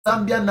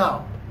Zambia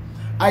now,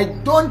 I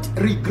don't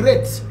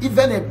regret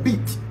even a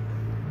bit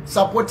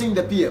supporting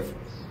the PF.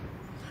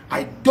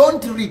 I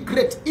don't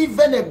regret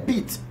even a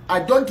bit. I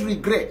don't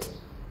regret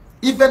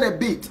even a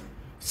bit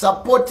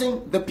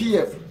supporting the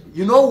PF.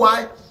 You know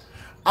why?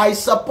 I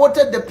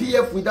supported the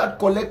PF without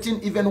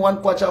collecting even one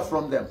kwacha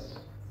from them.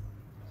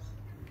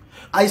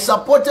 I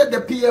supported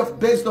the PF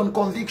based on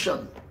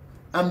conviction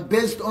and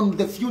based on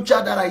the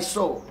future that I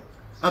saw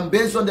and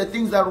based on the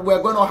things that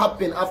were going to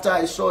happen after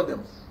I saw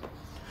them.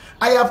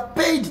 I have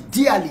paid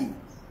dearly.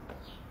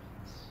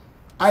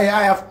 I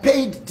have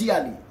paid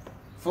dearly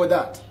for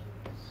that.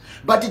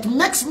 But it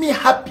makes me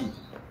happy.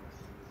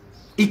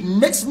 It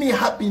makes me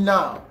happy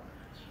now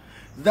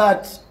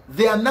that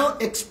they are now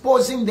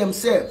exposing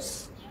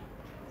themselves.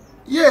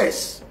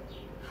 Yes.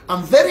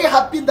 I'm very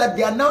happy that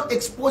they are now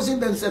exposing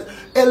themselves.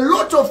 A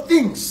lot of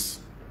things.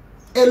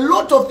 A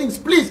lot of things.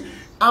 Please,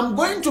 I'm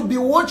going to be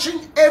watching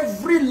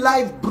every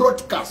live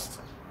broadcast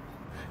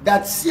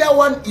that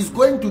Seer1 is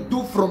going to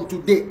do from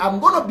today.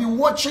 I'm going to be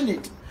watching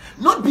it.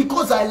 Not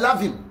because I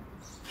love him.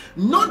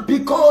 Not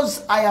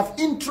because I have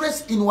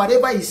interest in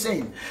whatever he's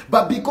saying.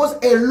 But because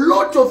a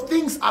lot of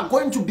things are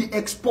going to be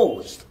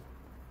exposed.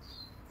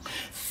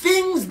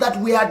 Things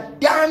that were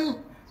done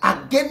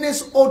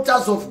against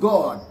altars of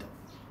God.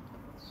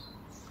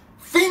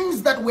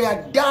 Things that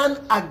were done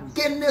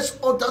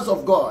against altars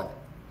of God.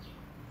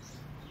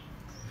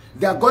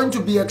 They are going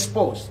to be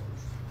exposed.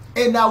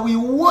 And I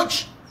will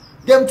watch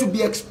them to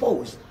be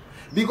exposed.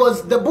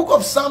 Because the book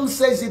of Psalms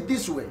says it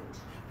this way.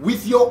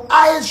 With your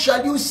eyes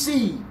shall you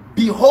see,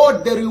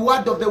 behold the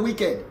reward of the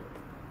wicked.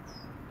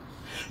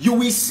 You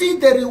will see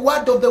the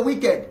reward of the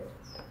wicked.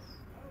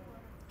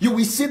 You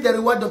will see the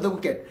reward of the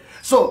wicked.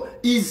 So,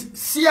 is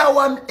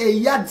Seer1 a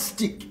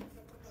yardstick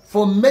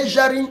for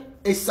measuring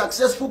a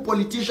successful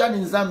politician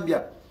in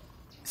Zambia?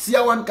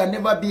 Seer1 can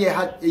never be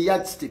a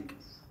yardstick.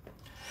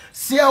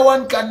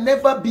 Seer1 can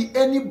never be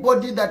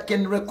anybody that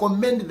can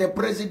recommend the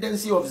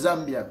presidency of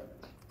Zambia.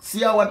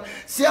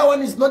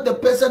 Seer1 is not the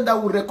person that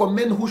will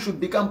recommend who should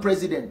become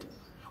president.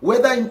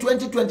 Whether in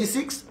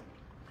 2026,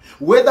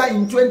 whether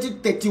in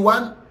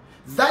 2031,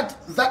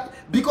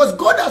 because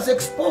God has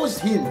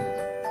exposed him.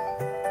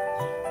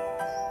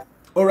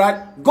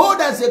 Alright? God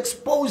has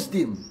exposed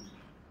him.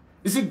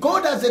 You see,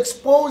 God has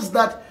exposed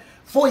that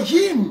for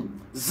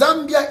him,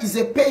 Zambia is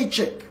a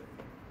paycheck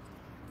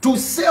to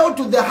sell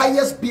to the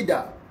highest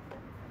bidder.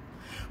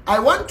 I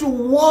want to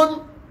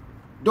warn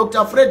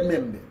Dr. Fred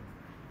Membe.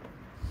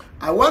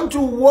 I want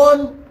to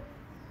warn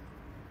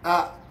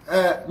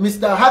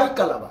Mr. Harry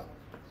Kalaba.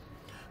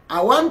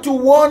 I want to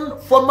warn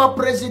former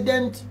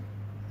President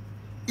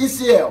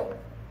Israel.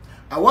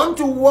 I want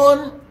to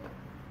warn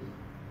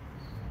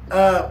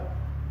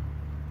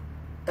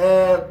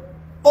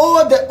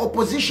all the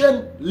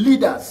opposition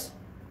leaders.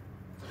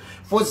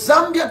 For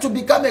Zambia to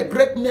become a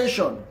great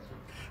nation,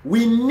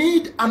 we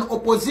need an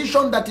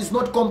opposition that is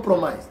not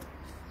compromised.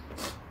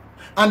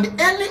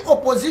 And any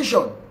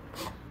opposition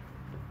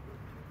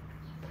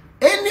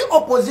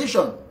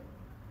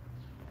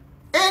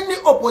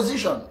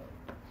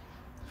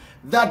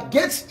that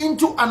gets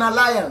into an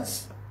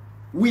alliance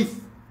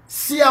with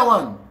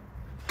Seer1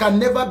 can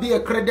never be a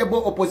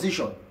credible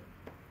opposition.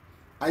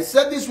 I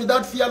said this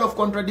without fear of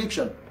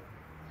contradiction.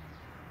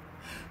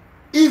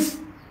 If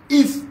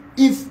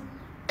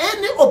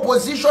any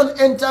opposition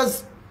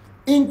enters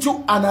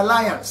into an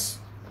alliance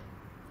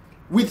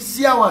with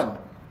Seer1,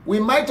 we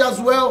might as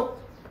well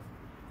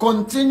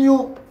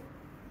continue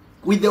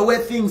with the way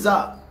things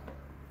are.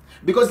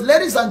 Because,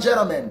 ladies and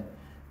gentlemen,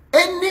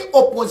 any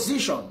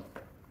opposition,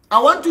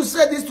 I want to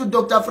say this to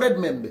Dr. Fred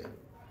Membe.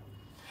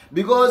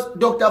 Because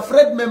Dr.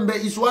 Fred Membe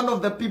is one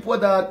of the people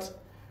that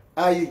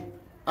I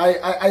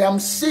am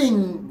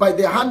seeing by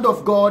the hand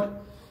of God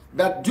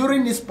that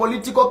during his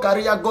political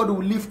career, God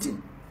will lift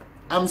him.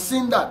 I'm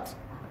seeing that.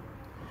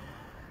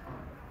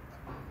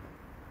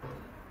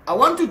 I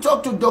want to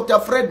talk to Dr.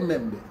 Fred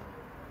Membe.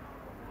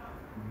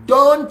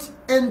 Don't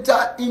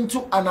enter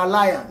into an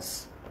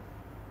alliance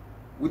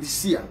with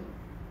Seer.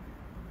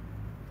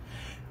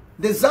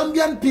 The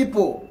Zambian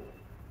people,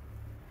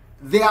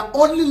 they are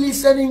only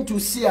listening to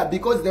Seer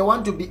because they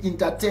want to be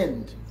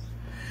entertained.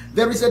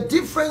 There is a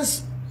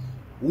difference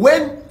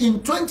when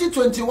in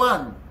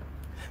 2021,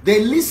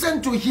 they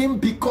listened to him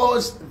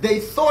because they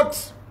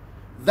thought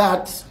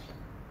that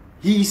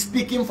he is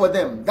speaking for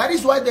them. That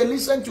is why they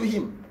listened to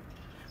him.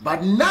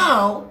 But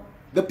now,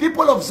 the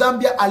people of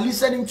Zambia are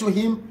listening to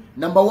him,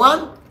 number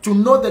one, to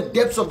know the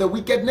depths of the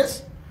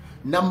wickedness.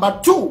 Number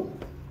two,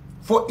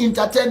 for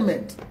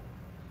entertainment.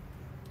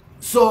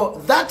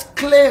 So that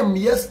claim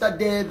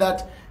yesterday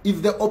that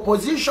if the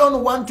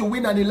opposition want to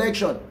win an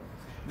election,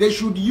 they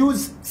should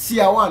use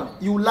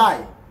Seer1. You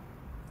lie.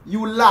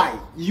 You lie.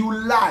 You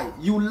lie.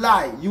 You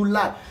lie. You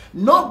lie.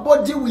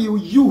 Nobody will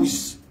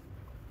use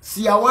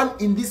Seer1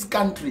 in this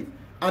country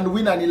and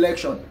win an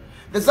election.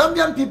 The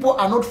Zambian people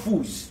are not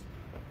fools.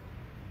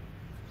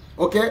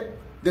 Okay?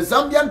 The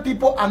Zambian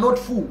people are not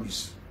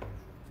fools.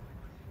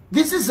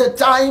 This is a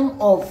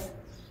time of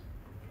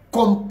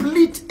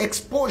complete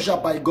exposure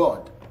by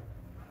God.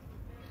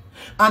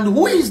 And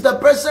who is the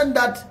person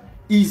that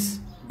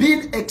is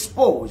being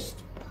exposed?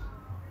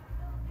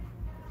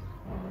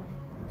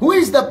 Who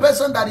is the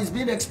person that is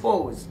being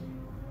exposed?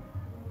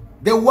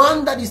 The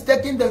one that is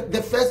taking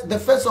the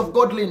face of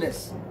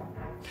godliness.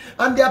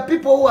 And there are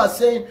people who are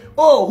saying,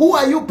 oh, who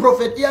are you,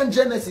 Prophet Ian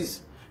Genesis,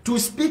 to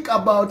speak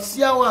about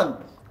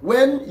Seer1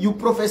 when you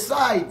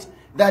prophesied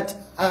that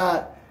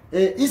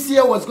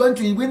Isia was going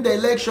to win the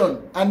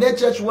election and their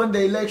church won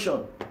the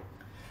election?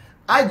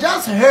 I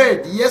just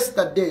heard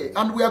yesterday,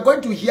 and we are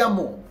going to hear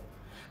more.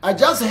 I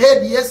just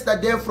heard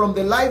yesterday from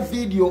the live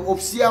video of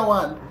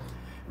Seer1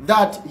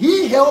 that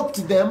he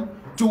helped them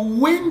to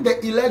win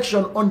the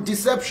election on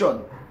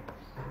deception.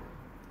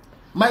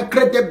 My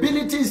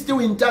credibility is still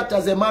intact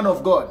as a man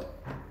of God.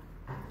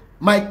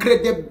 My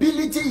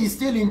credibility is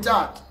still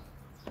intact.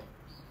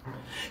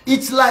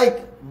 It's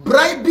like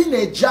bribing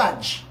a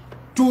judge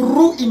to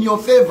rule in your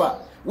favor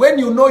when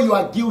you know you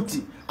are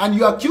guilty, and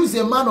you accuse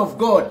a man of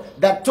God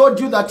that told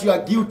you that you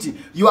are guilty.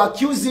 You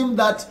accuse him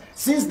that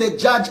since the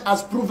judge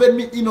has proven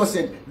me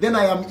innocent, then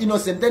I am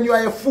innocent. Then you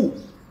are a fool.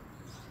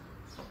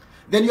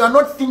 Then you are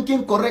not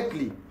thinking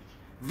correctly.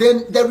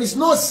 Then there is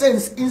no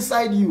sense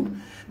inside you.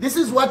 This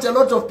is what a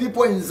lot of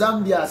people in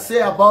Zambia say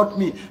about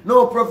me.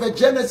 No, Prophet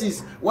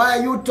Genesis, why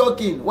are you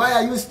talking? Why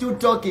are you still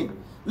talking?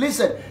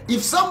 Listen,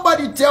 if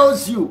somebody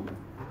tells you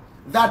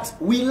that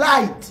we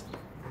lied,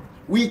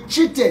 we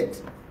cheated,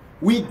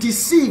 we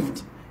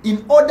deceived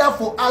in order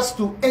for us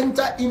to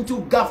enter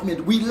into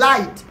government, we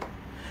lied,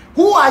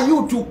 who are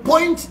you to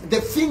point the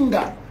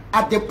finger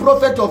at the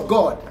prophet of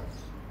God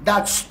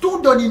that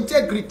stood on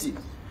integrity,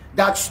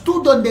 that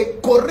stood on the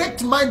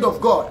correct mind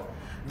of God,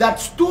 that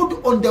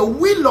stood on the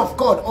will of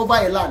God over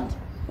a land?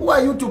 Who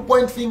are you to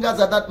point fingers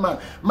at that man?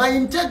 My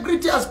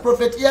integrity as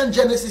Prophet Ian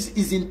Genesis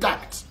is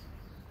intact.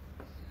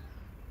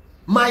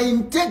 My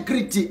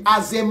integrity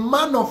as a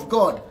man of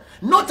God,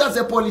 not as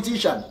a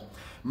politician.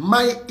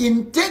 My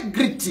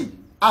integrity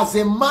as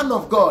a man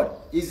of God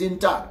is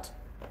intact.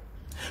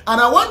 And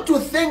I want to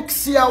thank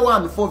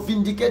Seer1 for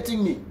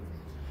vindicating me.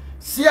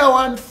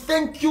 Seer1,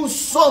 thank you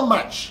so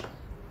much.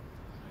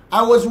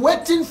 I was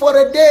waiting for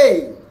a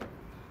day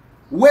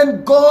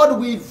when God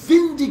will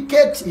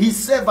vindicate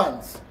his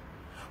servants.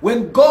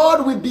 When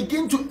God will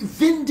begin to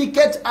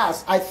vindicate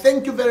us. I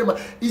thank you very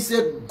much. It's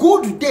a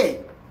good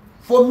day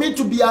for me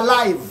to be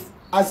alive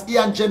as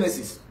Ian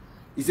Genesis.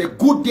 It's a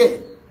good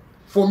day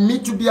for me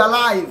to be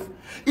alive.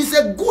 It's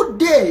a good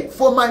day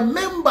for my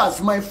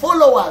members, my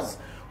followers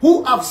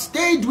who have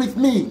stayed with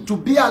me to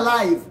be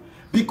alive,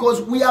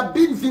 because we have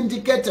been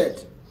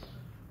vindicated.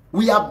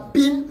 We have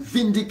been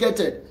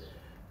vindicated.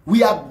 We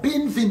have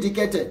been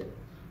vindicated.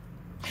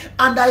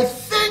 And I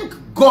thank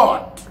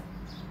God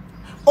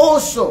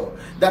also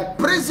that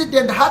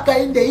President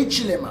Hakainde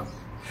Hichilema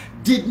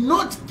did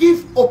not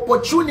give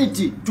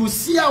opportunity to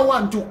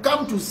Seer1 to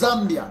come to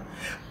Zambia,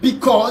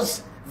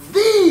 because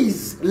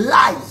these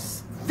lies,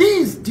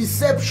 these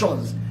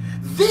deceptions,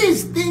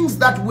 these things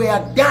that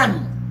were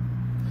done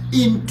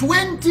in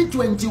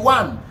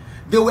 2021,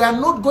 they were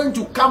not going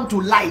to come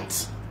to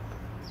light.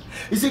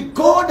 You see,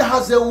 God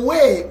has a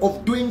way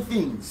of doing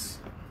things.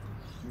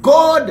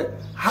 God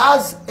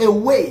has a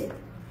way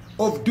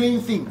of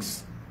doing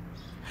things.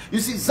 You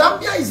see,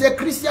 Zambia is a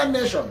Christian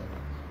nation.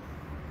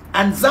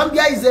 And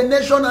Zambia is a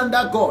nation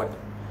under God.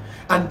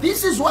 And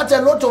this is what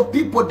a lot of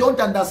people don't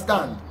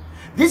understand.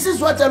 This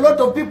is what a lot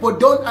of people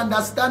don't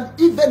understand,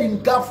 even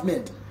in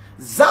government.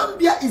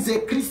 Zambia is a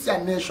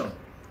Christian nation.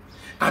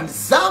 And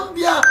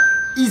Zambia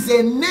is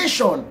a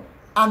nation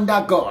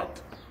under God.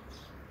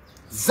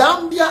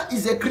 Zambia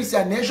is a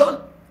Christian nation.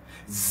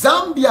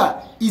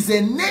 Zambia is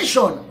a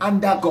nation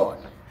under God.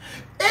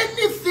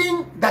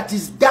 Anything that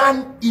is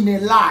done in a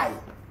lie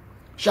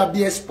shall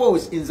be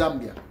exposed in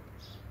Zambia.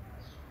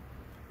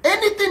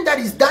 Anything that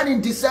is done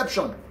in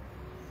deception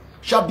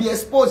shall be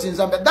exposed in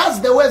Zambia. That's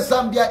the way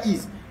Zambia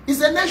is. It's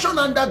a nation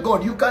under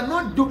God. You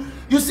cannot do...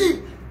 You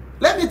see,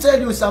 let me tell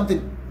you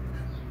something.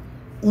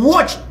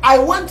 Watch. I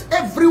want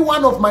every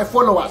one of my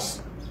followers.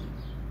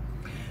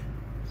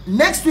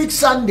 Next week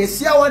Sunday,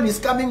 Seer1 is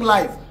coming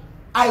live.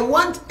 I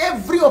want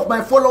every of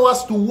my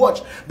followers to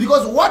watch,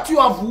 because what you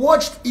have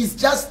watched is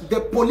just the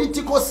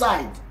political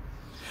side.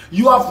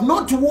 You have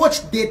not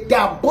watched the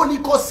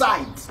diabolical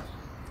side.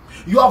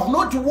 You have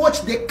not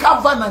watched the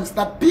covenants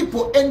that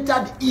people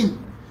entered in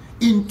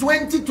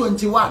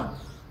 2021.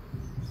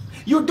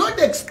 You don't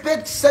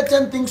expect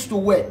certain things to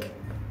work.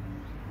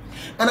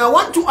 And I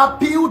want to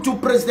appeal to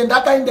President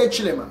Hakainde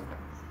Hichilema.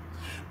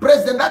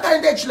 President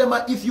Hakainde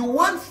Hichilema, if you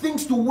want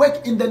things to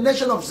work in the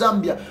nation of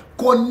Zambia,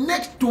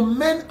 connect to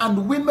men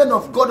and women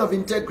of God of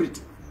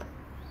integrity.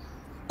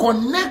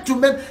 Connect to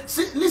men.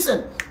 See,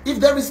 listen, if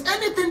there is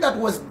anything that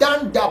was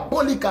done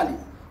diabolically,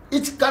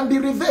 it can be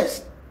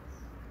reversed.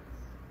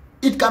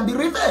 It can be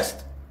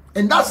reversed.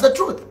 And that's the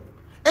truth.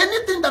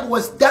 Anything that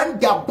was done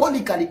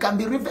diabolically can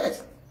be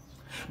reversed.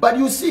 But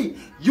you see,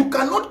 you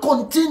cannot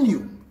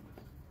continue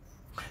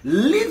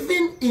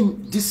living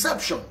in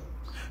deception.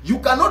 You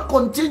cannot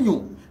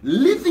continue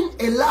living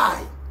a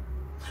lie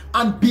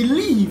and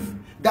believe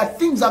that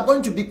things are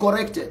going to be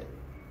corrected.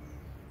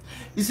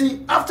 You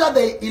see, after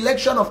the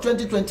election of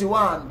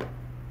 2021,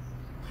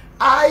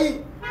 I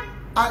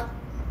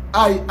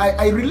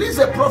released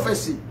a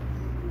prophecy.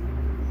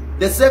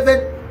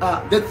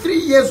 The 3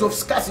 years of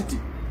scarcity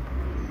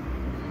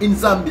in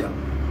Zambia.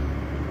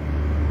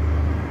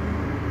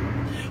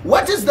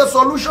 What is the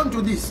solution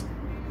to this?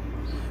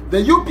 The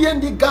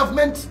UPND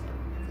government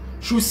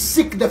should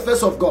seek the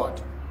face of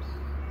God.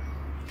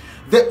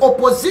 The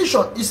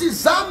opposition, you see,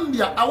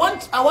 Zambia, I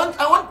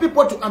want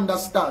people to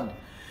understand.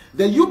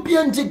 The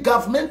UPND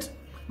government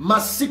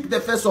must seek the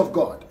face of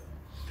God.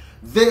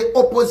 The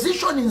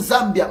opposition in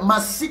Zambia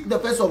must seek the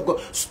face of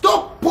God.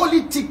 Stop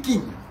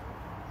politicking.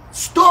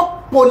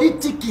 Stop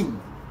politicking.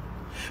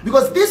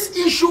 Because this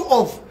issue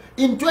of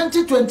in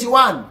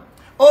 2021,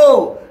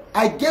 oh,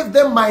 I gave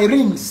them my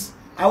rings,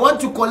 I want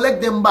to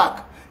collect them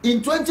back.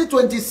 In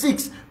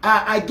 2026,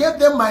 I gave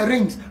them my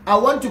rings, I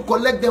want to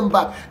collect them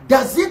back.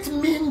 Does it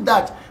mean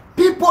that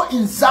people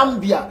in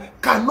Zambia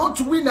cannot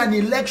win an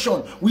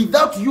election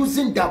without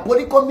using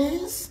diabolical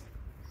means?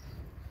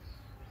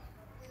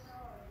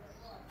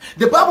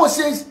 The Bible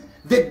says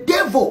the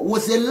devil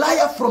was a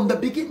liar from the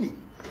beginning.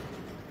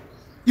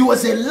 He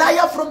was a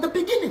liar from the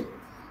beginning.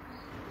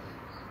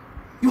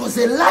 He was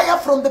a liar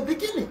from the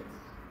beginning.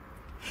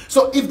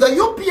 So if the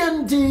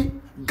UPND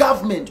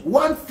government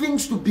want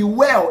things to be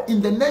well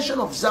in the nation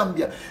of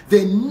Zambia,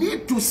 they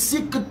need to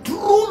seek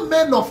true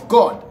men of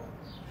God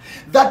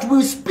that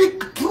will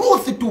speak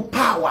truth to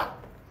power.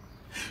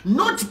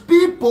 Not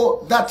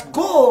people that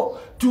go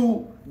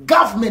to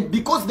government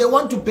because they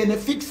want to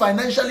benefit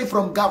financially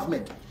from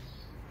government.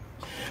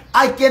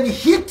 I can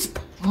hit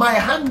my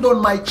hand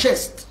on my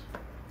chest.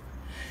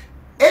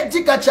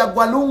 Edgar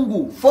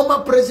Chagwalungu,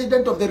 former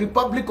president of the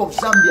Republic of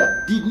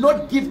Zambia, did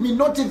not give me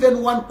not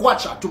even one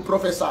kwacha to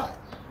prophesy.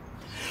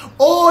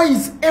 All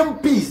his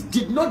MPs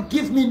did not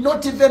give me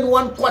not even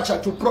one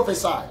kwacha to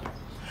prophesy.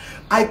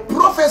 I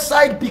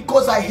prophesied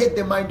because I had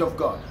the mind of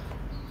God.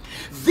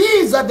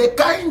 These are the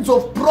kinds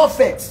of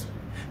prophets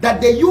that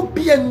the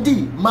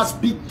UPND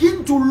must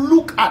begin to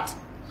look at.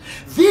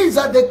 These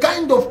are the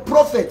kind of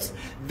prophets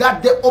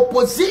that the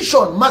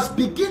opposition must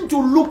begin to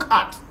look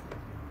at.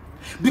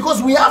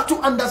 Because we have to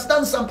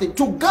understand something.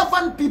 To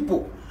govern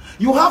people,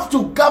 you have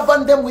to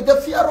govern them with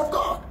the fear of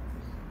God.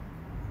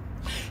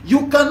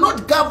 You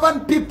cannot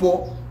govern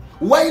people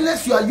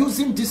whilst you are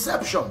using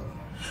deception.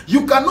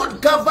 You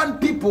cannot govern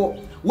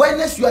people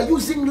whilst you are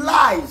using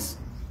lies.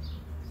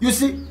 You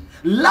see,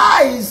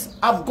 lies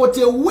have got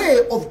a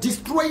way of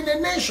destroying a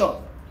nation.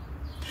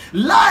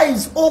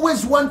 Lies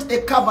always want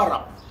a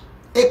cover-up.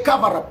 A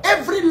cover-up.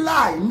 Every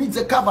lie needs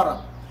a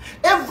cover-up.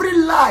 Every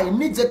lie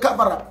needs a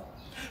cover-up.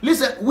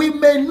 Listen, we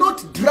may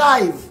not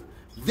drive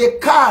the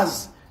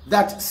cars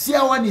that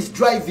Seer1 is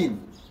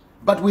driving,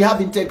 but we have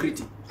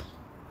integrity.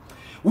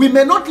 We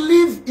may not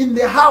live in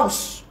the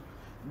house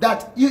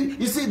that,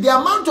 you see, the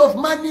amount of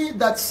money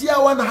that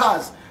Seer1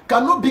 has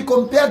cannot be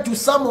compared to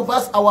some of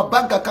us, our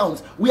bank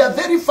accounts. We are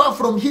very far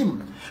from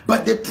him.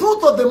 But the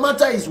truth of the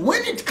matter is,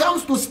 when it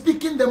comes to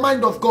speaking the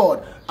mind of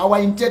God, our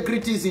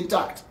integrity is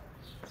intact.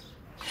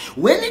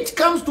 When it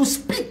comes to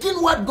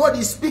speaking what God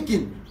is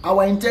speaking,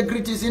 our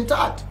integrity is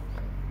intact.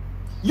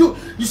 You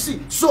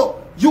see,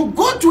 so you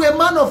go to a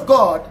man of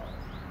God.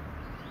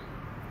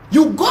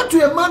 You go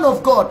to a man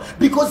of God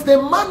because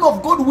the man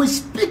of God will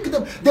speak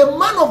them. The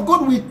man of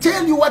God will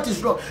tell you what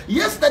is wrong.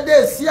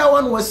 Yesterday,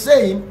 Seer1 was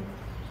saying,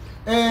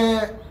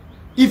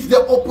 if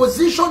the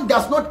opposition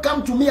does not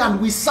come to me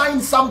and we sign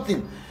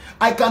something,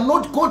 I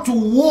cannot go to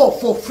war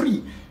for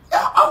free.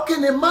 How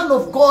can a man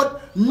of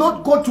God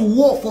not go to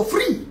war for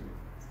free?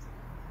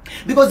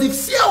 Because if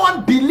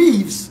Seer1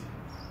 believes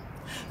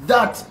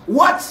that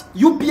what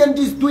UPND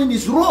is doing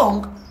is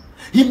wrong,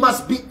 he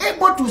must be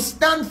able to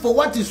stand for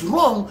what is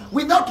wrong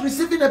without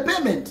receiving a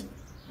payment.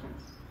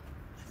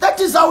 That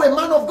is how a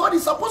man of God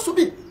is supposed to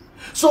be.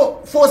 So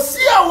for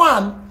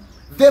Seer1,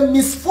 the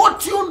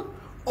misfortune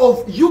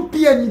of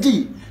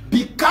UPND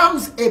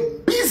becomes a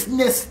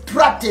business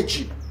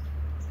strategy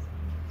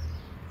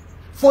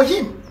for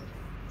him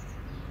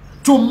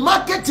to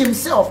market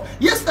himself.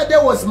 Yesterday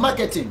was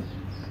marketing.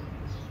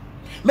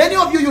 Many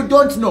of you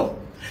don't know.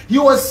 He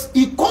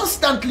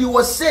constantly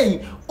was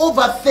saying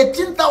over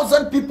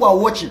 13,000 people are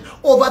watching.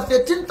 Over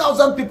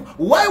 13,000 people.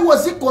 Why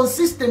was he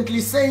consistently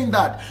saying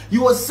that? He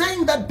was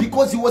saying that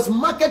because he was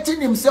marketing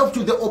himself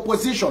to the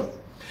opposition.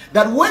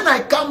 That when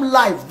I come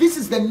live, this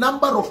is the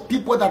number of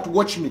people that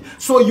watch me.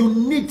 So you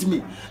need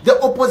me.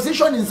 The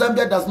opposition in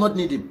Zambia does not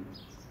need him.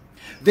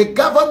 The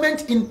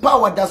government in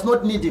power does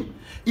not need him.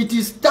 It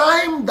is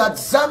time that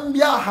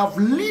Zambia have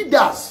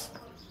leaders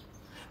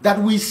that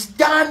will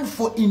stand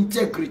for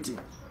integrity.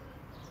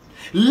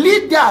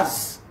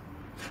 Leaders,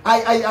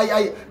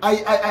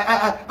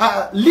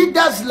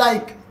 leaders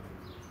like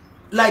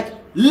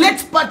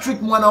late Patrick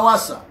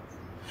Mwanawasa,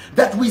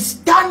 that we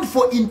stand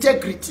for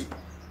integrity.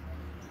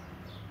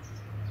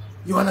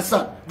 You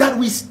understand? That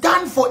we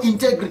stand for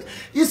integrity.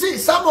 You see,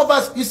 some of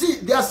us, you see,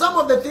 there are some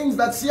of the things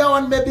that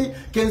Seer1 maybe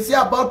can say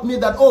about me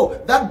that,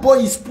 oh, that boy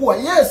is poor.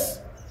 Yes,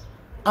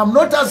 I'm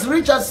not as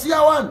rich as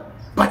Seer1.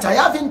 But I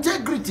have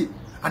integrity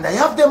and I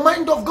have the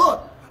mind of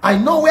God. I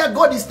know where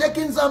God is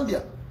taking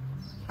Zambia.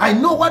 I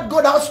know what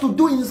God has to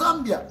do in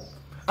Zambia.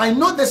 I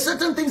know the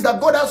certain things that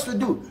God has to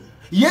do.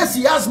 Yes,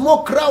 he has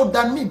more crowd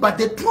than me, but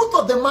the truth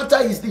of the matter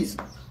is this.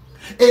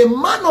 A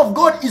man of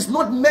God is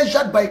not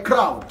measured by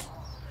crowd.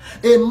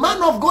 A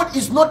man of God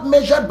is not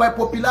measured by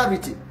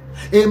popularity.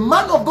 A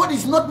man of God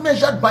is not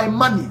measured by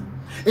money.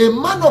 A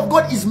man of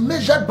God is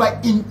measured by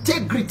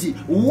integrity,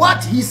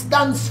 what he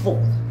stands for.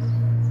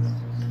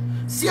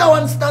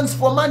 Seer1 stands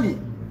for money.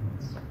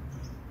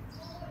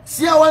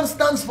 Seer1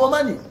 stands for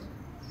money.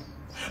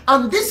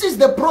 And this is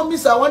the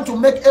promise I want to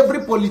make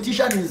every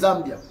politician in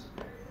Zambia.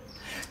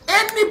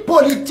 Any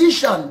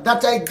politician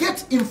that I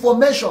get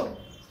information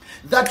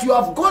that you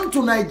have gone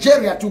to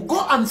Nigeria to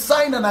go and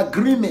sign an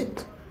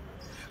agreement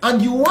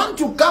and you want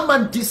to come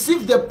and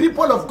deceive the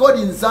people of God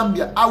in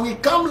Zambia, I will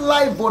come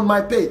live on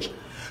my page.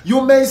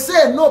 You may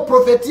say, no,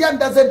 Prophet Ian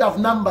doesn't have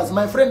numbers.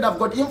 My friend, I've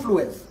got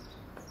influence.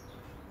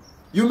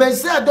 You may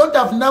say, I don't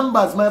have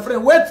numbers, my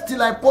friend. Wait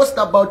till I post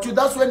about you.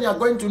 That's when you're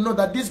going to know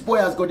that this boy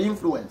has got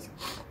influence.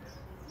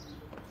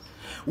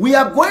 We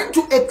are going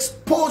to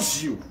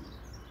expose you,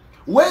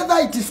 whether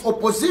it is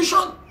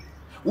opposition,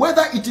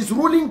 whether it is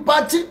ruling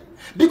party,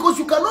 because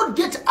you cannot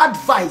get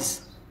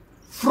advice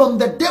from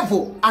the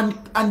devil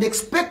and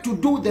expect to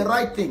do the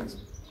right things.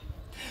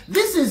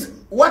 This is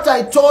what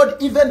I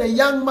told even a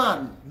young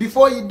man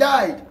before he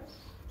died.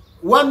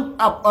 One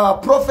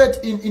prophet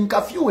in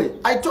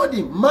Kafue, I told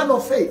him, man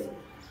of faith.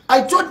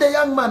 I told the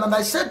young man and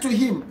I said to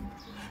him,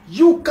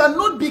 you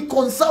cannot be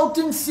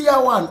consulting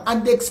Seer1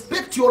 and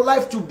expect your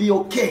life to be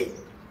okay.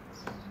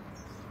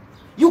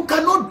 You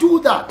cannot do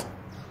that.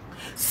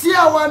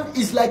 Seer1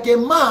 is like a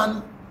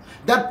man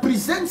that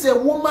presents a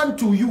woman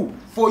to you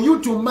for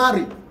you to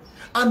marry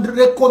and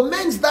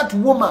recommends that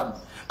woman.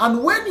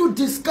 And when you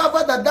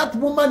discover that that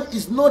woman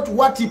is not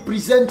what he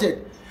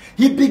presented,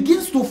 he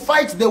begins to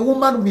fight the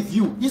woman with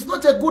you. He's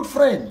not a good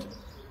friend.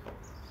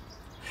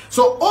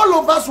 So all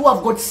of us who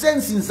have got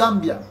sense in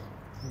Zambia,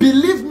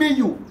 believe me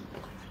you,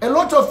 a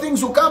lot of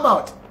things will come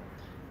out.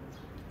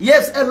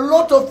 Yes, a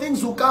lot of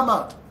things will come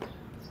out.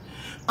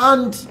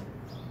 And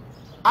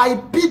I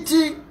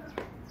pity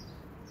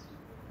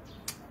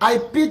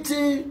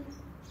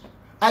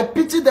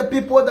the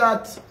people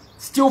that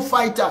still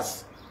fight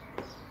us.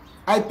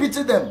 I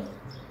pity them.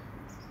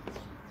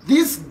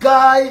 This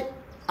guy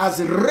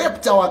has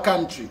raped our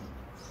country.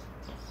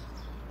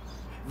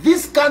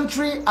 This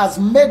country has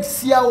made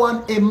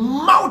Seer1 a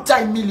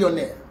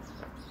multi-millionaire.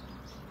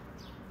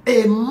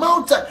 A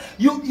multi...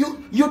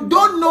 You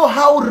don't know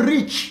how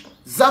rich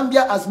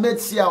Zambia has made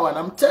Seer1.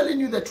 I'm telling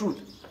you the truth.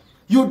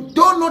 You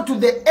don't know to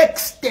the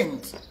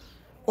extent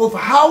of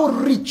how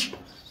rich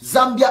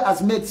Zambia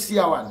has made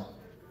Seer1.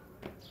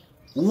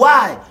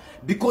 Why?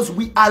 Because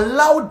we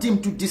allowed him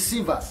to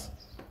deceive us.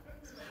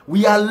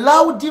 We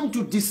allowed him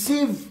to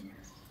deceive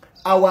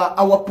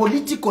our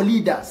political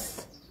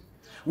leaders.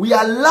 We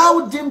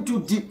allowed him to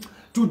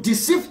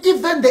deceive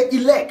even the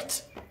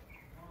elect.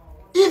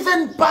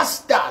 Even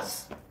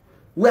pastors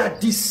were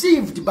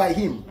deceived by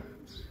him.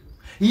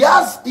 He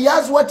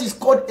has what is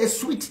called a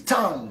sweet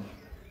tongue.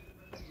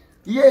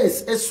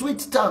 Yes, a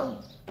sweet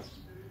tongue.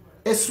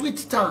 A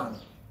sweet tongue.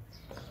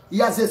 He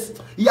has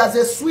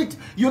a sweet,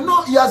 you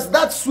know, he has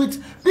that sweet.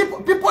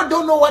 People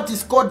don't know what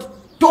is called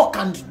talk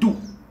and do.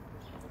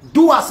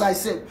 Do as I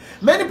say.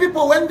 Many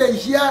people, when they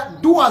hear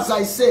do as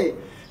I say,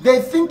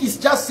 they think it's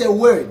just a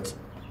word.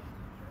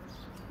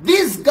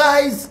 These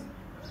guys,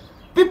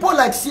 people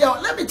like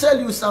Seer1, let me tell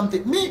you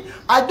something. Me,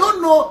 I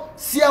don't know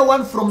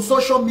Seer1 from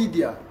social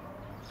media.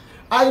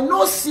 I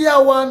know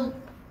Seer1,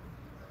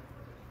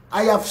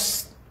 I have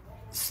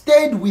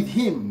stayed with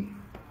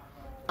him.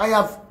 I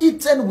have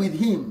eaten with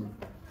him.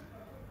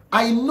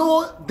 I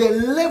know the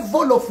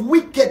level of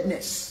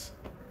wickedness.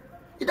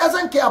 He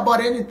doesn't care about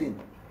anything.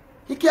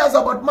 He cares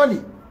about money.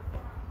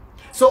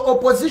 So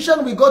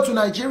opposition, we go to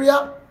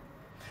Nigeria,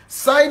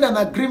 sign an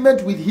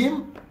agreement with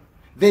him.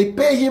 They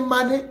pay him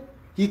money.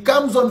 He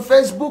comes on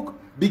Facebook,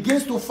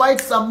 begins to fight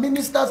some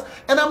ministers.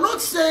 And I'm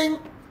not saying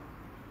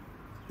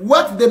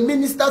what the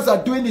ministers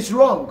are doing is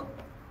wrong.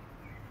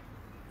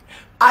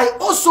 I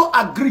also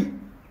agree.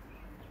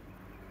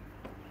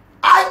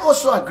 I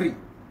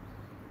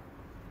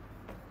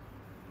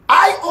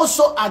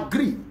also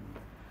agree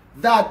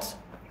that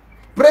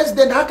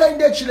President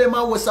Hakainde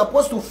Hichilema was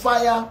supposed to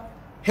fire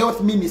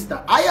health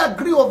minister. I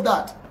agree of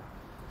that.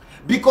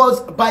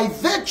 Because by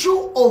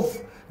virtue of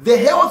the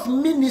health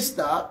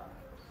minister,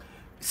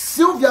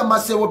 Sylvia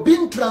Masewo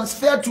being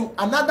transferred to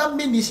another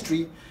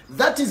ministry,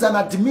 that is an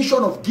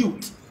admission of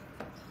guilt.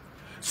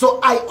 So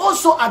I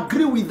also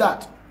agree with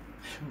that.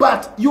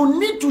 But you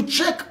need to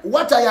check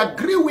what I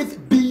agree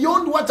with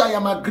beyond what I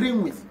am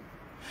agreeing with.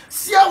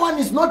 Seer1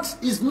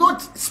 is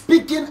not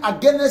speaking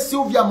against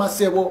Sylvia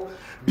Masewo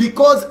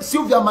because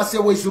Sylvia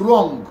Masewo is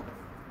wrong.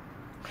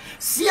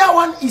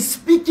 Seer1 is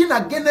speaking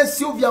against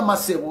Sylvia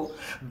Masewo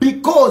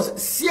because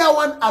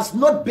Seer1 has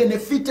not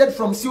benefited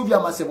from Sylvia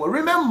Masewo.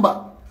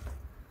 Remember,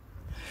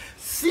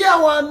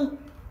 Seer1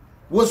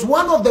 was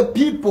one of the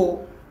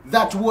people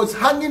that was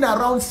hanging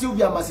around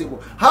Sylvia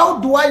Masebo. How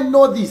do I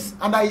know this?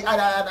 And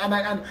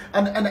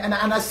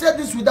I said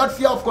this without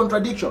fear of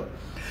contradiction.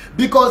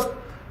 Because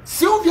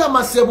Sylvia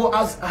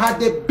Masebo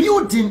had a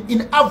building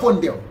in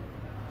Avondale,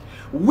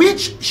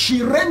 which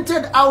she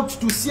rented out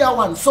to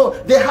Seer1. So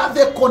they have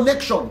a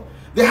connection.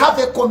 They have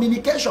a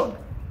communication.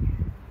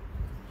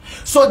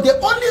 So the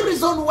only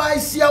reason why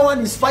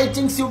Seer1 is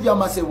fighting Sylvia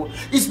Masebo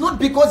is not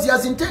because he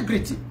has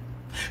integrity.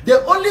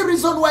 The only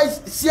reason why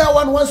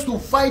Seer1 wants to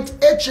fight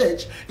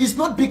HH is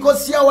not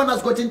because Seer1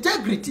 has got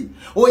integrity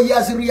or he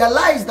has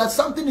realized that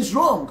something is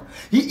wrong.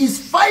 He is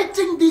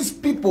fighting these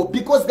people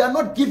because they are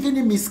not giving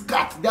him his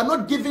cut. They are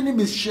not giving him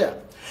his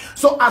share.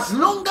 So as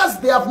long as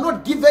they have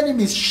not given him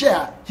his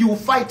share, he will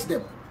fight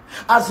them.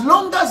 As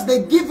long as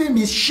they give him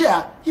his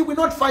share, he will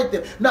not fight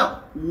them.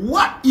 Now,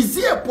 what is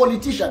he a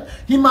politician?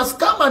 He must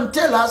come and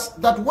tell us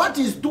that what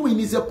he's doing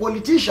is a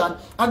politician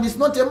and is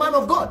not a man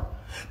of God.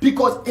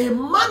 Because a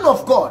man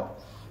of God,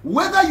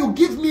 whether you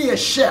give me a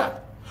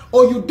share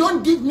or you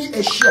don't give me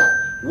a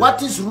share,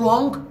 what is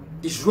wrong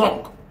is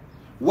wrong.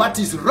 What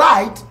is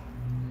right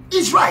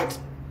is right.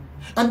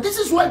 And this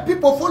is why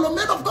people follow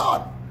men of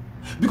God.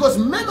 Because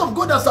men of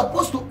God are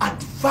supposed to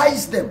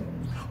advise them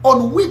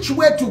on which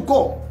way to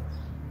go.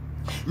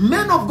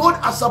 Men of God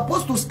are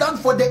supposed to stand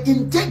for the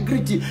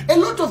integrity. A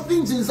lot of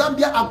things in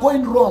Zambia are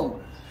going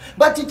wrong.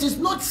 But it is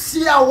not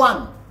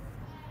Seer1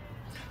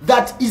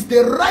 that is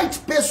the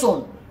right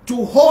person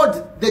to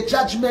hold the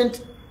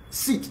judgment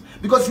seat.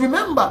 Because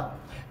remember,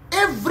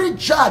 every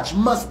judge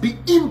must be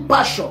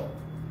impartial.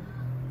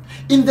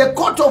 In the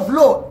court of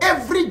law,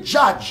 every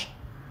judge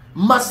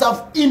must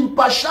have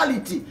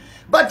impartiality.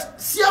 But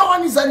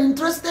Seer1 is an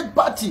interested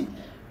party.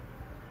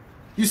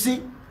 You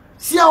see,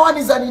 Seer1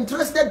 is an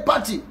interested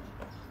party.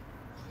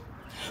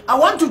 I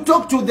want to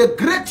talk to the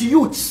great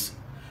youths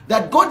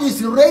that God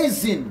is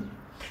raising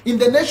in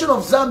the nation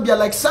of Zambia,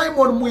 like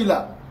Simon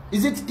Mwila.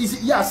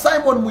 Yeah,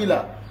 Simon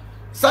Mwila.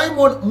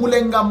 Simon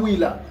Mulenga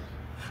Mwila.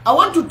 I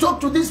want to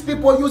talk to these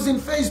people using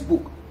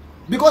Facebook.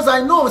 Because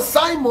I know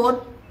Simon,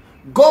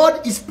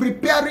 God is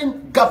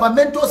preparing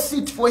governmental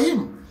seat for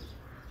him.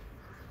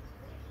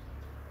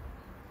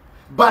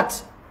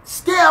 But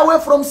stay away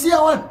from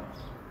Seer1.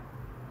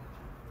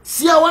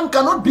 Seer1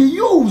 cannot be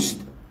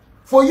used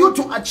for you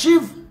to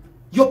achieve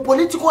your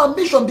political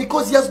ambition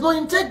because he has no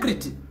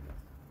integrity.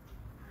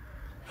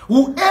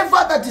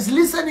 Whoever that is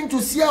listening to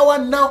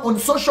Seer1 now on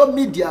social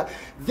media,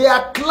 they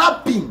are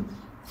clapping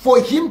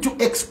for him to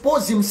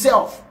expose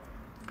himself.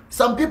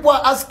 Some people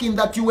are asking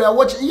that you were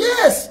watching.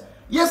 Yes,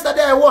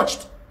 yesterday I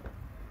watched.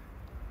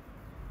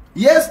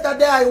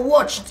 Yesterday I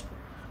watched,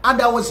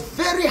 and I was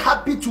very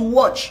happy to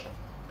watch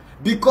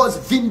because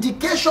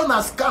vindication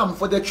has come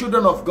for the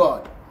children of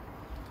God.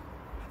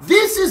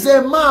 This is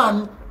a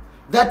man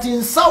that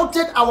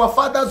insulted our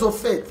fathers of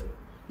faith,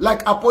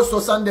 like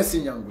Apostle Sunday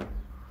Sinyangwe.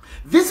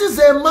 This is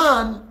a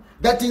man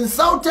that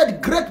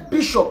insulted great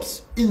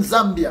bishops in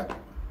Zambia.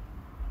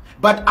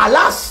 But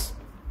alas,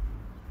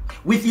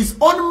 with his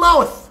own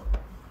mouth,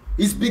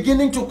 he's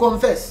beginning to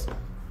confess.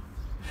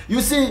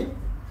 You see,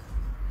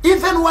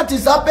 even what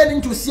is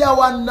happening to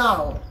Seer1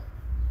 now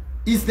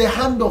is the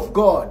hand of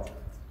God.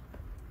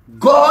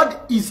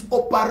 God is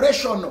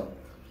operational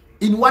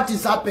in what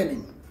is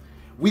happening.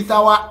 With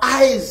our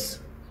eyes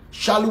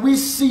shall we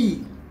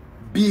see,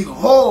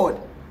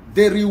 behold,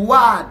 the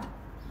reward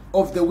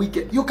of the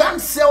wicked. You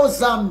can't sell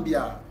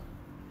Zambia.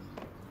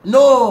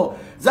 No,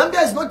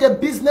 Zambia is not a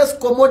business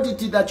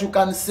commodity that you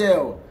can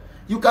sell.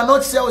 You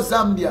cannot sell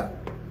Zambia.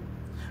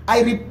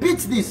 I repeat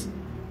this.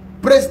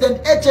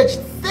 President HH,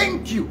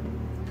 thank you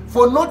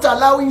for not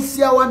allowing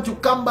Seer1 to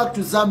come back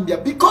to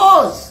Zambia.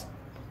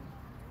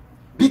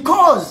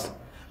 Because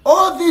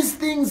all these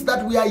things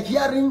that we are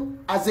hearing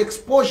as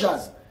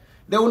exposures,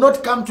 they will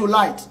not come to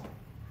light.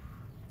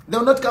 They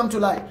will not come to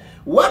light.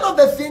 One of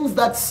the things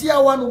that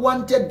Seer1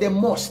 wanted the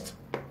most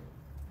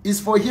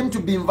is for him to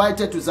be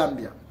invited to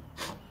Zambia.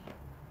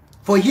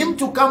 For him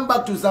to come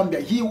back to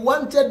Zambia. He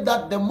wanted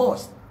that the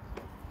most.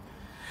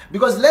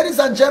 Because, ladies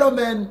and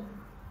gentlemen,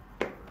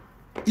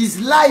 his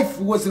life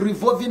was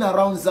revolving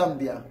around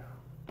Zambia.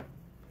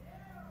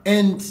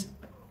 And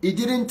it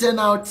didn't turn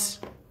out.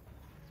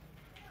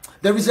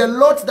 There is a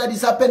lot that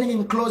is happening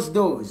in closed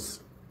doors.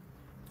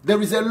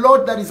 There is a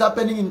lot that is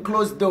happening in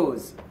closed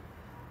doors.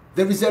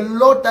 There is a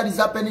lot that is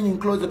happening in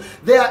closed doors.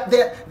 There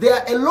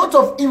are a lot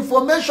of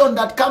information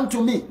that come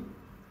to me.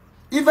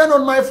 Even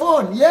on my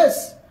phone,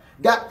 yes.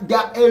 There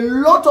are a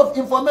lot of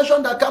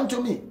information that come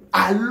to me.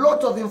 A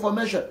lot of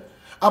information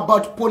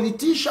about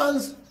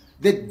politicians,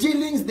 the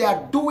dealings they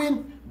are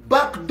doing,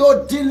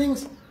 backdoor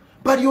dealings.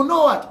 But you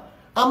know what?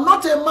 I'm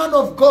not a man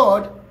of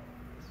God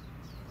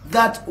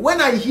that when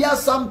I hear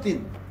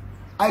something,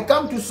 I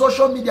come to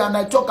social media and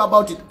I talk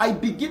about it. I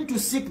begin to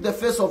seek the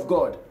face of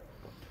God.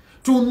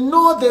 To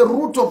know the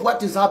root of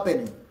what is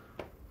happening.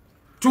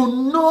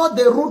 To know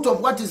the root of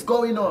what is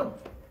going on.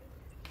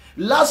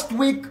 Last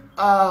week,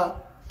 I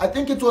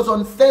think it was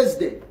on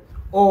Thursday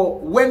or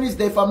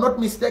Wednesday, if I'm not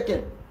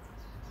mistaken.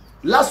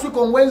 Last week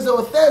on Wednesday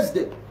or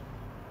Thursday,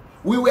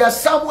 We were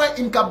somewhere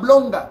in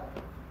Kablonga,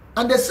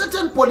 and a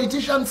certain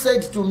politician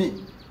said to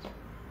me,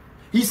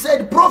 he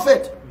said,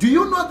 Prophet, do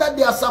you know that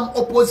there are some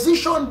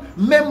opposition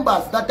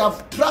members that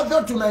have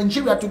traveled to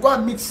Nigeria to go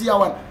and meet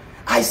Seer1?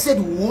 I said,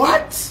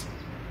 what?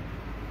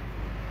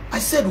 I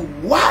said,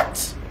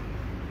 what?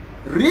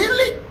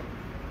 Really?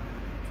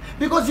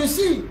 Because you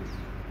see,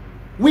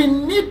 we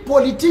need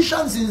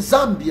politicians in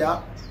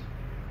Zambia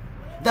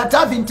that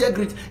have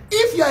integrity.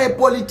 If you are a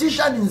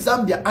politician in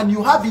Zambia and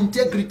you have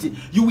integrity,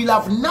 you will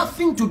have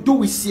nothing to do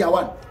with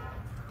Seer1.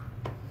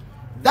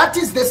 That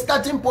is the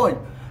starting point.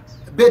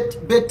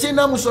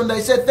 Bettina Musonda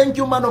said, thank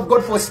you, man of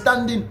God, for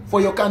standing for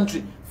your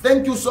country.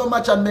 Thank you so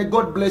much, and may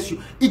God bless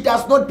you. It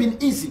has not been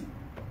easy.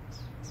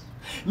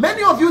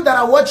 Many of you that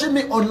are watching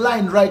me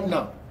online right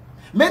now,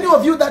 many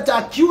of you that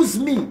accuse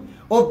me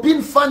of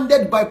being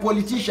funded by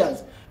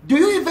politicians, do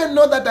you even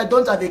know that I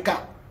don't have a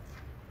car?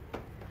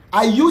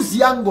 I use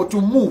Yango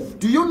to move.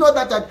 Do you know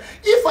that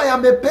if I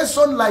am a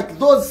person like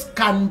those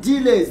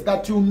candiles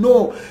that you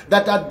know,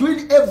 that are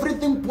doing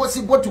everything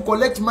possible to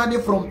collect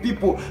money from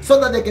people so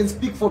that they can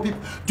speak for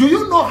people, do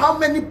you know how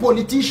many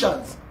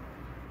politicians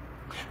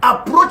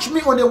approach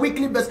me on a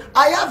weekly basis?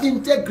 I have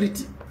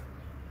integrity.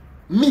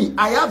 Me,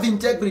 I have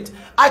integrity.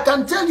 I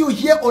can tell you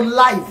here on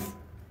live,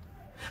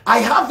 I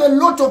have a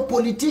lot of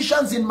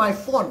politicians in my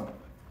phone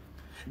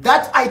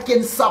that I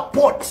can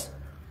support,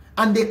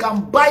 and they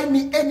can buy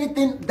me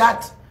anything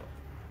that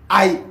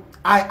I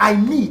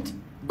need.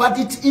 But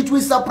it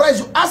will surprise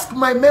you. Ask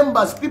my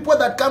members, people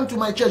that come to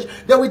my church,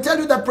 they will tell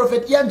you that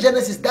Prophet Ian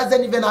Genesis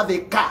doesn't even have a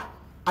car.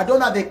 I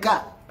don't have a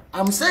car.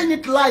 I'm saying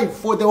it live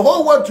for the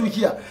whole world to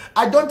hear.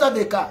 I don't have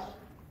a car.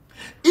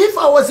 If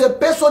I was a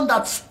person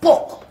that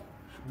spoke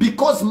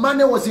because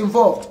money was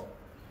involved,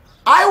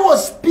 I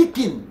was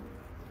speaking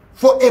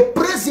for a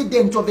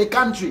president of a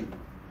country,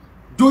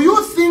 do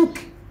you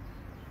think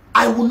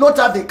I will not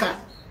have a car?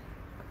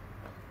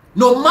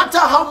 No matter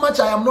how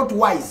much I am not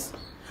wise,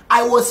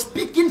 I was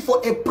speaking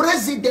for a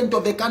president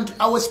of a country.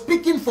 I was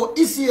speaking for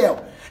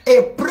ECL,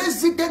 a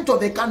president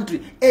of a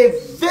country, a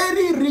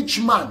very rich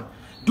man.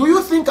 Do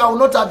you think I will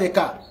not have a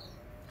car?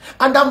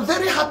 And I'm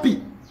very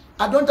happy.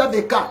 I don't have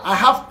a car. I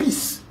have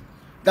peace,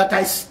 that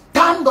I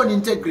stand on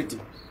integrity.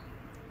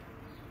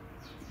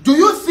 Do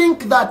you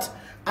think that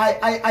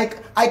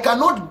I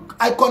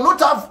cannot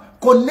have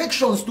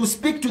connections to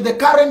speak to the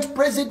current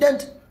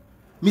president,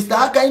 Mr.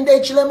 Hakainde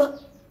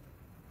Hichilema?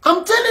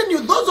 I'm telling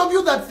you, those of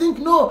you that think,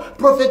 no,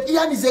 Prophet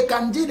Ian is a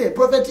candidate,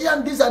 Prophet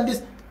Ian this and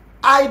this,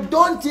 I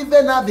don't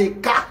even have a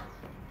car.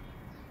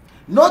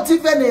 Not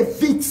even a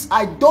Vitz.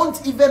 I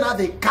don't even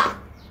have a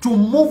car to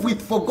move with,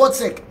 for God's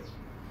sake.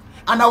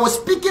 And I was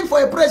speaking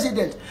for a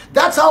president.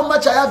 That's how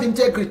much I have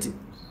integrity.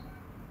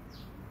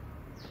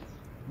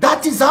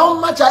 That is how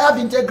much I have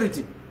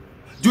integrity.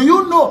 Do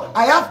you know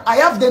I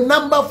have the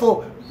number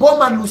for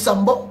Boma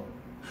Lusambo?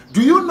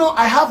 Do you know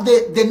I have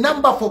the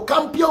number for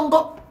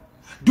Kampiongo?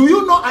 Do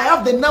you know I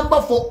have the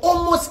number for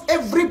almost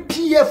every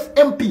PF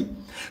MP?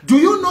 Do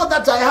you know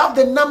that I have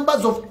the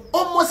numbers of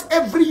almost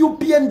every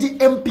UPND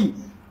MP?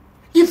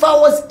 If I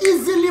was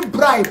easily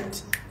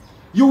bribed,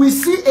 you will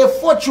see a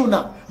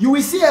Fortuner, you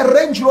will see a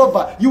Range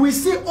Rover, you will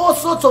see all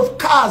sorts of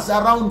cars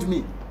around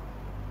me.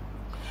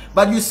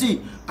 But you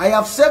see, I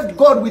have served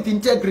God with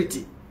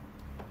integrity.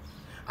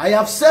 I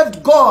have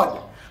served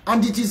God,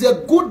 and it is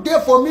a good day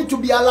for me to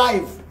be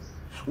alive.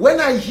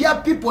 When I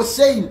hear people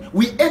saying,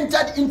 we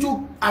entered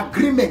into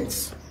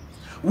agreements,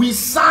 we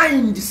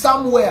signed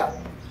somewhere.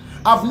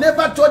 I've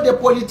never told a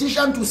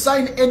politician to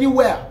sign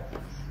anywhere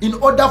in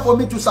order for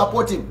me to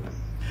support him.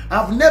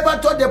 I've never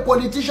told a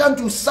politician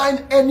to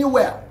sign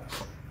anywhere.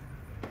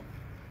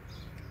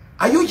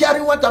 Are you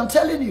hearing what I'm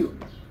telling you?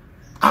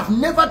 I've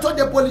never told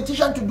a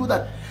politician to do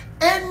that.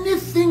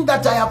 Anything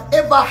that I have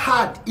ever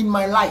had in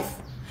my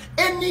life,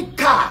 any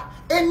car,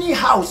 any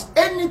house,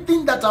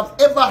 anything that I've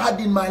ever had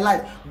in my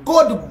life,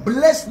 God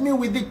blessed me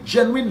with it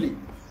genuinely.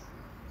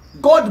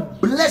 God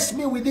blessed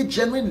me with it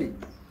genuinely.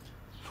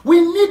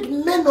 We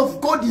need men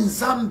of God in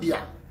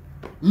Zambia.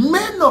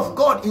 Men of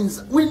God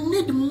we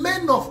need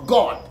men of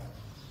God.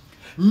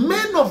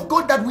 Men of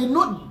God that will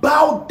not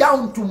bow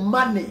down to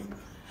money.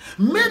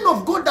 Men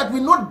of God that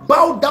will not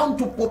bow down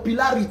to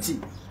popularity.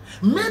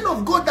 Men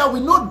of God that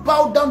will not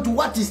bow down to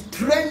what is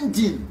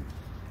trending.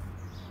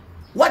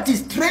 What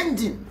is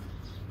trending?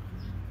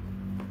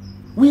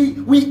 We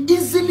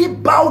easily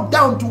bow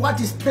down to what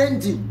is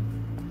trending.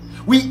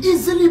 We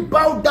easily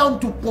bow down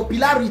to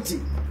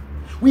popularity.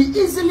 We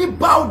easily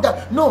bow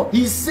down. No,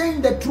 he's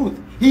saying the truth.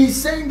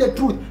 He's saying the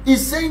truth.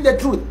 He's saying the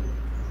truth.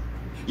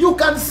 You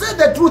can say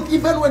the truth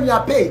even when you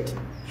are paid.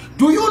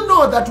 Do you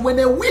know that when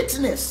a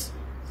witness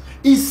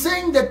is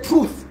saying the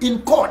truth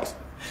in court,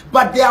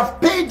 but they have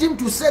paid him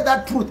to say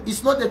that truth,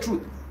 it's not the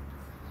truth?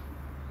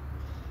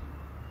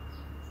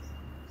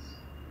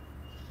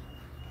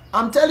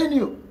 I'm telling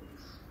you.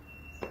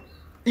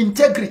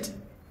 Integrity.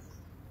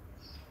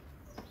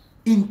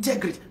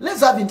 Integrity.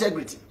 Let's have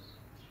integrity.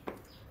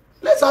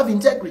 Let's have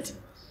integrity.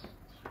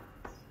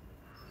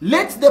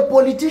 Let the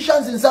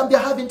politicians in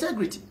Zambia have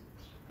integrity.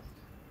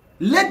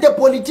 Let the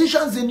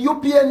politicians in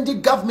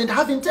UPND government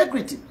have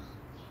integrity.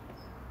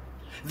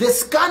 The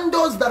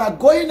scandals that are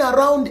going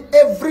around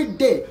every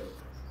day,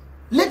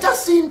 let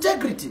us see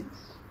integrity.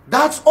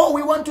 That's all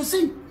we want to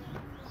see.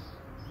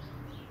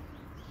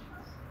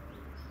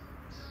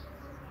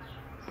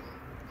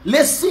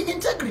 Let's see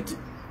integrity.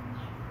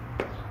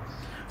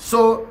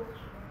 So,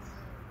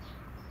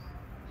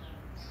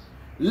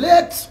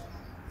 let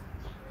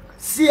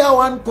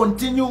Seer1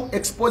 continue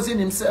exposing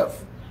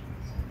himself.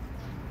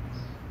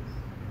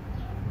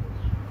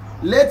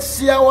 Let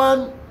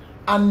Seer1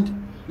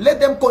 and let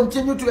them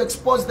continue to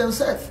expose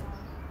themselves.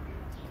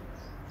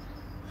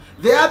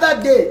 The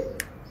other day,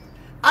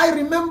 I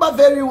remember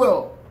very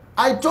well,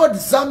 I told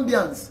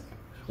Zambians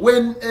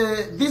when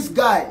this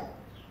guy,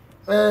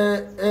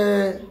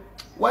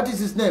 what is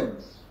his name?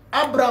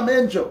 Abraham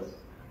Angel.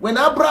 When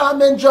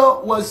Abraham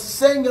Angel was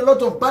saying a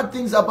lot of bad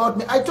things about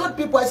me, I told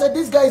people, I said,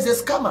 this guy is a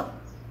scammer.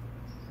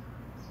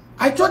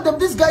 I told them,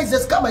 this guy is a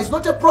scammer. He's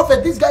not a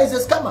prophet. This guy is a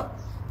scammer.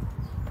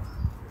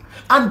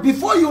 And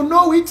before you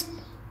know it,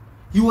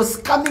 he was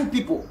scamming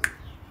people.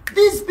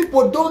 These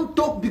people don't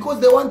talk because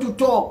they want to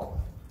talk.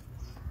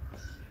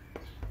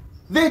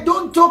 They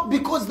don't talk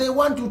because they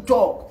want to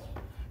talk.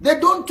 They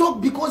don't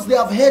talk because they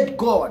have heard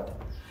God.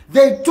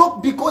 They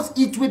talk because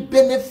it will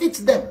benefit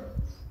them.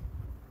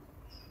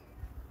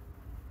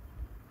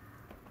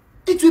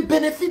 It will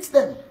benefit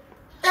them.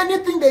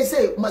 Anything they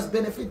say must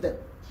benefit them.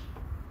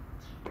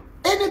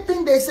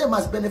 Anything they say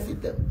must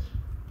benefit them.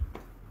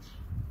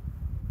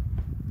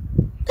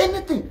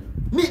 Anything.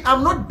 Me,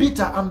 I'm not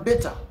bitter, I'm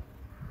better.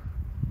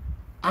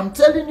 I'm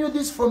telling you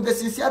this from the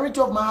sincerity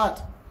of my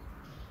heart.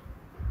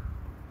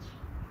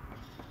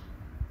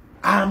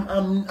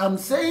 I'm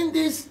saying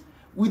this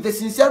with the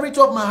sincerity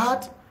of my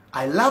heart.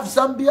 I love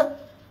Zambia.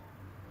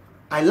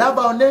 I love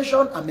our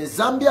nation. I'm a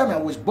Zambian. I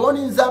was born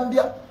in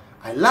Zambia.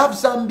 I love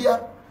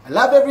Zambia. I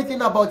love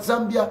everything about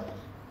Zambia.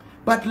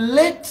 But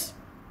let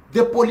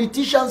the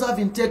politicians have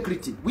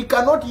integrity. We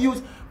cannot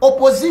use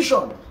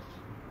opposition.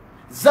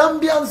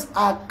 Zambians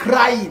are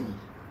crying.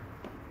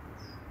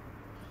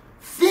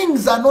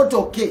 Things are not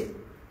okay.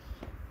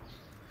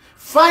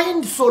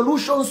 Find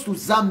solutions to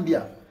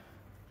Zambia.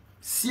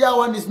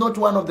 Seer1 is not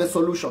one of the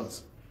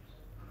solutions.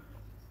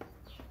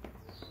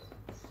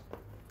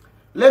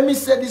 Let me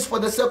say this for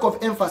the sake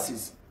of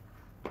emphasis.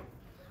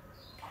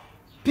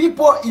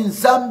 People in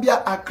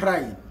Zambia are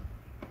crying.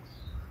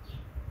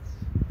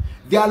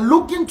 They are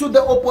looking to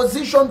the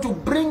opposition to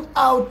bring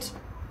out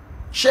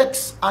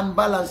checks and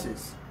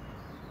balances,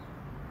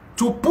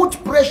 to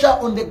put pressure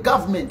on the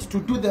government to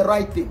do the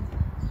right thing.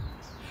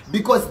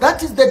 Because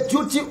that is the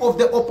duty of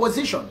the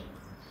opposition.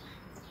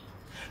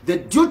 The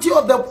duty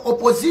of the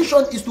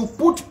opposition is to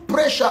put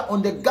pressure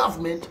on the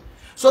government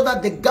so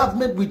that the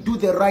government will do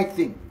the right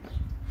thing.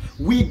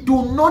 We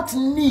do not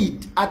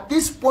need, at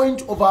this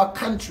point of our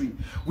country,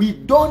 we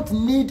don't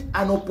need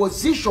an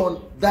opposition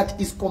that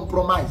is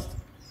compromised.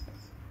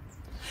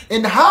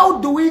 And how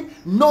do we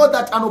know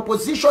that an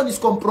opposition is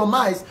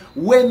compromised?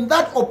 When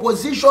that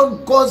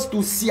opposition goes to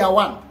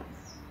Seer1.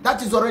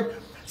 That is already...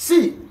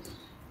 See,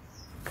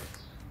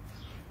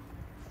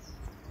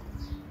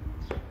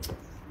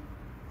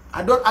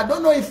 I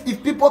don't know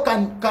if people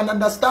can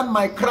understand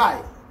my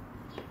cry.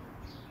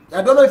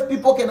 I don't know if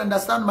people can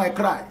understand my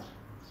cry.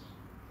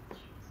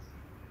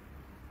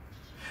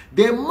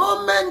 The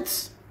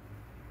moment,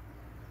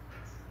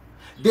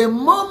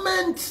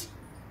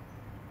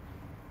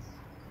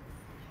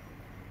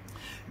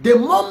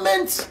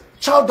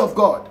 child of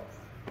God,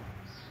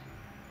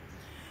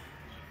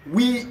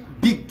 we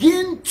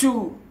begin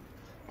to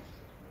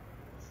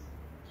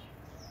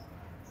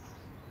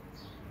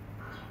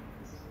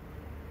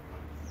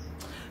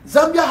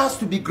Zambia has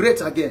to be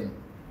great again.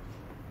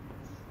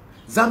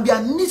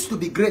 Zambia needs to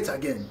be great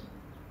again.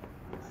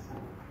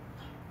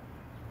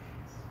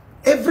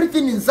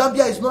 Everything in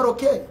Zambia is not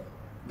okay.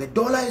 The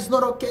dollar is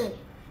not okay.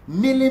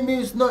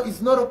 Milimi is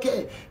not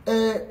okay.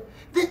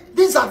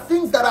 These are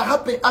things that are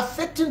happening,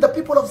 affecting the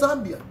people of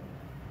Zambia.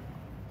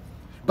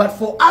 But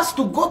for us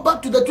to go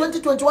back to the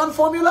 2021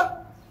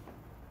 formula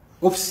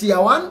of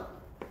Seer1,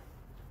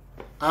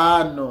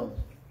 no.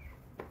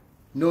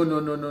 No.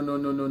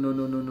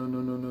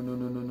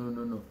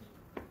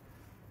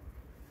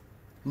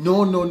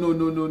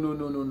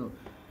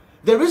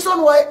 The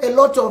reason why a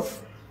lot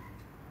of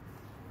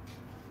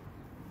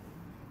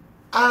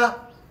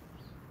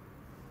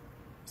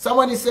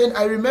someone is saying,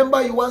 I remember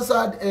you once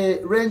had a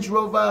Range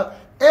Rover.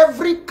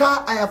 Every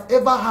car I have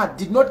ever had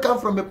did not come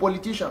from a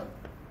politician.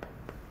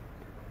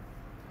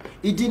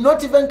 It did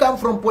not even come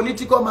from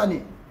political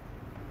money.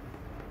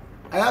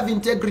 I have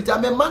integrity.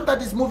 I'm a man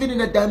that is moving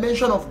in a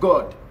dimension of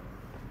God.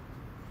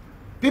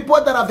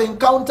 People that have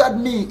encountered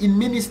me in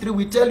ministry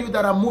will tell you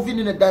that I'm moving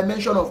in a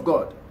dimension of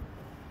God.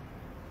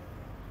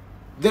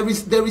 There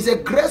is a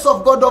grace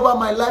of God over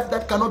my life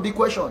that cannot be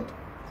questioned.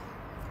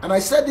 And I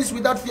said this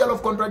without fear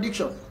of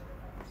contradiction.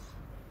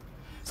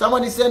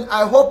 Someone is saying,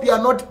 I hope you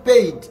are not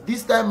paid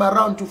this time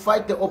around to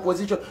fight the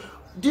opposition.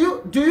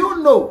 Do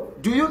you know,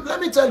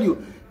 let me tell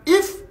you,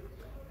 if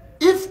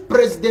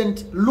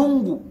President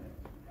Lungu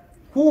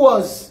who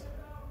was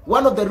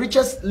one of the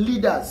richest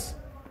leaders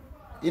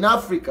in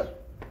Africa,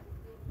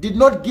 did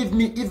not give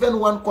me even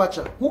 1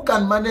 kwacha. Who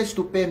can manage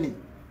to pay me?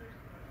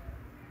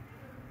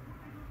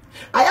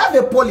 I have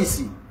a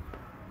policy.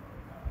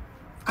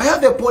 I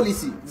have a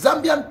policy.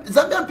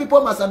 Zambian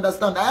people must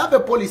understand. I have a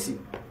policy.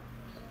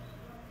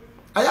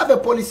 I have a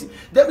policy.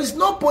 There is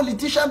no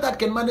politician that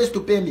can manage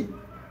to pay me.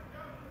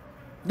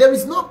 There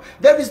is no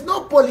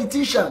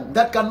politician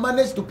that can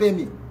manage to pay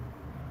me.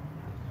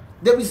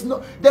 There is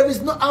no,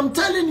 I'm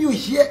telling you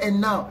here and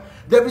now,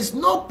 there is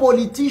no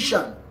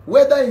politician,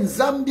 whether in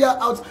Zambia,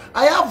 out.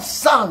 I have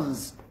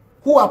sons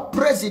who are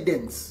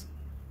presidents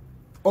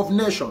of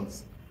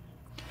nations.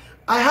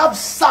 I have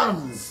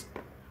sons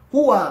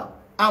who are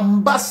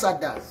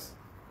ambassadors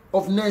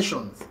of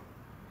nations.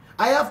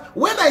 I have,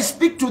 when I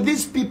speak to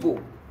these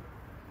people,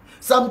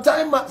 some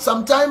time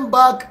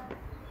back,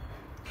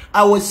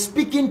 I was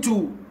speaking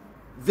to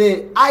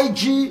the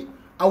IG,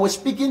 I was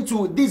speaking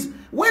to this.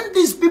 When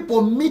these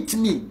people meet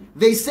me,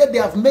 they say they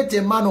have met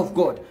a man of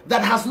God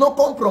that has no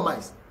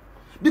compromise.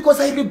 Because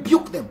I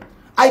rebuke them.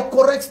 I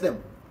correct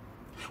them.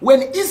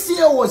 When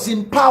Seer was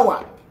in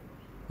power,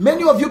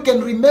 many of you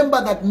can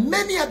remember that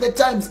many of the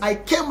times I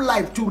came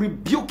live to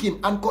rebuke him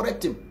and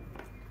correct him.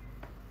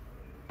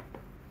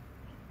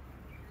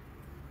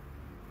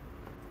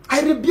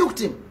 I rebuked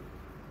him.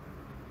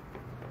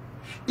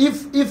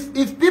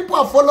 If people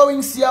are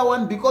following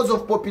Seer1 because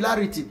of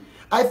popularity,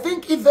 I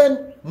think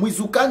even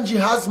Mwizukanji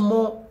has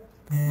more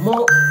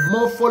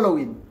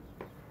following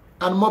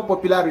and more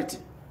popularity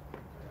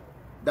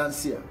than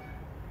Seer.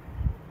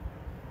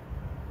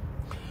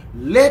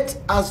 Let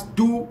us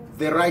do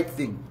the right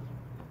thing.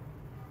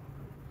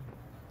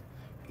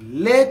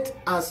 Let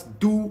us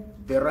do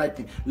the right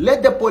thing.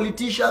 Let the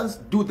politicians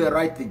do the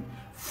right thing.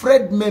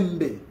 Fred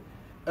Membe,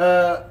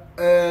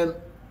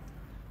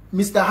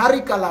 Mr.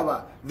 Harry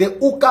Kalava, the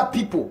Uka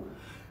people.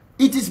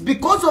 It is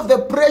because of the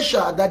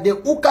pressure that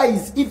the Uka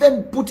is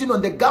even putting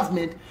on the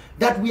government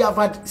that we have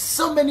had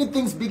so many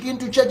things begin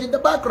to change in the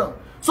background.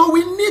 So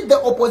we need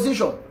the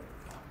opposition.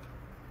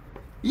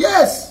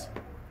 Yes,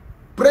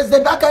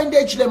 President Hakainde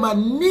Hichilema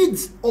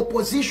needs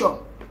opposition.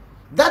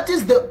 That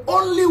is the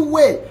only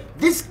way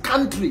this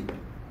country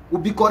will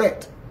be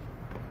correct.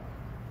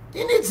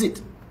 He needs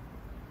it.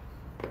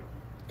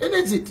 He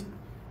needs it.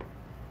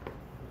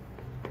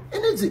 He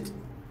needs it.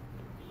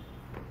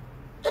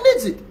 He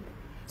needs it.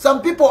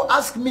 Some people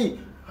ask me,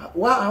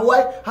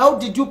 how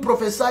did you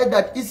prophesy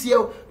that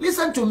Seer?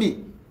 Listen to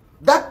me.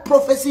 That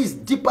prophecy is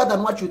deeper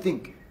than what you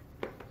think.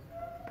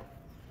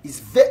 It's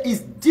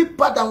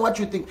deeper than what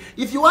you think.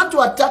 If you want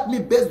to attack me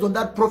based on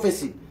that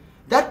prophecy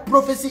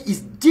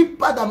is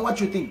deeper than what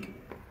you think.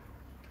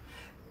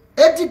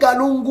 Edgar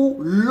Lungu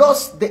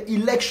lost the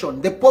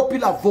election, the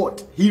popular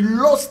vote. He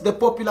lost the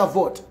popular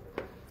vote.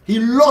 He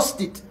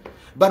lost it.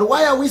 But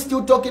why are we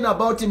still talking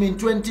about him in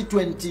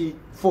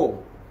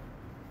 2024?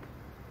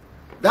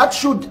 That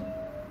should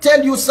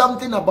tell you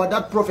something about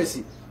that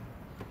prophecy.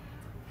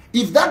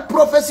 If that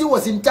prophecy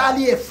was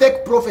entirely a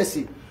fake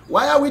prophecy,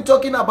 why are we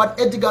talking about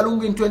Edgar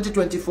Lungu in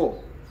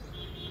 2024?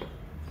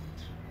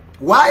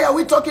 Why are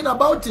we talking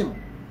about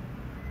him?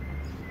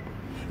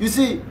 You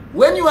see,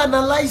 when you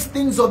analyze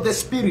things of the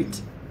spirit,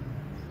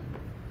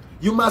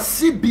 you must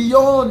see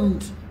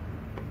beyond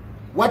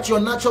what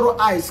your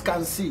natural eyes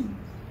can see.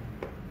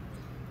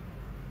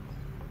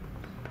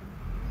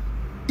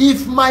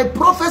 If my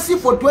prophecy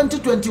for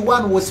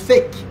 2021 was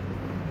fake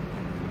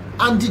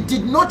and it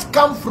did not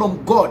come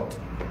from God,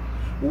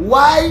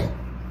 why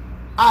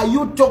are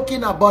you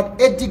talking about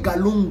Edgar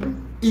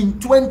Lungu in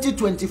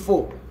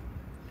 2024?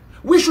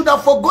 We should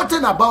have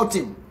forgotten about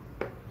him.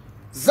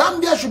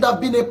 Zambia should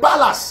have been a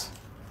palace.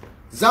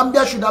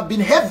 Zambia should have been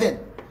heaven.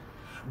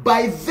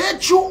 By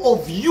virtue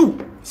of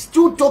you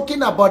still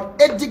talking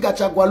about Edgar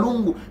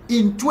Chagwalungu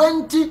in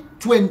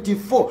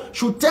 2024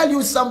 should tell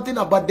you something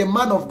about the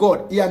man of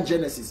God here in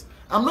Genesis.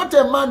 I'm not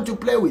a man to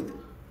play with.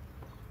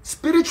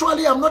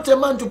 Spiritually, I'm not a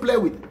man to play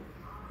with.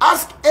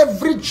 Ask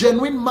every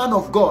genuine man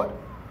of God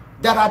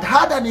that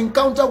had an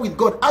encounter with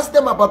God. Ask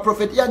them about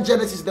Prophet Ian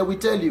Genesis. They will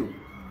tell you.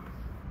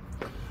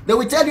 They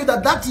will tell you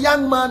that that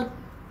young man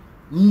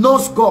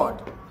knows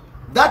God.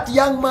 That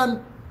young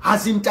man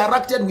has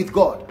interacted with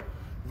God.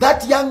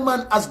 That young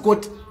man has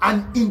got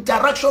an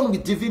interaction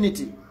with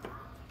divinity.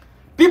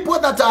 People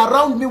that are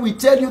around me will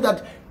tell you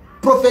that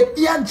Prophet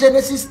Ian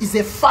Genesis is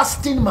a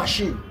fasting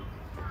machine.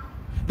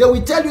 They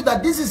will tell you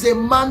that this is a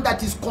man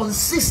that is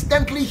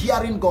consistently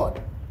hearing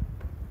God.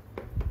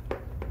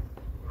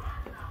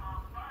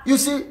 You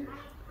see,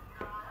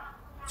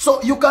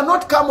 so you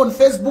cannot come on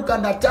Facebook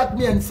and attack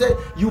me and say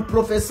you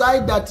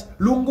prophesied that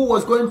Lungu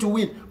was going to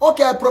win.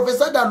 Okay, I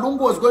prophesied that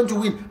Lungu was going to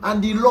win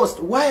and he lost.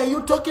 Why are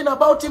you talking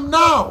about him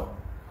now?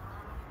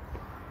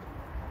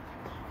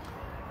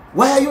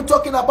 Why are you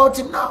talking about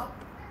him now?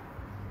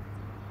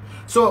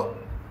 So,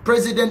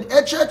 President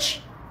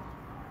HH,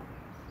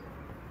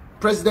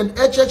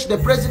 the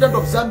president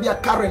of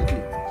Zambia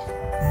currently,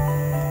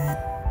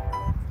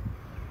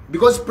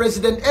 because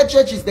President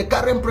HH is the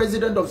current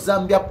president of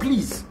Zambia,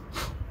 please,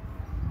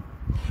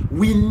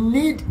 We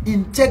need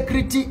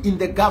integrity in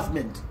the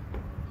government.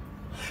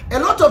 A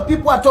lot of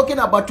people are talking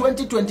about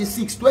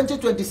 2026,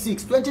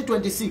 2026,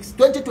 2026,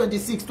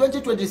 2026,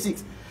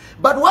 2026.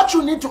 But what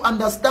you need to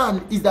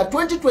understand is that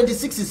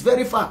 2026 is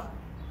very far.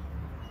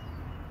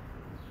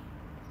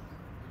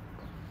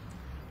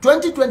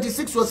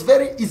 2026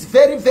 is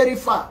very, very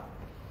far.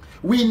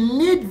 We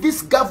need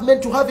this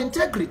government to have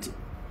integrity.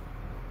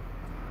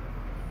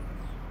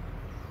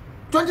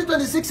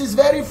 2026 is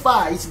very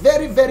far. It's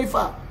very, very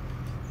far.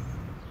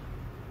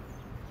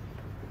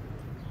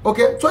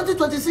 Okay,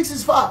 2026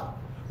 is far.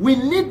 We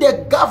need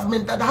a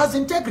government that has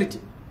integrity.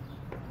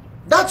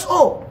 That's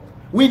all.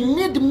 We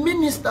need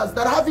ministers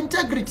that have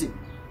integrity.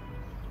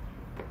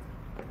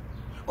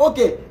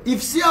 Okay,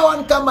 if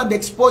Seer1 come and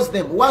expose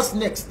them, what's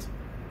next?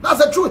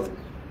 That's the truth.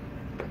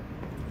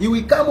 He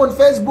will come on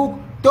Facebook,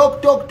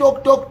 talk,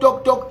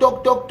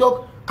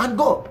 and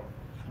go.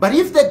 But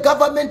if the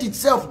government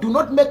itself do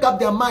not make up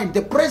their mind,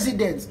 the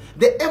presidents,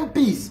 the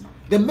MPs,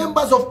 the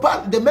members of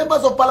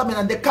parliament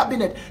and the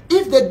cabinet,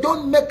 if they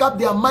don't make up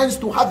their minds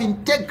to have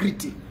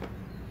integrity,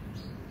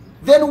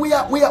 then we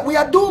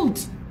are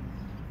doomed.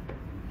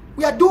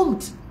 We are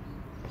doomed.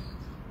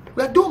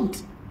 We are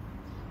doomed.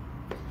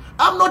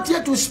 I'm not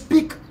here to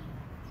speak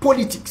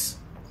politics.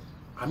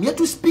 I'm here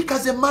to speak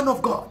as a man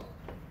of God.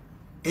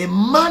 A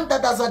man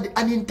that has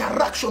an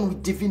interaction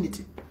with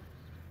divinity.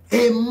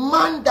 A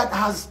man that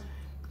has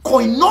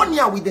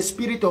koinonia with the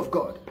Spirit of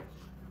God.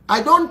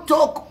 I don't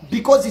talk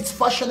because it's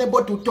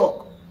fashionable to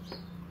talk.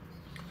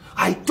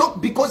 I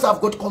talk because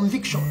I've got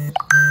conviction.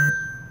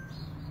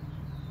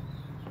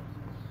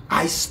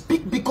 I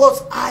speak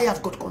because I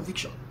have got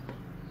conviction.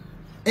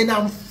 And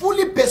I'm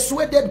fully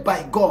persuaded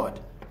by God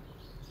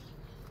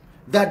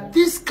that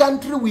this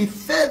country will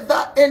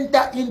further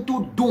enter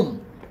into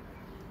doom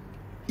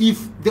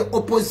if the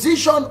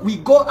opposition will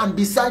go and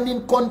be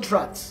signing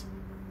contracts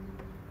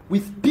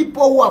with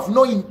people who have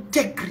no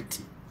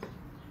integrity,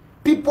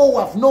 people who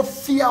have no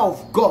fear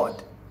of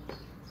God,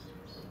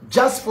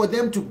 just for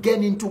them to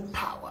gain into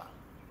power.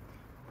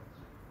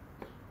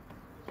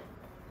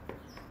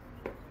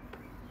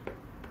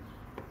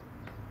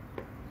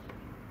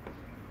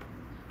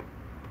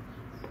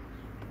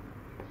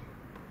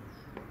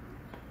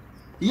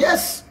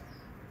 Yes,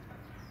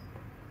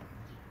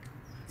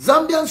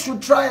 Zambians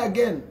should try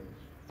again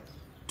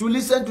to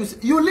listen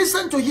to. You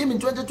listened to him in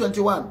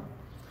 2021.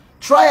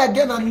 Try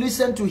again and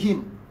listen to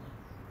him.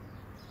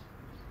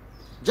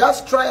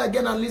 Just try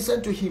again and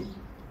listen to him.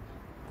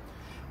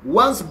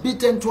 Once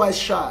bitten, twice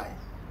shy.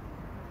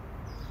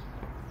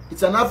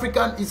 It's an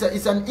African,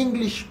 it's an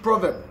English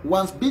proverb.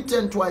 Once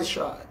bitten, twice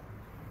shy.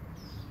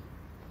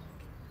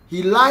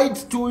 He lied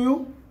to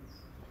you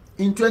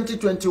in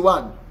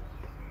 2021.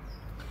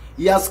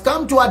 He has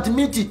come to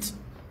admit it,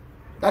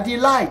 that he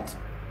lied.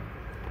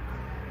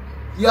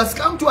 He has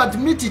come to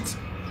admit it,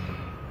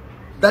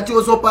 that he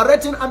was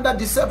operating under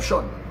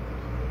deception.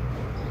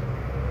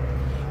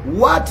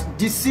 What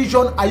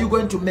decision are you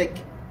going to make?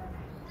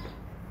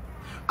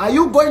 Are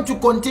you going to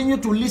continue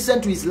to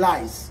listen to his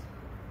lies?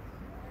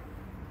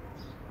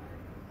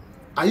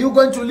 Are you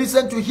going to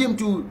listen to him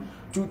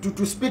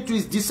to speak to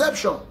his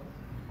deception?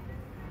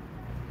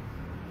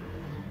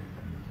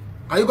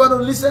 Are you going to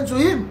listen to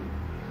him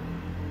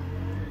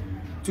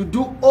to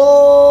do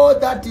all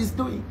that he's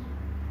doing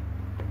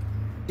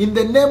in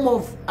the name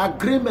of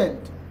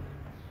agreement?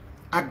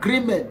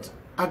 Agreement.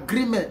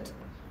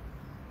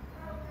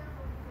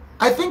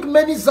 I think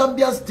many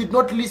Zambians did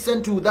not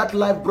listen to that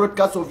live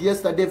broadcast of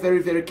yesterday very,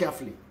 very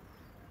carefully.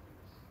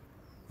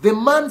 The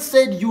man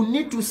said you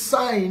need to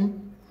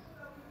sign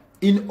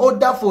in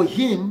order for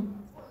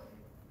him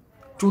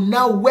to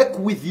now work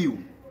with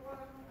you.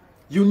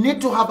 You need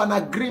to have an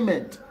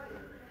agreement.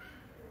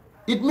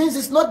 It means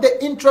it's not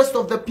the interest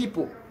of the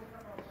people.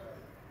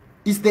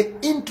 It's the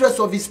interest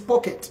of his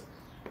pocket.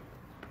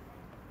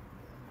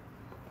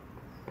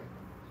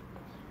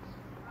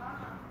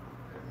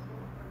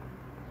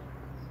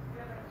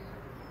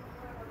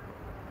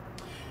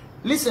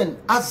 Listen,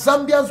 as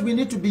Zambians, we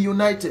need to be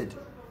united.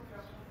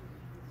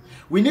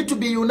 We need to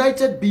be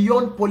united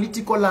beyond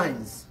political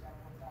lines.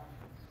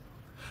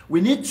 We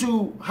need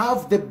to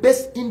have the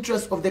best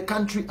interest of the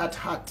country at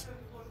heart.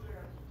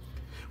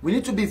 We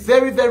need to be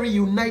very, very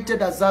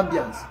united as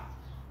Zambians.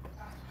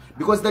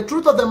 Because the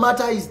truth of the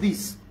matter is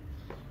this.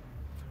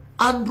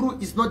 Andrew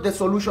is not the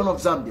solution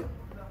of Zambia.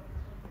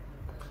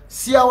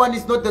 Seer1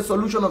 is not the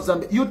solution of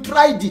Zambia. You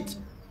tried it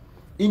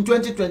in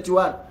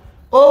 2021.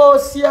 Oh,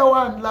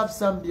 Seer1 loves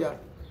Zambia.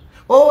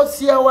 Oh,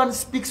 Seer1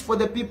 speaks for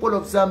the people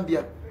of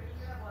Zambia.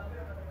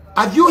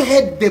 Have you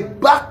heard the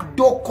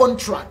backdoor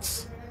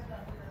contracts?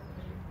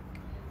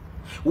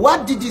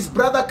 What did his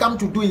brother come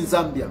to do in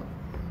Zambia?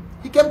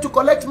 He came to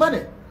collect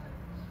money.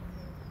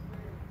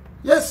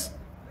 Yes.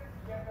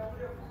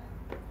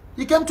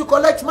 He came to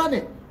collect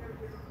money.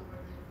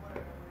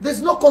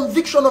 There's no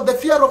conviction of the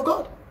fear of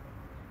God.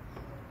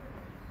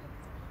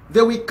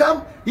 They will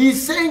come. He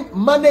is saying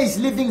money is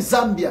leaving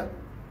Zambia.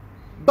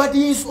 But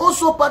he is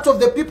also part of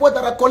the people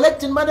that are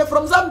collecting money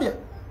from Zambia.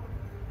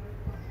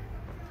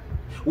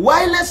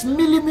 Whilst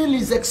milli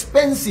is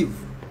expensive,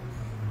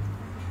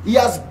 he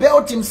has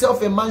built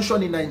himself a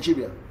mansion in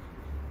Nigeria.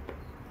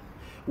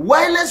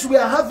 Whilst we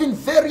are having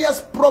various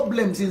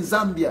problems in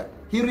Zambia,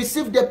 he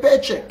received a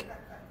paycheck.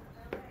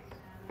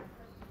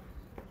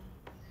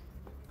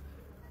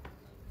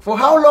 For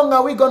how long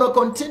are we going to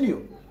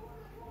continue?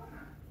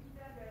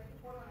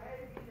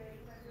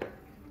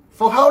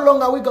 For how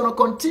long are we going to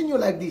continue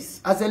like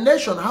this? As a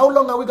nation, how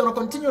long are we going to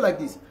continue like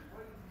this?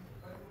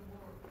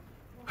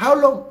 How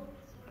long?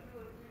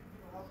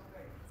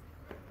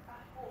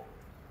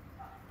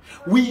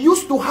 We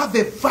used to have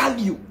a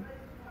value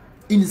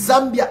in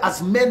Zambia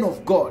as men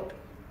of God,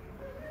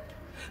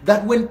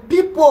 that when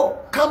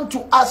people come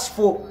to us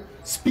for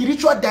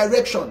spiritual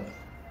direction,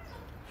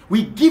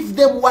 we give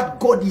them what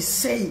God is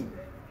saying,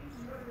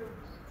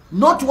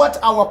 not what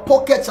our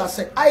pockets are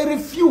saying. I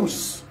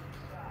refuse.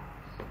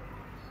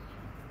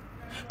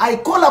 I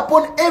call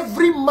upon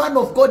every man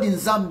of God in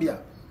Zambia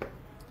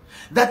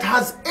that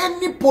has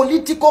any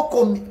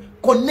political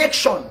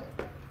connection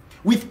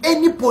with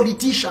any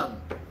politician.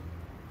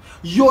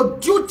 Your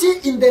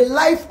duty in the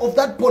life of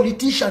that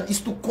politician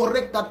is to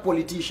correct that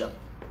politician,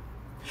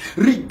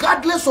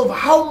 regardless of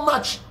how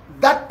much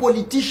that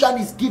politician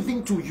is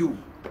giving to you.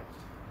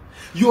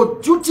 Your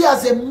duty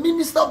as a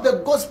minister of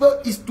the gospel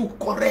is to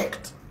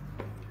correct.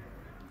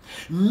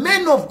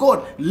 Men of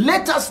God,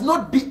 let us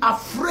not be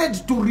afraid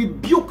to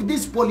rebuke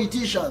these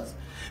politicians.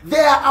 They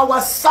are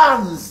our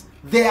sons,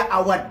 they are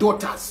our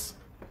daughters.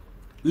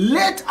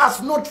 Let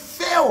us not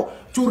fail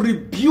to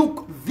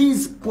rebuke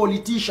these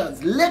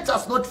politicians. Let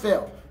us not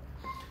fail.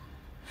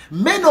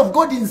 Men of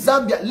God in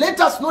Zambia,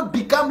 let us not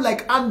become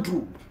like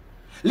Andrew.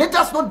 Let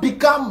us not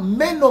become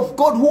men of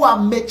God who are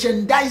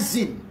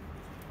merchandising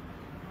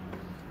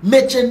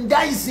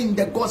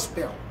the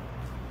gospel.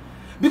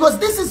 Because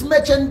this is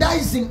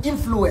merchandising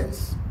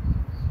influence.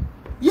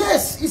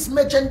 Yes, it's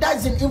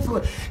merchandising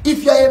influence.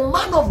 If you are a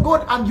man of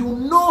God and you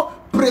know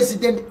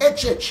President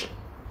HH,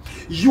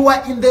 you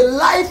are in the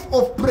life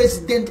of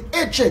President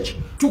HH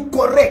to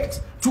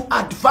correct, to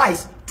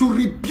advise, to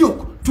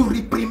rebuke, to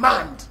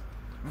reprimand.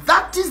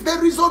 That is the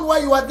reason why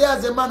you are there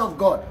as a man of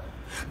God.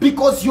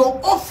 Because your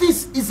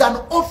office is an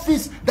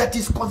office that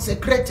is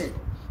consecrated.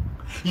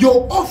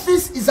 Your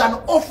office is an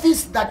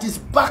office that is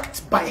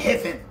backed by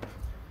heaven.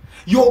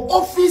 Your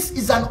office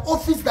is an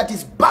office that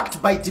is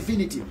backed by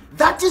divinity.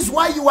 That is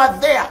why you are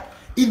there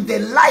in the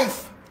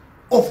life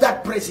of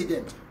that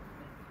president.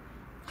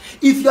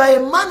 If you are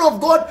a man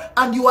of God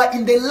and you are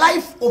in the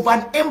life of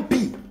an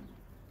MP,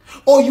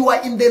 or you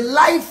are in the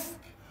life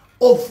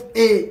of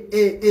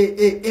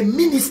a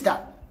minister,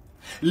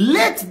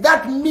 let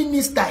that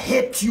minister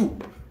hate you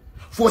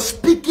for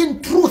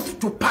speaking truth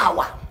to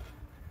power.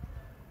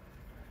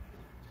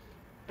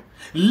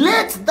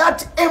 Let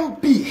that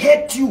MP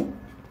hate you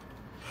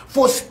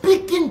for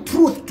speaking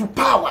truth to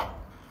power.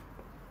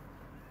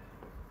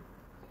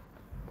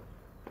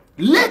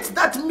 Let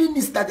that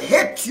minister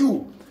hate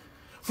you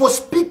for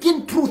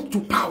speaking truth to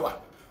power.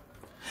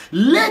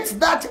 Let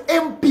that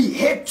MP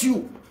hate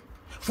you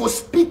for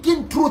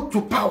speaking truth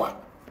to power.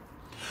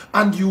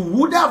 And you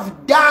would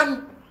have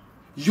done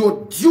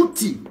your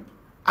duty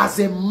as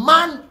a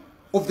man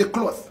of the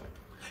cloth.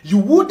 You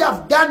would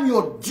have done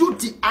your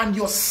duty and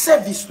your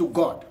service to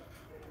God.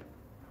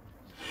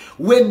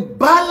 When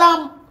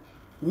Balaam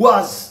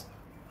was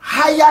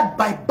hired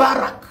by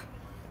Barak,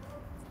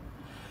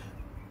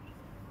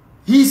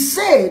 he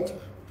said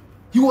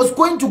he was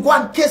going to go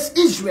and curse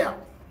Israel.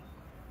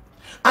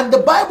 And the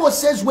Bible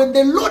says when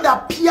the Lord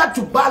appeared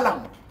to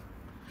Balaam,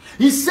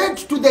 he said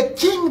to the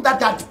king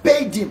that had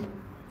paid him,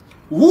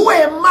 "Who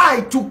am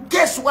I to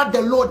curse what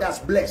the Lord has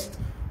blessed?"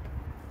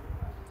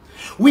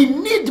 We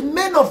need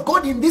men of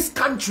God in this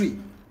country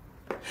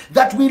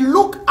that we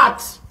look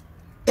at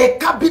a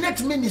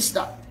cabinet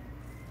minister,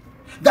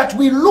 that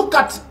we look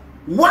at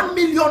 $1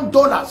 million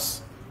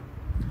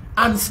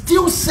and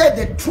still say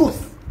the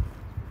truth,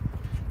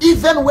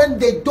 even when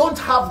they don't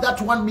have that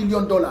 $1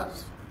 million.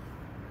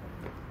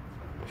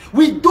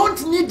 We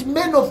don't need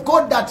men of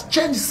God that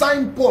change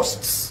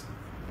signposts,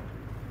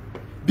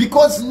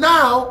 because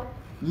now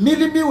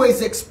millimiwe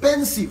is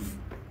expensive.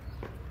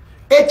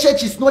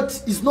 HH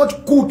is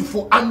not good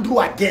for Andrew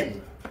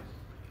again,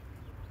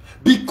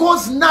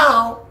 because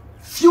now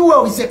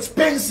fuel is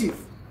expensive,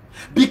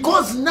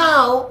 because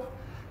now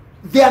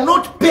they are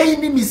not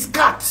paying him his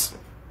cut.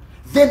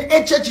 Then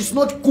HH is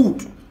not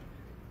good.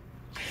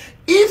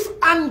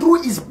 If Andrew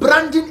is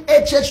branding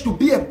HH to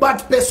be a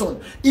bad person,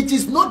 it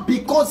is not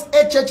because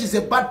HH is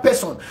a bad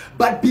person,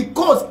 but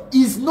because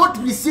he's not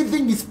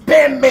receiving his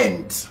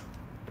payment.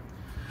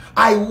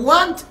 I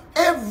want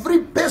every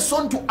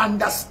person to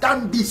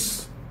understand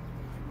this.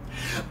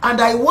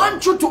 And I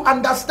want you to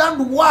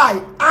understand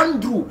why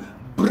Andrew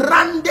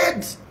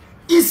branded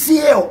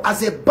ECL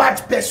as a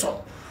bad person.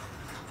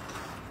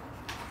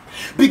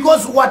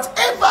 Because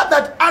whatever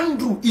that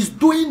Andrew is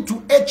doing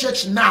to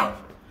HH now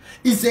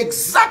is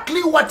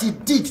exactly what he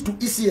did to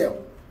ECL.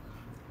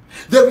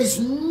 There is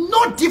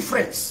no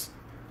difference.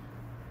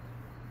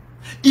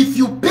 If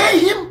you pay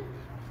him,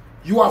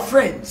 you are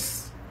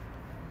friends.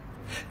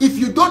 If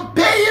you don't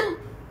pay him,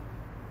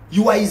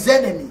 you are his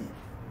enemy.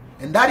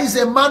 And that is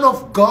a man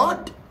of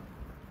God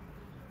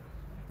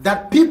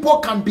that people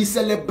can be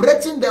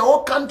celebrating the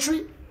whole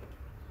country,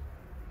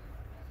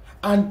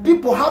 and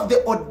people have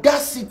the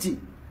audacity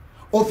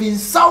of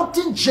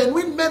insulting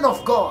genuine men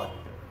of God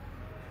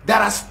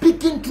that are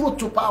speaking truth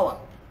to power.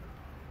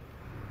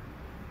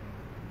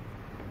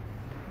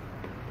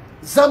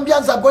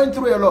 Zambians are going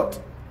through a lot,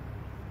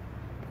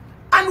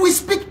 and we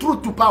speak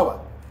truth to power.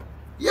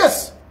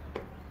 Yes,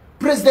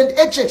 President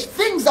HH,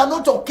 things are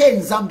not okay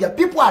in Zambia.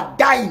 People are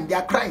dying, they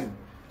are crying.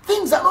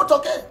 Things are not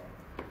okay.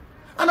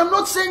 And I'm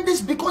not saying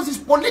this because it's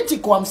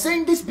political. I'm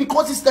saying this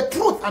because it's the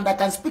truth, and I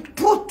can speak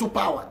truth to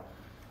power.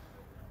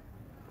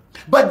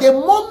 But the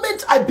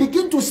moment I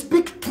begin to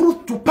speak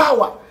truth to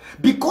power,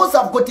 because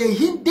I've got a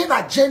hidden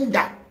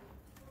agenda,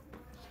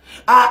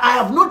 I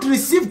have not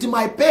received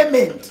my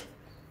payment.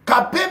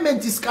 Ka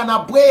payment is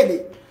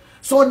kanabwele.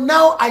 So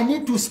now I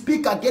need to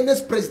speak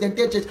against President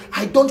HH.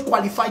 I don't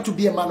qualify to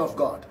be a man of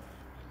God.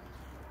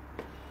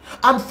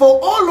 And for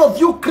all of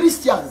you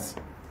Christians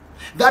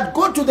that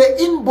go to the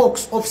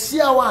inbox of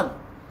Seer1,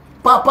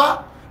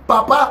 Papa,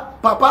 Papa,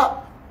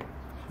 Papa,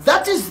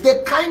 that is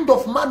the kind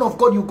of man of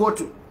God you go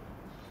to.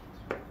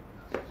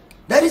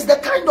 That is the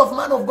kind of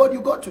man of God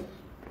you go to.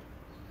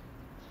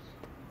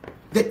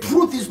 The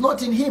truth is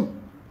not in him.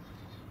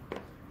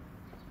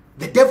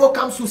 The devil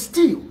comes to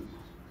steal,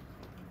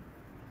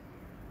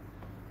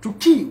 to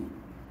kill,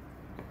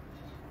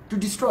 to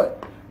destroy.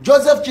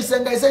 Joseph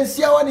Chisenga is saying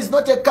Seer1 is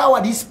not a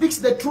coward. He speaks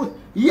the truth.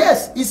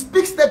 Yes, he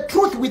speaks the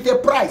truth with a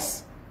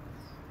price.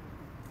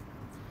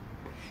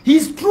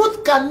 His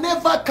truth can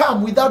never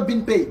come without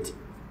being paid.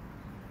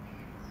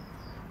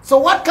 So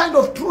what kind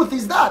of truth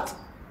is that?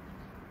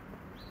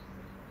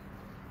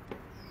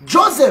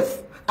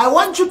 Joseph, I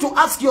want you to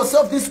ask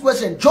yourself this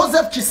question.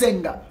 Joseph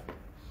Chisenga,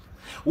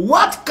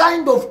 what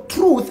kind of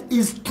truth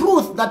is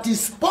truth that is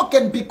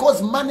spoken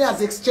because money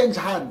has exchanged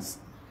hands?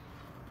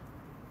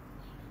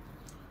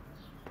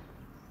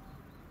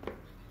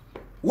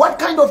 What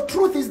kind of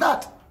truth is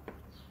that?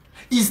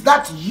 Is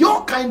that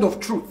your kind of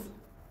truth?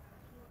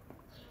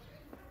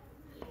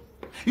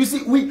 You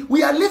see,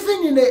 we are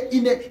living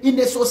in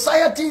a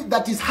society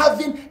that is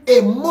having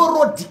a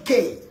moral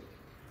decay.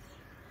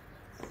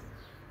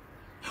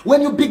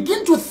 When you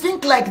begin to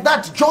think like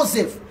that,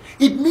 Joseph,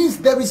 it means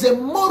there is a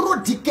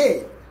moral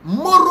decay.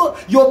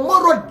 Your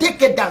moral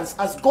decadence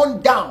has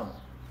gone down.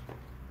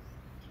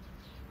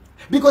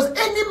 Because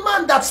any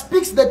man that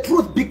speaks the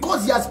truth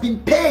because he has been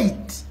paid,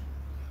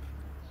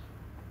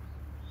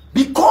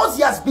 because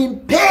he has been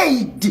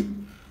paid,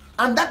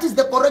 and that is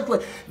the correct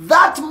word,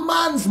 that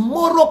man's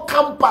moral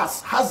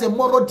compass has a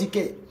moral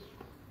decay.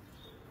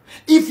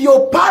 If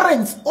your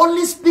parents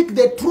only speak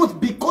the truth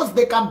because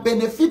they can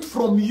benefit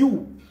from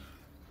you,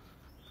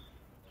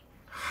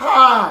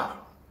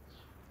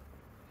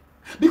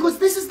 because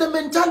this is the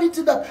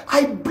mentality that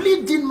I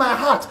bleed in my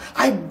heart,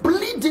 I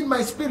bleed in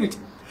my spirit.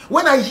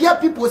 When I hear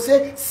people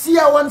say,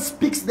 Seer1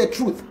 speaks the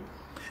truth,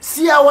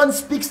 Seer1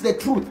 speaks the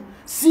truth,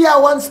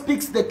 Seer1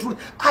 speaks the truth,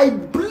 I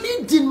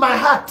bleed in my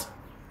heart.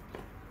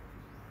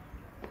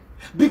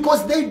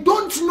 Because they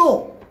don't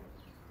know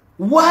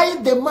why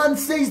the man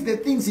says the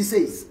things he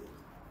says.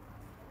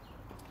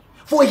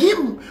 For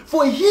him,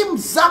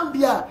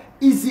 Zambia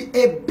is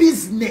a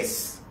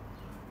business.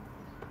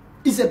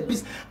 Is a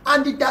business,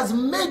 and it has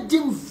made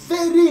him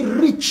very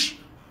rich,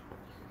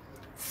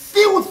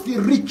 filthy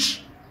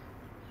rich,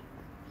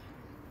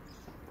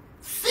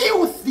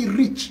 filthy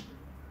rich.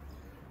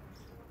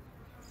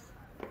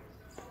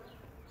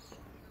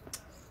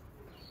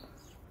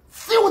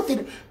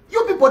 Filthy.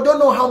 You people don't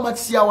know how much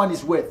Seer1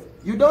 is worth.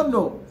 You don't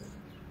know.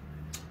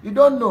 You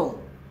don't know.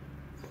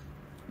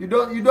 You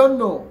don't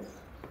know.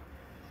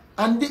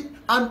 And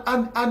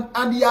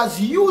he has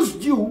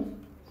used you,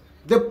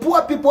 the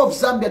poor people of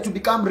Zambia, to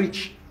become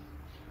rich.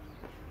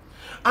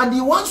 And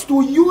he wants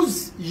to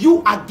use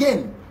you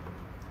again,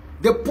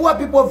 the poor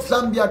people of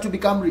Zambia, to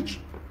become rich.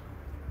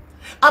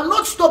 I'm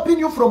not stopping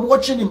you from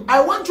watching him.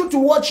 I want you to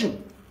watch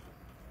him.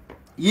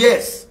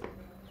 Yes.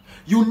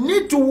 You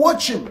need to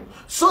watch him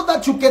so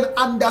that you can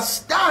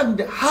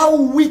understand how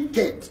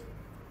wicked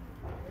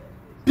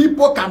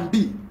people can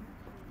be.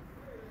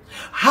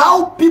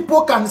 How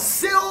people can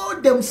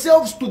sell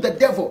themselves to the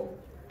devil.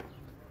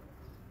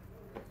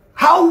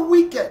 How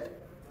wicked.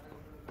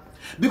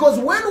 Because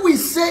when we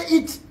say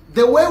it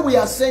the way we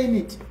are saying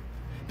it,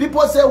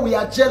 people say we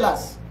are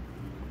jealous.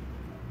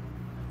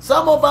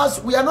 Some of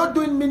us, we are not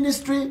doing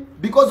ministry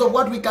because of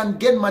what we can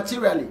gain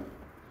materially.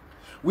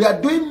 We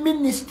are doing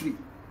ministry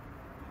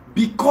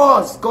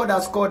because God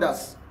has called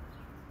us.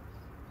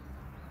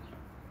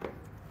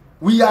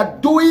 We are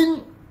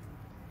doing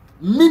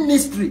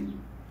ministry.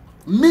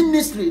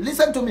 Ministry.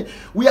 Listen to me.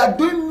 We are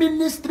doing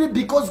ministry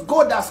because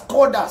God has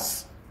called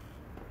us.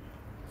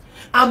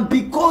 And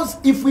because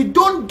if we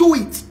don't do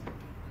it,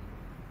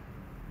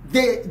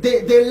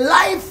 the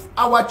life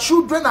our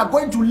children are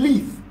going to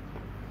live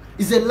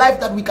is a life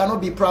that we cannot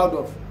be proud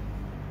of.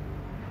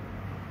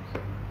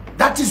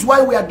 That is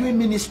why we are doing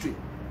ministry.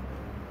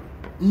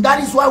 And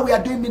that is why we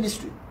are doing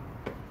ministry.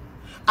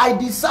 I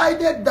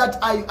decided that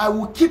I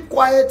will keep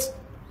quiet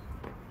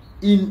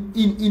in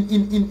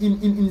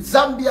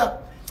Zambia.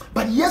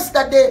 But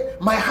yesterday,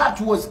 my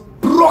heart was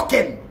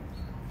broken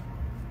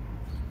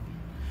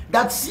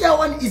that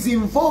Seer1 is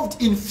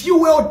involved in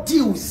fuel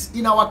deals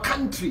in our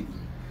country.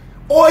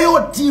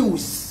 Oil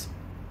deals.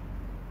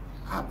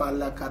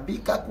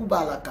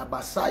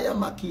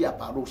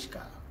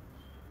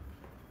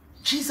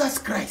 Jesus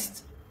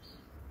Christ.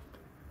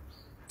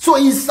 So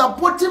he's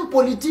supporting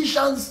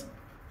politicians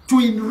to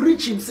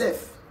enrich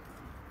himself.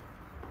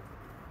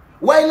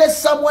 While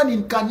someone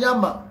in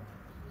Kanyama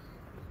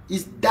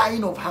is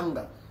dying of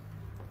hunger.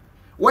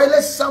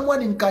 While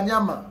someone in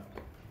Kanyama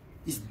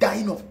is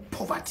dying of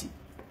poverty.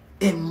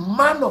 A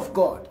man of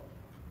God.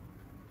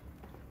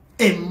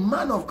 A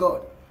man of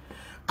God.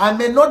 I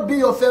may not be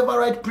your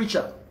favorite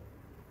preacher.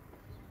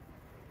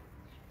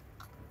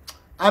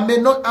 I may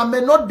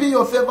not be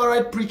your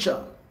favorite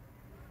preacher.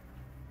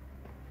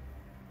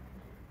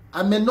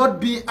 I may not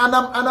be, and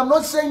I'm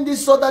not saying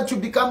this so that you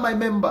become my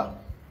member.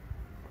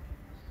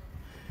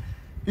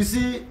 You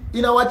see,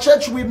 in our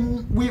church we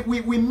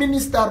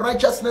minister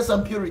righteousness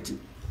and purity.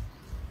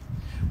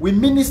 We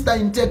minister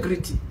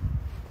integrity.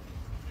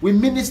 We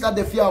minister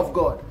the fear of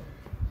God.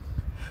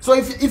 So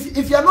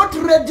if you're not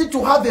ready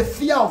to have a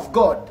fear of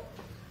God,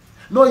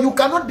 no, you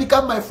cannot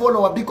become my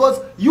follower,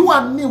 because you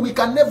and me, we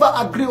can never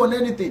agree on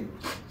anything.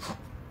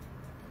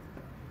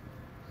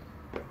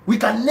 We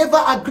can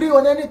never agree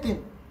on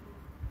anything.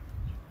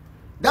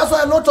 That's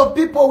why a lot of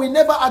people will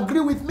never agree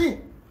with me.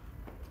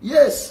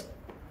 Yes.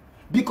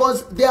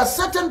 Because there are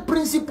certain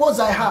principles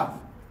I have.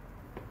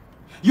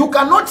 You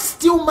cannot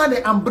steal money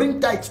and bring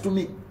tithes to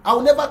me. I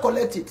will never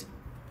collect it.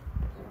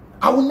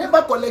 I will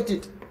never collect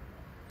it.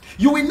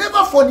 You will never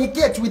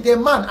fornicate with a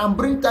man and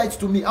bring tithes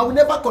to me. I will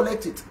never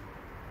collect it.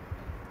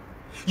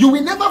 You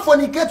will never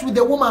fornicate with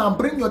a woman and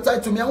bring your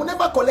tithe to me. I will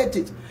never collect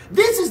it.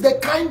 This is the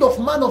kind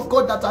of man of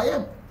God that I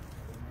am.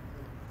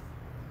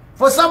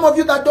 For some of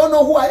you that don't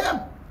know who I am,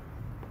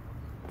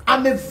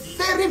 I'm a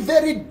very,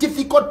 very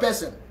difficult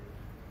person.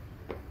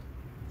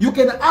 You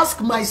can ask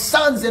my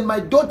sons and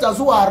my daughters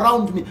who are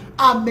around me.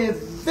 I'm a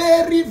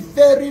very,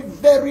 very,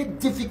 very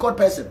difficult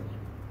person.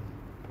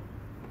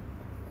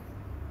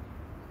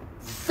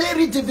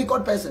 Very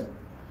difficult person.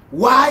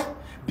 Why?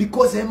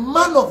 Because a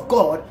man of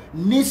God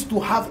needs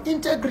to have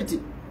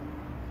integrity.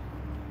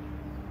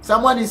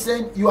 Someone is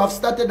saying, you have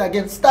started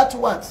again. Start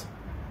what?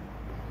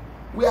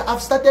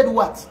 I've started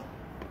what?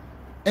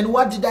 And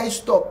what did I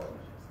stop?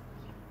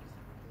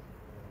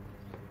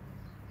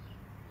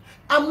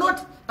 I'm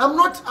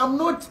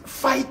not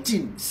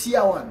fighting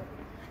Seer1.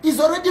 He's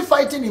already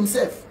fighting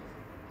himself.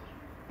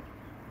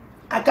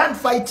 I can't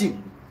fight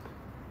him.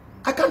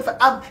 I can't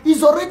fight.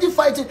 He's already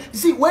fighting. You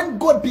see, when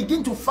God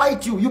begins to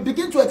fight you, you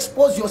begin to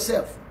expose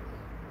yourself.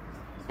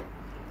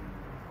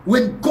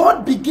 When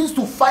God begins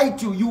to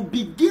fight you, you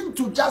begin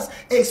to just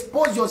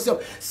expose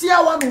yourself.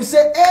 Seer1 will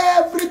say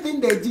everything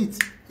they did.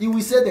 He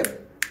will say them.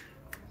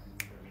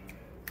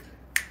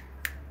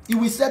 He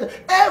will say them.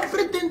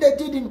 Everything they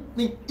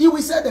did, he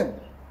will say them.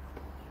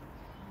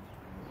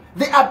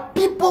 There are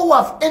people who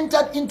have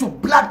entered into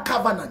blood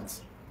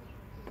covenants.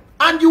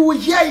 And you will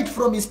hear it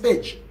from his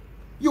page.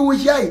 You will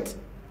hear it.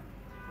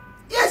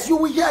 Yes, you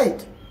will hear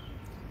it.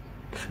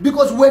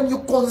 Because when you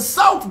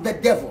consult the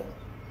devil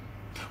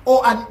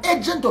or an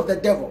agent of the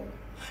devil,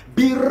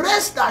 be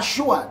rest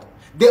assured,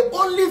 the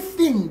only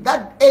thing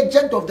that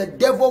agent of the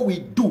devil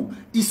will do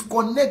is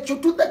connect you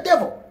to the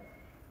devil.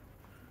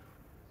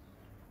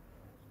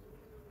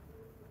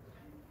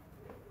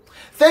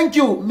 Thank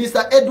you,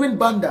 Mr. Edwin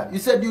Banda. You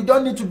said you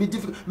don't need to be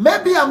difficult.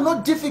 Maybe I'm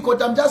not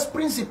difficult, I'm just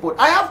principled.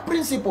 I have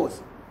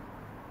principles.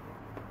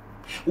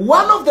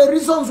 One of the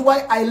reasons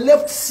why I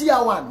left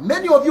Seer1,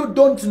 many of you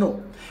don't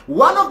know.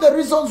 One of the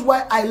reasons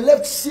why I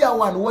left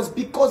Seer1 was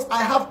because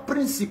I have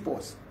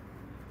principles.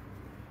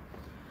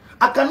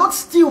 I cannot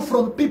steal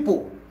from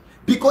people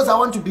because I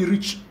want to be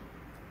rich.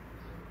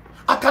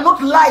 I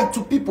cannot lie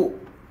to people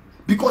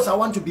because I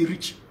want to be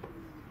rich.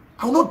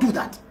 I will not do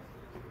that.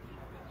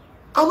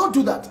 I will not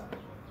do that.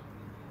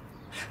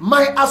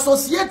 My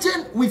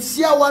association with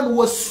Seer1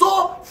 was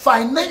so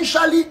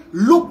financially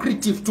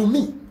lucrative to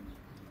me.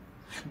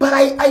 But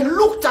I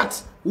looked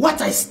at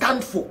what I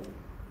stand for.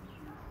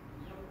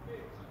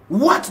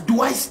 What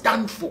do I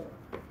stand for?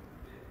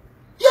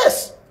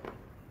 Yes.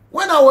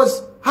 When I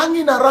was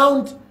hanging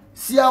around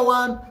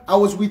Seer1, I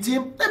was with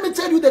him. Let me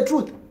tell you the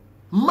truth.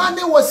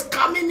 Money was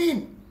coming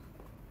in.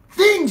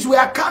 Things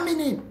were coming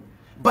in.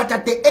 But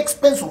at the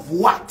expense of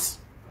what?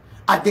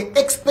 At the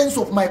expense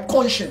of my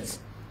conscience.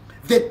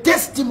 The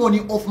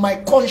testimony of my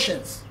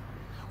conscience.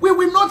 We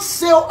will not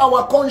sell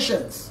our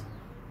conscience.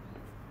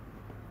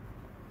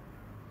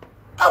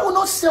 I will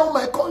not sell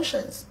my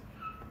conscience.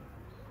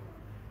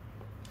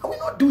 I will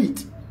not do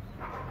it.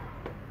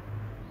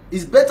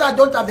 It's better I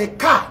don't have a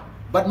car,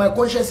 but my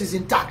conscience is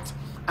intact.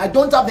 I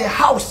don't have a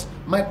house,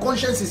 my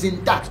conscience is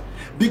intact.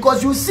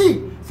 Because you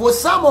see, for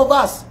some of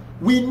us,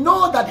 we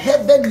know that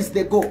heaven is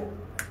the goal.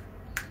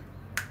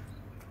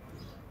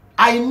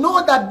 I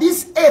know that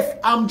this earth,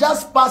 I'm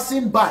just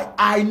passing by.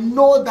 I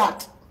know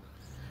that.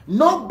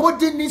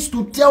 Nobody needs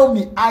to tell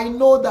me. I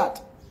know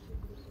that.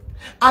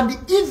 And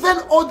even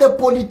all the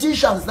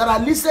politicians that are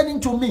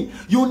listening to me,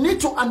 you need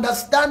to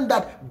understand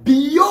that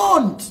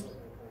beyond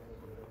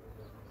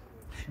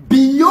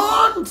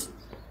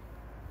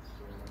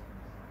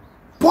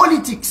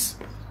politics,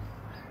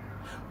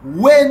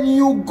 when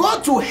you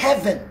go to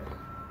heaven,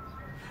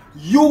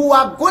 you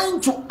are going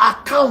to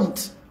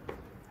account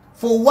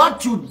for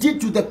what you did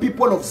to the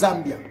people of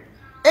Zambia.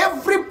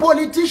 Every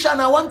politician,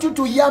 I want you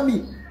to hear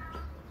me.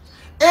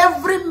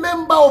 Every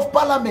member of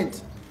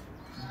parliament,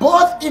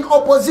 both in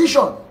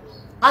opposition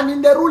and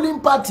in the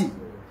ruling party,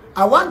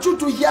 I want you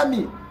to hear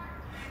me.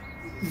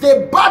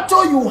 The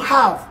battle you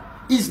have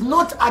is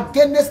not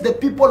against the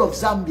people of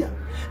Zambia.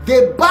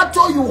 The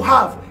battle you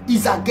have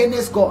is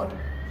against God.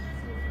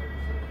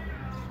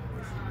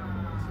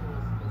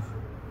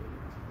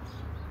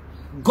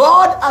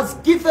 God has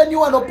given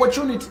you an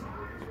opportunity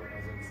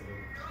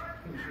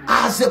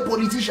as a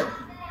politician.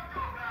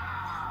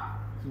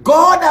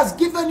 God has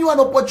given you an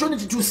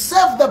opportunity to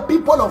serve the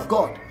people of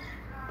God.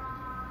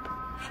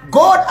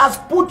 God has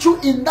put you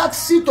in that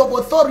seat of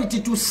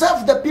authority to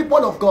serve the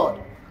people of God.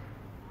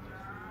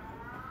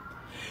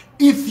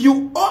 If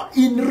you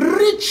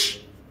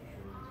enrich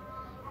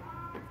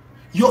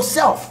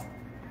yourself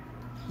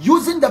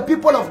using the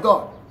people of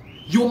God,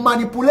 you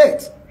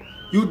manipulate,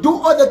 you do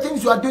all the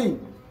things you are doing,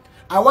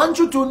 I want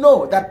you to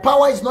know that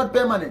power is not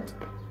permanent.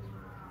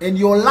 And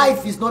your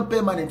life is not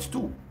permanent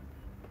too.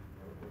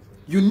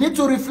 You need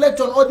to reflect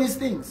on all these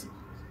things.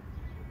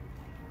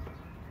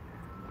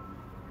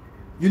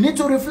 You need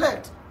to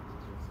reflect.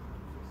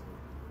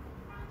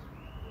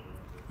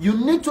 You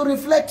need to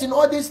reflect in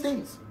all these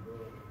things.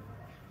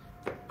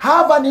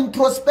 Have an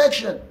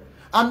introspection.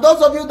 And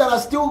those of you that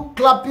are still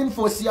clapping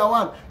for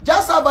Seer1,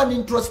 just have an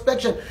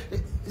introspection.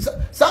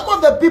 Some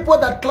of the people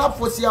that clap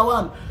for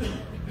Seer1,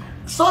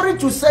 sorry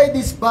to say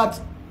this,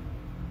 but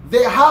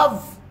they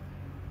have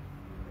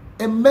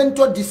a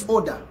mental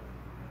disorder.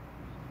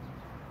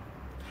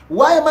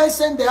 Why am I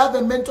saying they have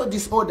a mental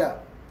disorder?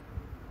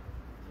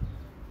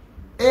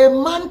 A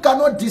man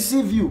cannot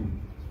deceive you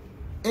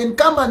and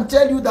come and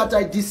tell you that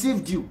I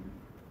deceived you,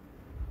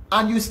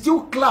 and you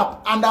still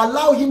clap and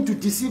allow him to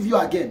deceive you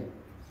again.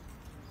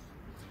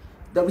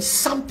 There is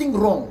something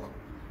wrong.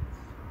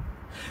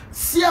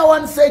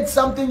 Seer1 said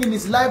something in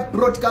his live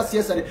broadcast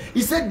yesterday.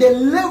 He said the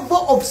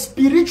level of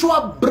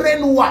spiritual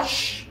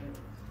brainwash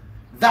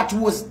that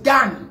was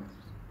done.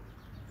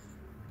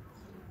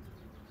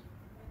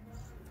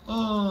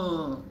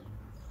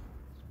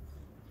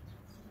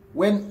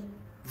 When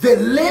the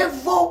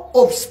level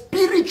of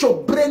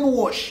spiritual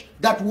brainwash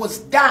that was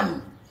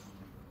done,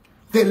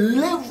 the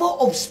level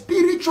of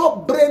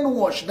spiritual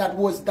brainwash that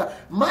was done,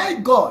 my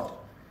God,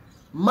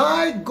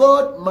 my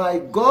God, my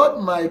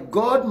God, my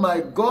God, my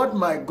God,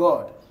 my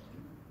God.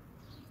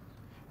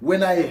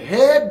 When I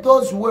heard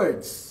those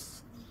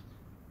words,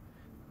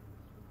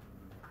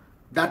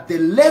 that the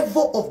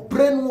level of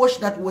brainwash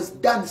that was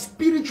done,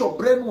 spiritual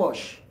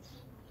brainwash,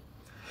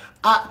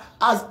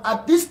 as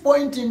at this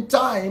point in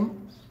time,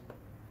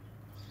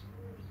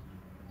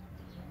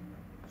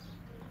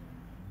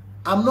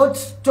 I'm not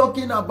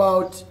talking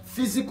about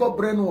physical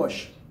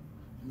brainwash.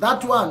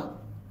 That one,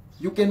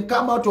 you can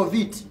come out of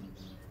it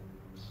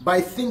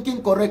by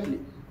thinking correctly.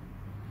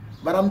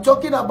 But I'm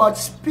talking about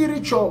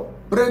spiritual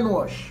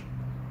brainwash.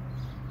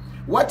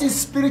 What is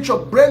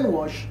spiritual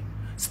brainwash?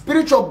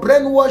 Spiritual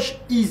brainwash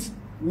is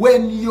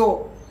when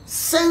your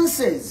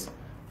senses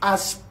are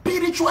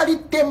spiritually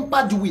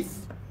tampered with.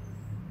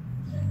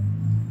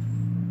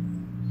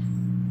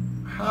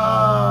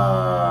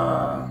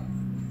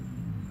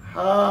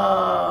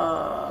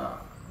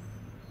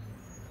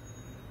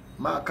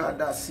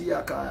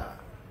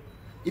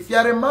 If you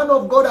are a man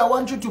of God, I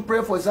want you to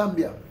pray for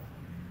Zambia.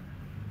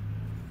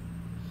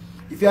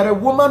 If you are a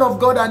woman of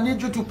God, I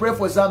need you to pray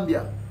for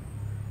Zambia.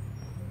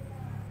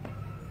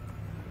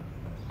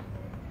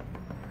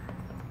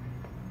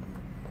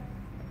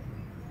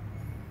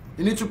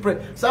 You need to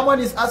pray. Someone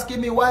is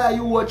asking me, why are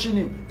you watching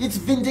him? It's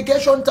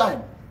vindication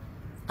time.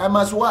 I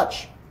must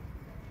watch.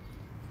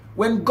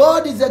 When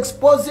God is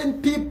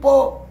exposing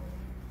people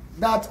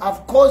that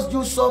have caused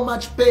you so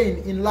much pain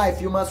in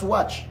life, you must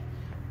watch.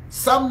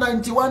 Psalm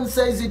 91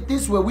 says it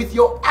this way: with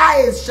your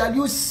eyes shall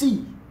you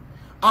see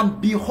and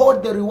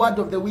behold the reward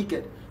of the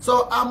wicked.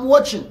 So I'm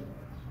watching.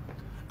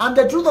 And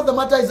the truth of the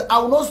matter is, I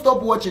will not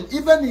stop watching.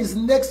 Even his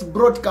next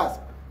broadcast,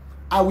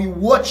 I will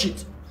watch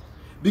it.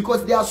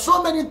 Because there are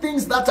so many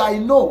things that I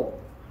know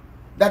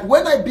that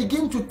when I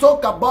begin to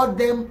talk about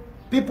them,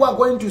 people are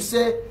going to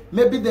say,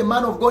 maybe the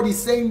man of God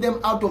is saying them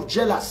out of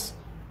jealousy.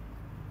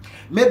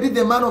 Maybe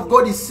the man of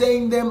God is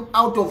saying them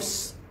out of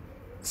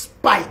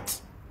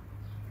spite.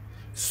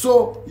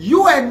 So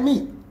you and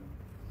me,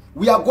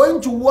 we are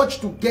going to watch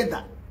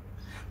together.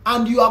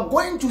 And you are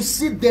going to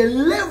see the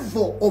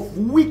level of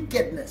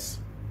wickedness.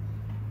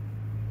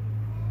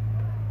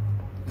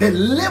 The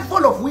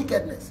level of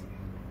wickedness.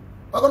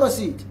 We're going to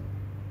see it.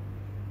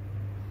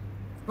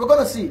 We're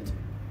going to see it.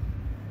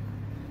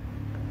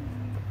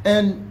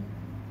 And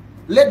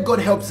let God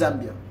help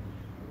Zambia.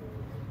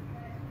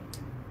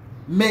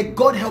 May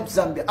God help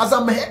Zambia. As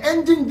I'm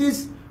ending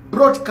this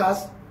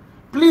broadcast,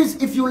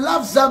 please, if you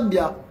love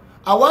Zambia,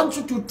 I want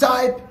you to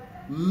type,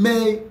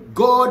 may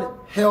God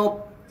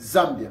help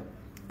Zambia.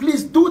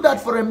 Please do that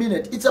for a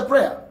minute. It's a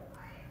prayer.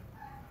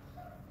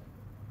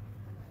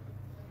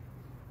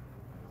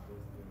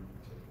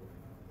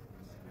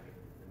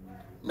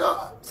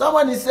 No,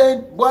 someone is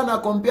saying, Bwana,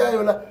 compare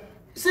your life.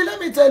 See, let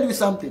me tell you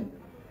something.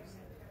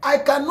 I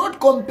cannot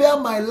compare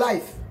my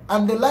life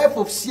and the life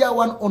of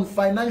Seer1 on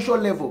financial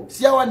level.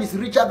 Seer1 is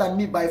richer than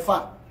me by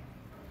far.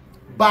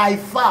 By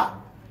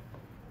far.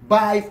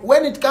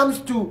 When it comes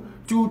to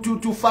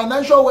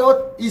financial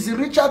wealth, is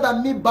richer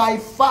than me by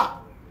far.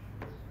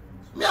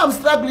 Me, I'm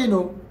struggling,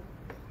 no.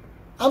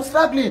 I'm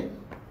struggling.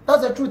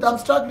 That's the truth. I'm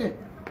struggling.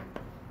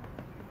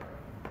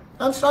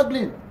 I'm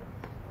struggling.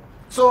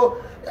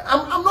 So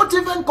I'm not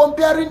even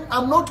comparing.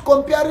 I'm not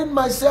comparing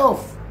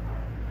myself.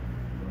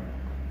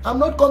 I'm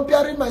not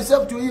comparing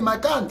myself to him. I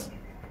can't.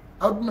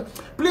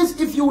 Please,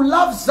 if you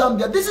love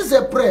Zambia, this is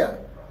a prayer.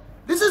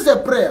 This is a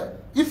prayer.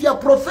 If you're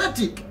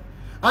prophetic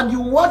and you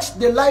watched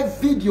the live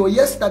video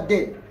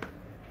yesterday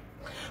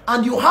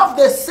and you have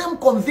the same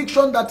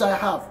conviction that I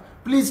have,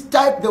 please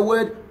type the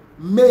word,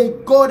 may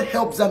God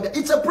help Zambia.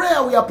 It's a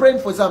prayer. We are praying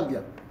for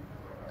Zambia.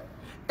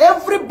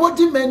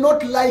 Everybody may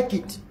not like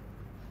it.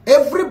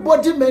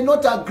 Everybody may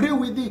not agree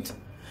with it.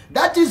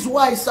 That is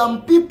why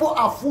some people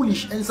are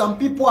foolish and some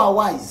people are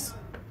wise.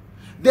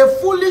 The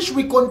foolish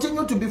will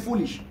continue to be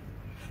foolish.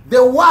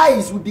 The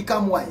wise will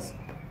become wise.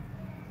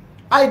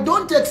 I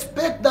don't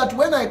expect that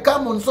when I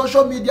come on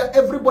social media,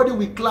 everybody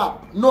will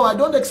clap. No, I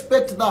don't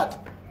expect that.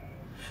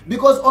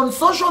 Because on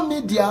social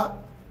media,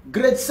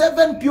 grade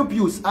 7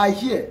 pupils are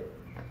here.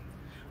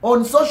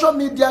 On social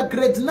media,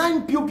 grade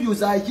 9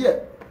 pupils are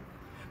here.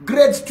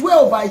 Grade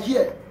 12 are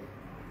here.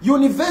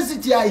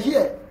 University are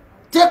here.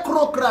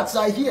 Technocrats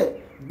are here.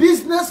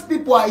 Business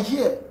people are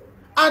here.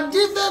 And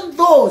even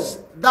those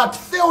that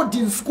failed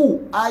in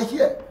school are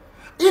here.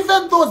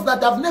 Even those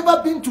that have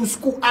never been to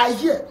school are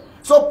here.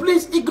 So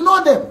please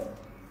ignore them.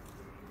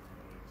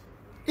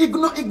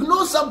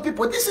 Ignore some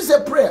people. This is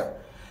a prayer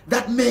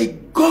that may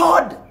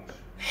God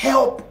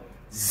help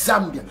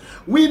Zambia.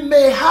 We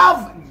may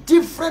have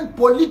different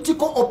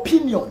political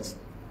opinions,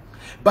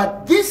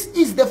 but this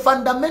is the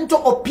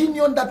fundamental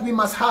opinion that we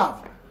must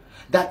have,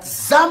 that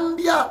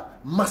Zambia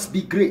must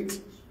be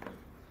great,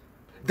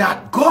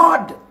 that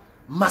God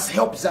must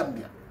help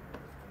Zambia.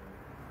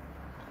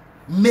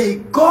 May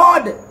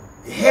God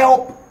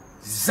help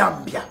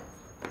Zambia.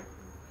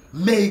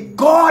 May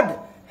God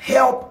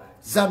help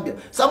Zambia.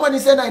 Someone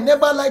is saying, I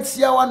never liked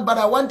Seer1, but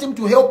I want him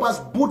to help us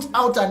boot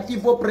out an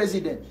evil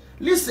president.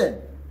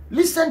 Listen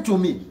to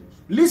me.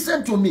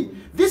 Listen to me.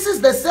 This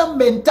is the same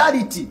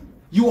mentality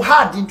you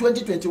had in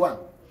 2021.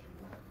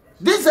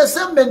 This is the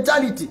same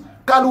mentality.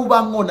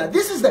 Kalubangona.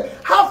 This is the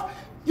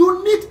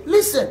you need,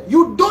 listen,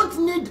 you don't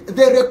need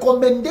the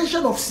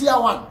recommendation of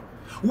Seer1.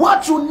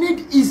 What you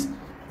need is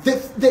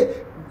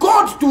the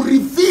God to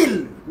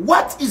reveal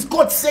what is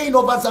God saying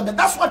over Zambia.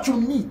 That's what you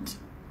need.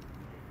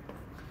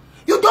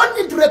 You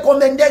don't need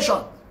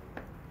recommendation.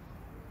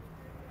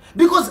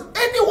 Because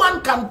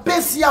anyone can pay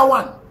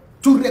Seer1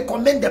 to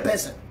recommend the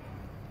person.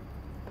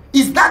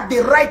 Is that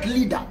the right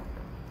leader?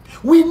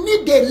 We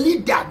need a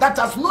leader that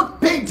has not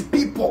paid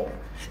people.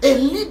 A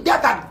leader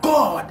that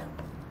God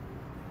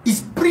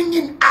is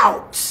bringing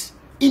out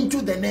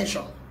into the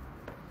nation.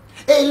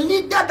 A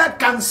leader that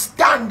can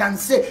stand and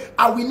say,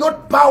 I will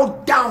not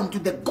bow down to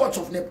the gods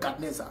of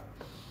Nebuchadnezzar.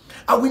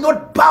 I will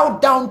not bow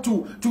down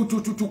to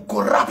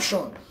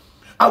corruption.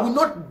 I will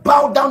not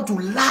bow down to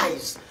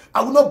lies.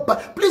 I will not bow.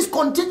 Please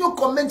continue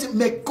commenting.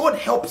 May God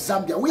help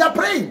Zambia. We are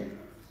praying.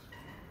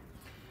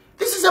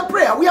 This is a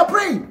prayer. We are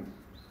praying.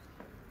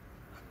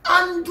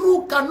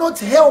 Andrew cannot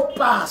help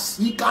us.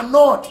 He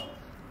cannot.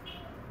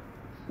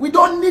 We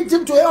don't need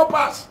him to help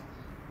us.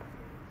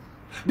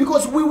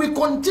 Because we will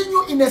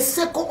continue in a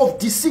circle of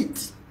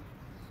deceit.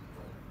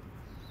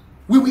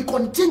 We will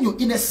continue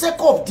in a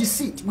circle of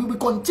deceit. We will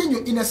continue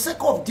in a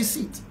circle of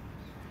deceit.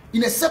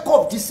 In a circle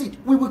of deceit,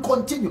 we will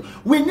continue.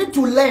 We need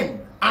to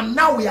learn, and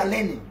now we are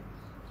learning.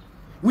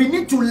 We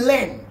need to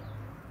learn.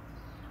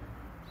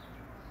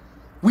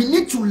 We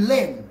need to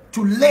learn,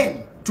 to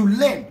learn, to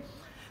learn.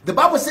 The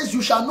Bible says,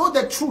 you shall know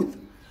the truth,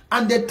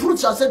 and the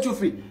truth shall set you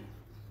free.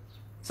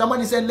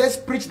 Someone is saying, let's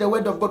preach the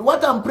word of God.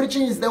 What I'm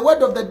preaching is the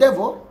word of the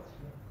devil.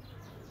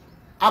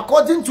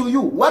 According to you,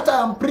 what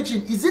I am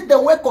preaching, is it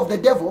the work of the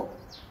devil?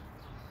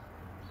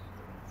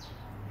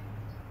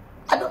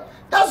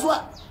 That's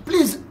what,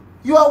 please,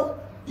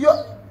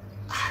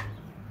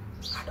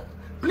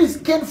 please,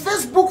 can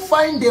Facebook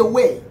find a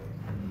way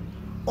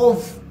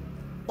of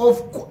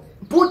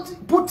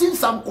putting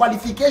some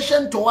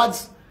qualification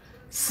towards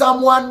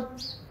someone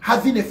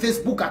having a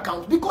Facebook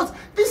account? Because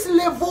this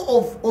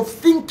level of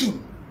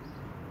thinking,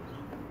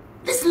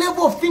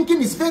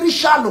 is very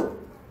shallow.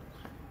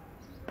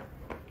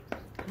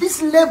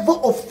 This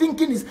level of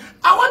thinking is,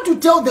 I want to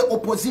tell the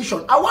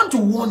opposition, I want to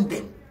warn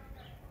them.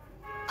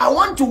 I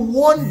want to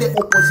warn the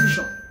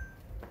opposition.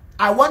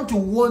 I want to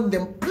warn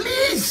them,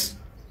 please.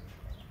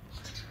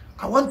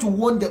 I want to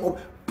warn them,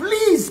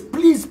 please,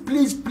 please,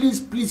 please, please,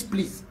 please,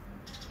 please.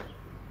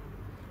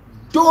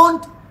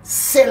 Don't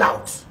sell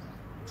out.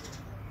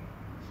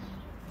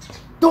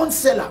 Don't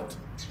sell out.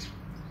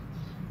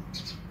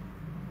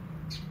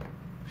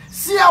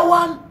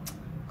 Seer1,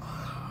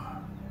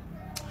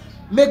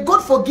 may God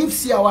forgive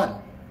Seer1.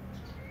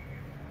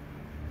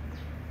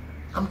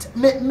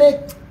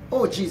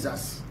 Oh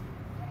Jesus.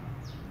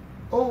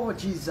 Oh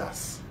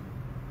Jesus.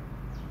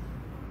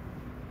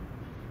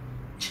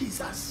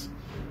 Jesus.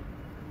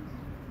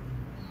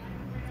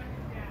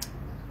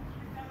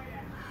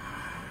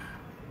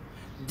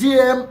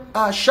 DM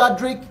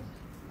Shadrach,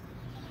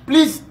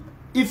 please,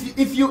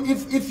 if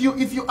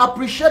you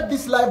appreciate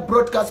this live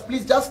broadcast,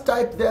 please just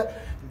type there.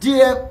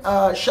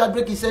 DM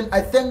Shadrach is saying,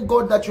 I thank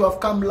God that you have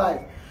come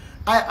live.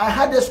 I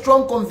had a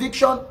strong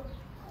conviction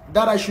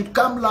that I should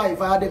come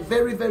live. I had a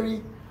very,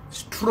 very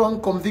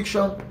strong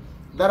conviction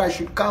that I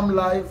should come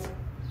live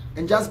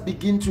and just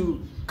begin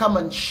to come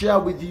and share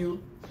with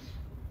you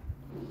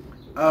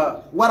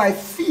what I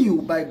feel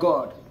by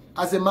God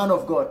as a man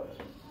of God.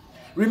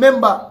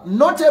 Remember,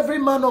 not every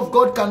man of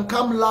God can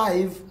come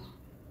live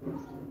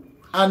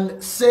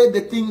and say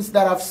the things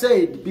that I've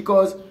said,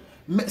 because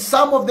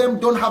some of them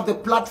don't have the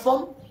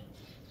platform.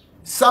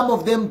 Some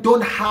of them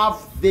don't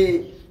have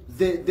the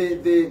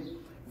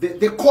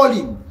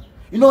calling.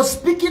 You know,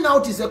 speaking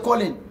out is a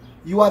calling.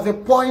 You have a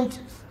point,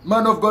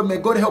 man of God, may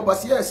God help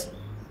us. Yes.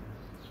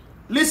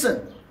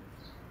 Listen,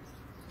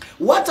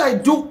 what I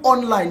do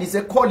online is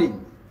a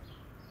calling.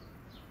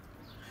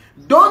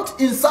 Don't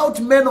insult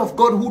men of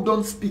God who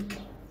don't speak.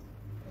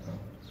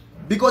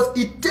 Because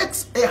it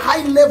takes a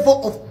high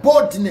level of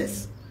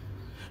boldness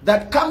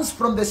that comes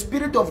from the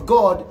Spirit of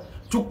God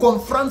to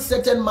confront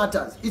certain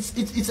matters.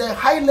 It's a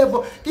high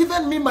level.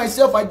 Even me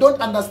myself, I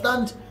don't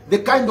understand the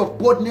kind of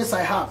boldness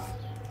I have.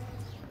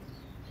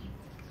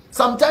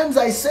 Sometimes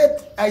I say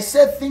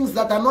things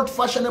that are not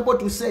fashionable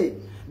to say,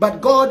 but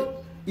God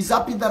is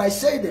happy that I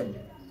say them.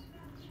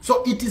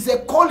 So it is a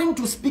calling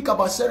to speak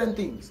about certain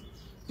things.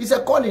 It's a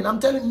calling. I'm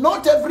telling you,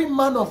 not every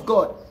man of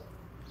God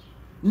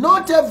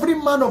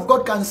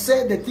can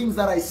say the things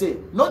that I say.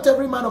 Not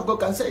every man of God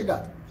can say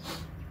that.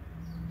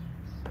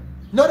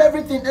 Not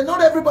everything, and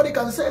not everybody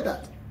can say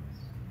that.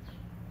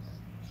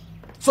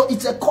 So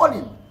it's a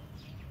calling.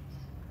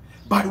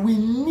 But we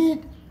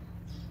need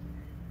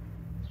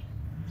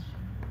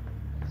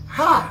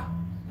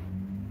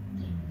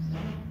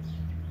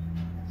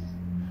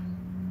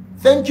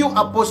Thank you,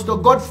 Apostle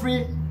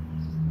Godfrey.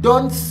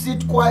 Don't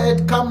sit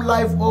quiet. Come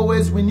live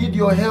always. We need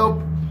your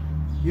help.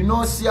 You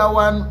know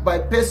Seer1 by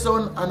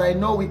person, and I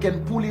know we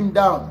can pull him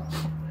down.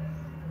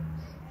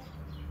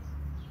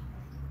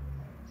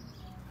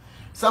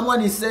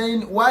 Someone is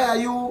saying, why are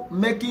you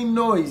making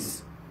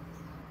noise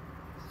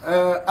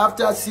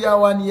after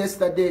Seer1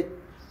 yesterday?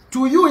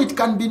 To you it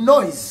can be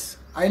noise.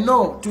 I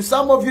know. To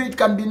some of you it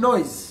can be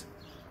noise.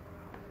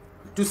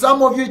 To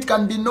some of you it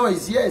can be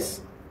noise.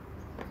 Yes.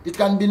 It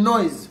can be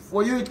noise.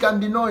 For you it can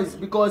be noise,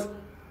 because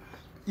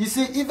you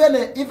see, even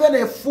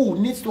a fool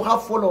needs to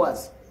have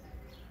followers.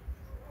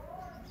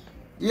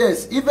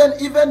 Yes,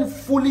 even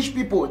foolish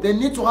people, they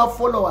need to have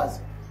followers.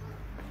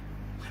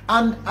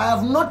 And I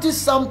have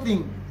noticed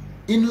something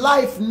in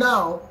life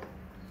now.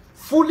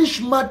 Foolish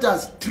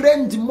matters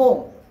trend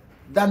more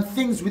than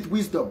things with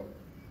wisdom.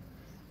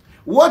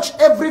 Watch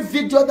every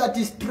video that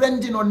is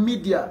trending on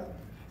media.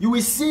 You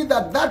will see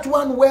that that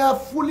one where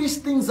foolish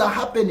things are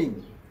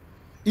happening,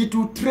 it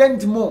will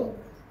trend more.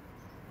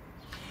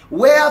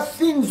 Where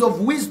things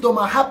of wisdom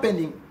are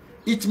happening,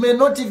 it may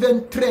not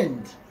even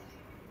trend.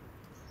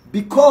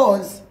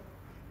 Because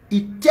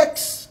it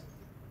takes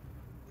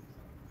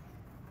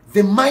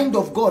the mind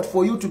of God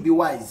for you to be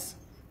wise.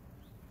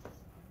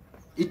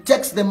 It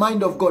takes the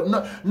mind of God.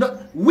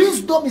 No,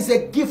 wisdom is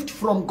a gift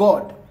from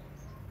God.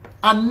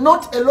 And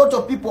not a lot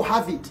of people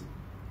have it.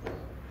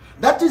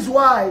 That is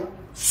why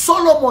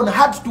Solomon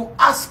had to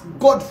ask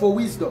God for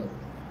wisdom.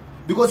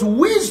 Because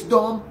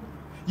wisdom,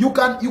 you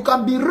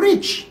can be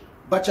rich,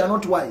 but you're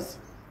not wise.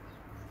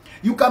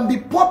 You can be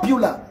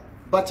popular,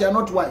 but you're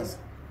not wise.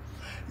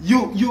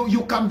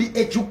 You can be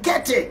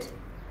educated,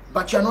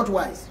 but you're not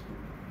wise.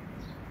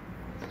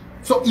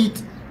 So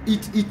it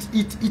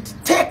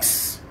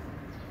takes.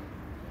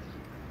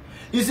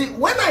 You see,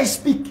 when I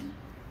speak,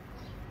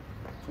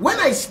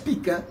 I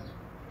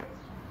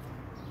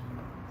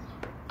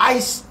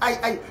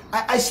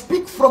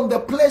speak from the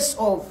place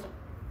of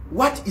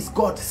what is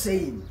God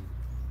saying.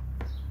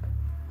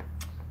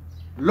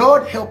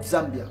 Lord, help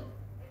Zambia.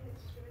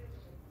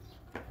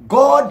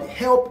 God,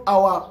 help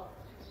our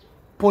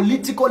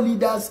political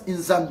leaders in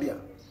Zambia.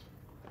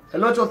 A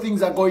lot of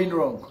things are going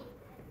wrong.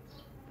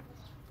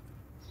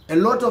 A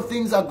lot of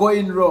things are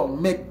going wrong.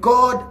 May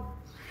God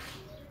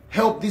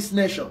help this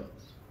nation.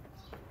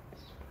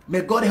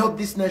 May God help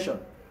this nation.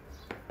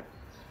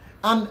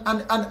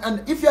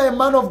 And if you're a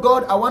man of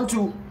God, I want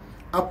to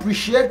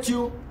appreciate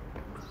you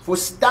for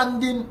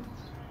standing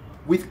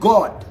with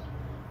God.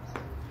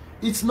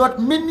 It's not,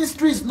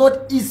 ministry is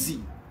not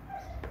easy.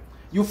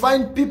 You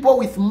find people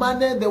with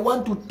money, they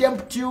want to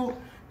tempt you.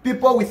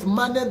 People with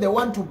money, they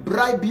want to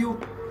bribe you.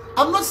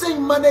 I'm not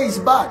saying money is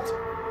bad.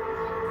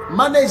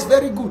 Money is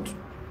very good.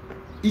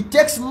 It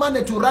takes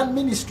money to run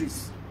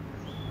ministries.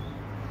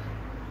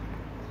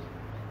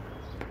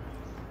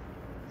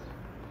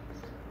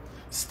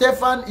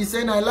 Stefan is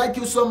saying, I like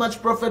you so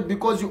much, Prophet,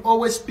 because you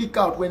always speak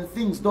out when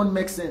things don't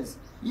make sense.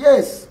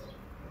 Yes.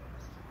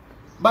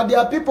 But there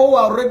are people who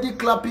are already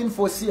clapping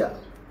for Seer.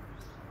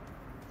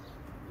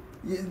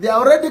 They are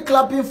already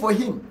clapping for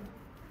him.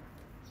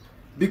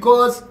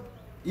 Because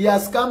he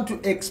has come to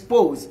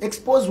expose.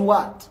 Expose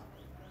what?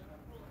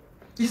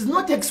 He's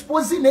not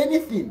exposing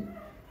anything.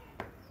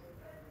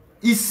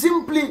 He's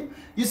simply,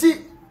 you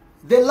see,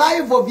 the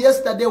live of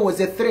yesterday was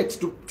a threat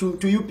to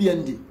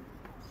UPND.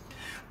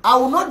 I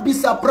will not be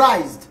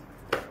surprised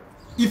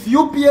if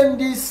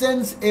UPND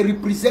sends a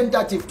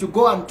representative to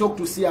go and talk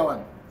to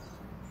Seer1.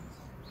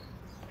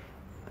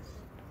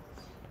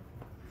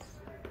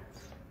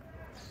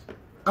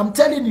 I'm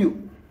telling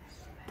you.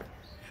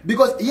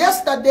 Because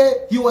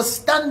yesterday he was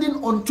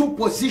standing on two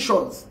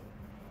positions.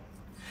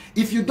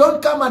 If you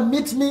don't come and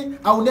meet me,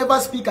 I will never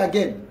speak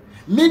again.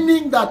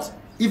 Meaning that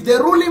if the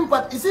ruling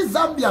party, you see,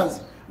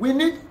 Zambians, we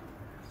need...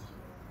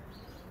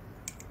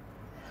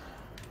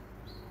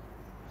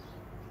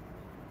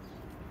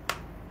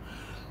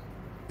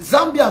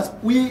 Zambians,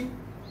 we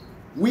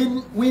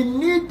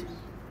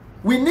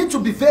need to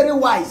be very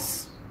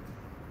wise.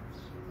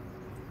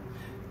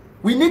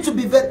 We need to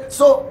be very...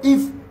 So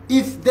if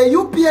the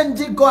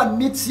UPNG go and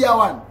meet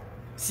Seer1,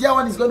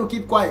 Seer1 is going to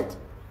keep quiet.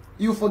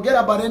 You forget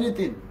about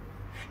anything.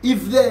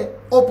 If the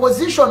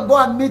opposition go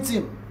and meet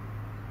him,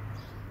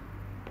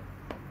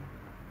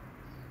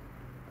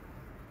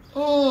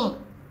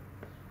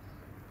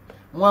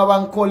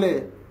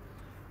 Mwawankole,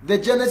 the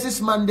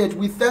Genesis mandate,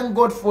 we thank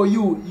God for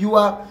you. You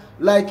are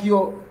like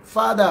your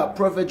father,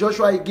 Prophet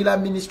Joshua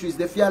Igila Ministries,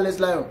 the fearless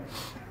lion.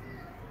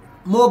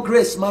 More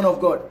grace, man of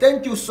God.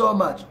 Thank you so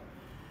much.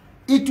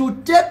 It will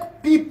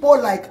take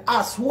people like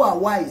us who are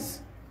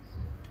wise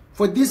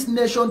for this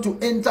nation to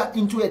enter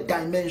into a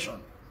dimension.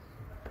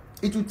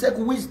 It will take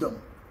wisdom.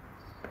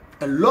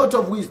 A lot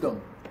of wisdom.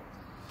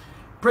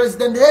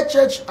 President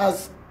HH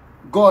has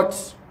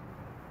got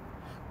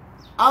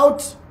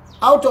out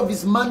of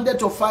his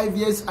mandate of 5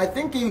 years. I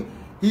think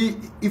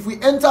when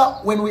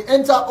we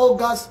enter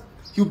August,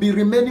 he'll be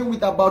remaining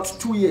with about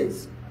 2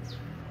 years.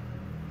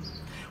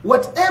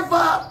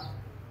 Whatever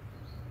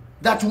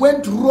that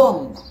went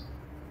wrong,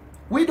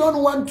 we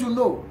don't want to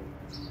know.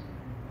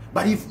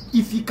 But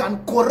if he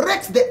can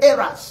correct the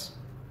errors,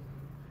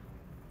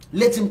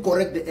 let him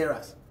correct the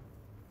errors.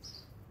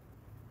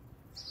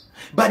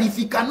 But if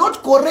he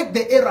cannot correct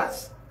the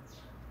errors,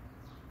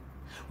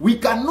 we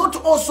cannot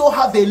also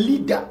have a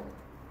leader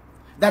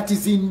that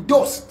is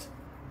endorsed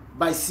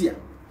by Seer.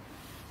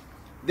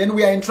 Then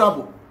we are in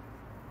trouble.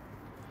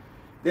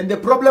 Then the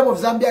problem of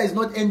Zambia is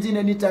not ending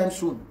anytime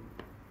soon.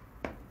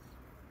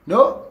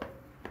 No?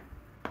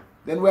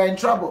 Then we are in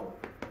trouble.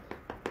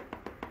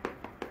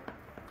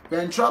 We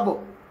are in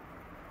trouble.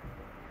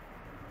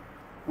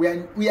 We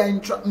are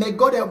in trouble. May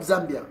God help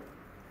Zambia.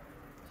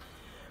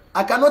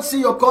 I cannot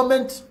see your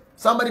comment.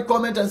 Somebody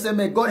comment and say,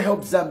 may God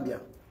help Zambia.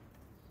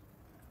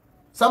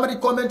 Somebody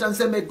comment and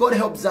say, may God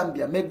help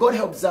Zambia. May God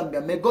help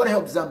Zambia. May God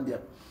help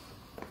Zambia.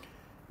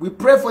 We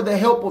pray for the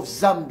help of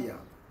Zambia.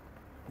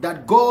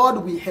 That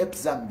God will help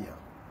Zambia.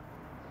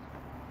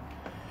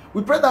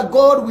 We pray that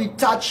God will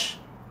touch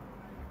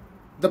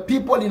the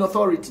people in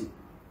authority.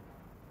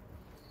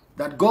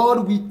 That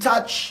God will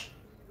touch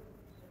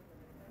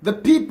the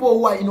people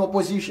who are in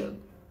opposition.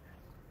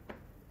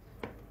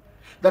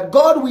 That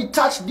God will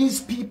touch these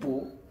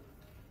people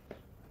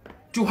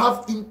to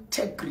have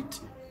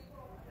integrity.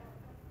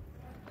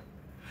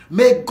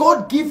 May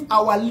God give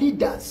our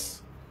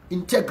leaders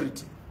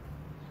integrity.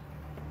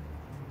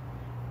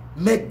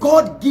 May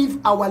God give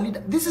our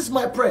leaders. This is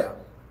my prayer.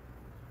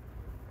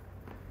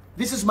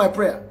 This is my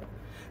prayer.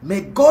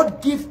 May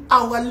God give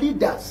our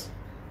leaders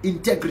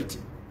integrity.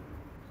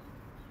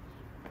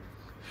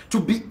 To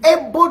be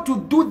able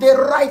to do the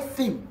right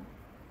thing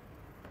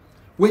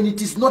when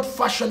it is not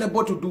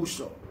fashionable to do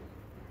so.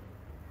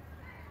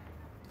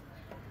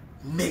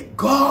 May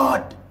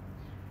God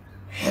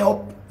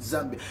help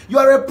Zambia. You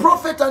are a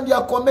prophet and you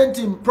are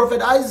commenting.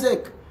 Prophet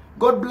Isaac,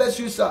 God bless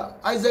you, sir.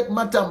 Isaac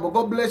Matambo,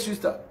 God bless you,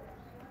 sir.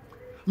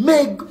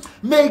 May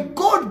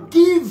God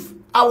give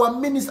our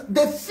minister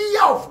the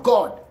fear of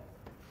God.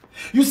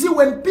 You see,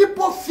 when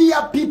people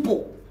fear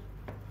people,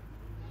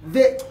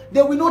 they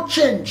will not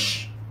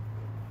change.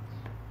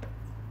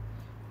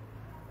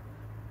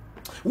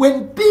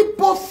 When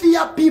people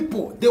fear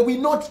people, they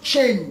will not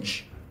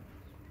change.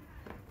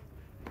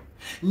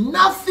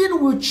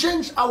 Nothing will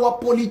change our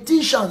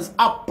politicians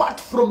apart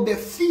from the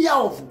fear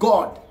of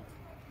God.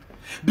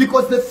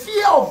 Because the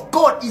fear of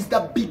God is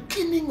the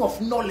beginning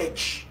of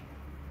knowledge.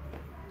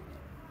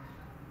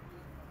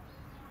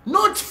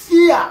 Not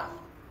fear.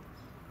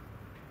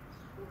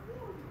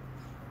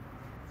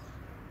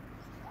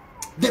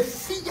 The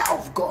fear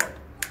of God.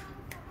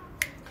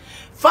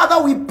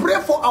 Father, we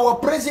pray for our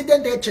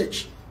president of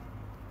church,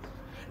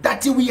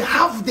 that he will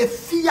have the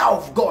fear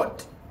of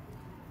God.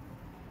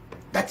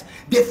 That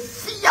the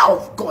fear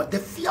of God, the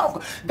fear of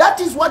God,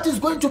 that is what is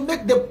going to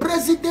make the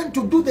president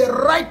to do the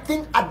right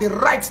thing at the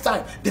right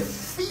time. The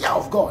fear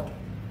of God.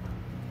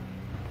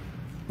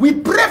 We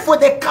pray for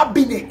the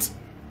cabinet,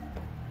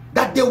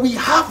 that they will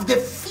have the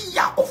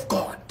fear of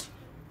God.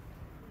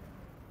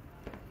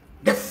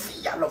 The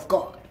fear of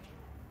God.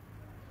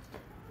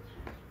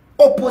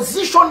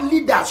 Opposition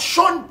leaders,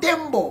 Sean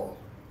Tembo,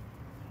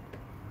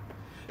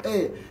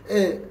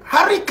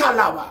 Harry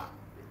Kalaba,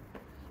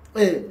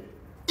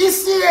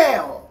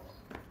 ECL,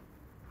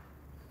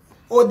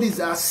 all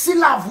these are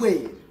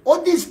Silavwe,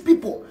 all these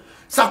people,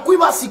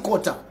 Sakwiba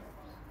Sikota.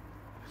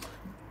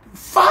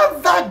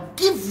 Father,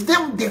 give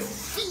them the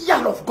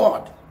fear of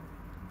God.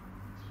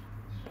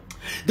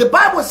 The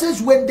Bible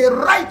says, when the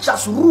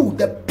righteous rule,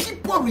 the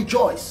people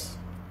rejoice.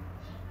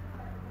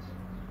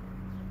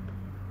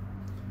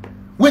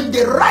 When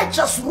the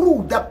righteous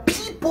rule, the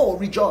people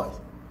rejoice.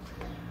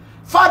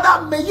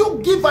 Father, may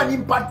you give an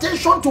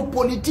impartation to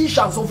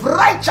politicians of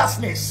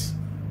righteousness,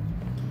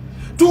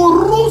 to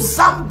rule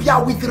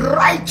Zambia with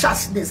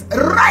righteousness,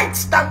 right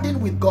standing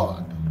with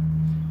God.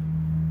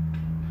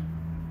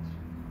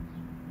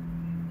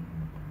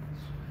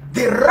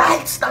 The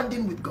right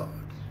standing with God.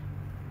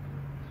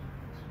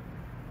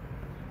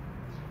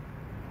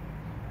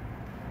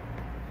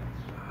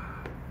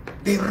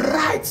 The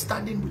right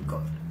standing with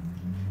God.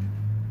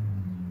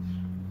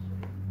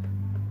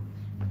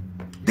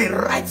 The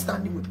right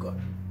standing with God.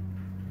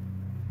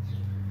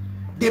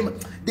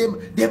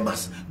 They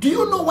must. Do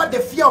you know what the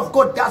fear of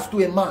God does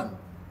to a man?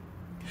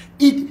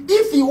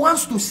 If he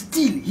wants to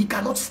steal, he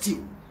cannot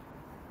steal.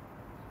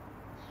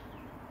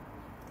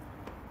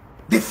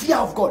 The fear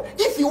of God.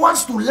 If he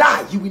wants to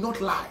lie, he will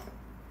not lie.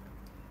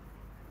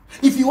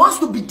 If he wants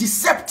to be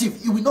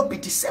deceptive, he will not be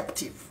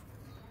deceptive.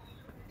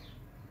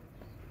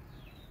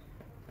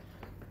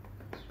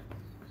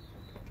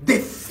 The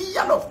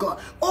fear of God.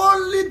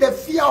 Only the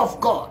fear of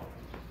God.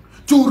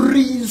 To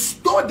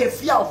restore the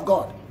fear of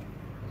God.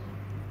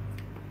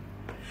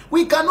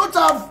 We cannot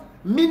have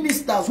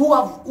ministers who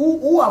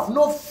have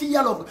no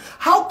fear of God.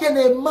 How can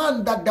a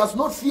man that does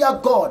not fear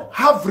God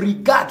have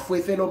regard for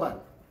a fellow man?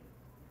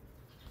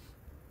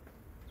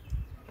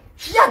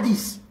 Hear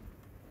this.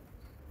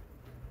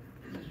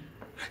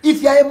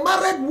 If you are a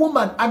married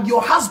woman and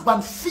your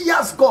husband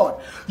fears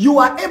God, you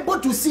are able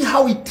to see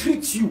how he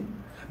treats you.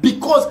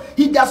 Because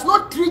he does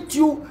not treat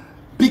you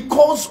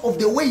because of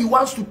the way he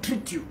wants to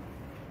treat you.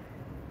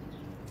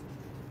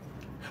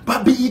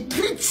 But he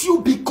treats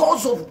you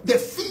because of the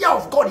fear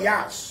of God he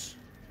has.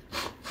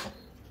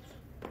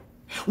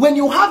 When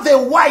you have a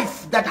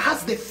wife that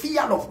has the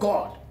fear of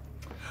God,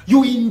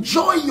 you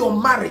enjoy your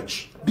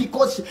marriage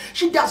because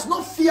she does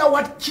not fear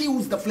what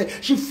kills the flesh.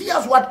 She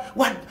fears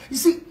what you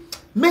see.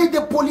 May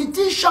the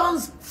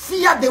politicians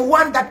fear the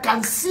one that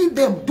can see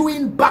them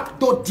doing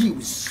backdoor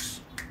deals.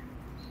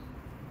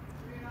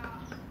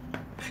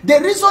 The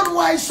reason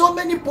why so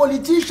many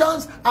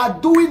politicians are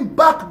doing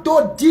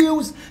backdoor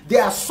deals, they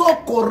are so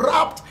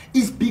corrupt,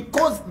 is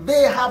because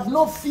they have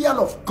no fear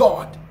of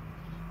God.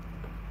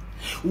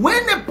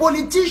 When a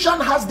politician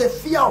has the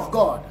fear of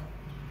God,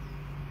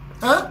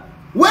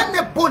 when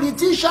a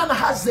politician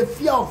has the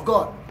fear of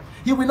God,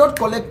 he will not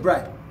collect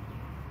bribe.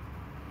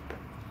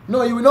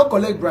 No, he will not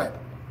collect bribe.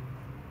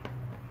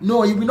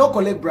 No, he will not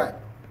collect bribe.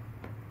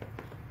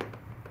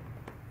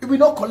 He will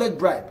not collect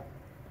bribe.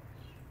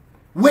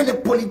 When a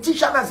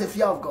politician has a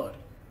fear of God,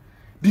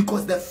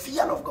 because the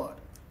fear of God.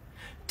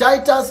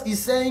 Titus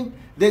is saying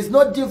there's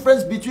no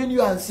difference between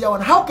you and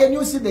Seer1. How can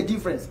you see the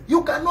difference?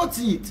 You cannot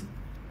see it.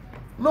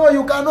 No,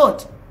 you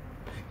cannot.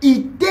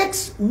 It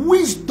takes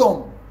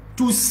wisdom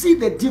to see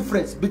the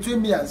difference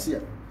between me and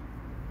Seer.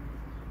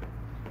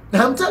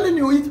 I'm telling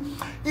you,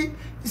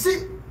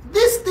 see,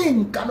 this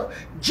thing cannot.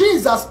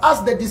 Jesus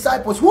asked the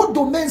disciples, who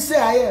do men say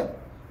I am?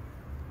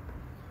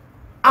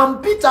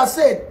 And Peter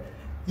said,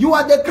 you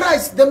are the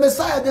Christ, the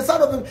Messiah, the Son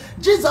of the...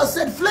 Jesus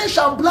said, flesh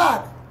and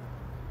blood.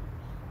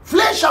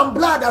 Flesh and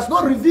blood has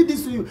not revealed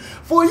this to you.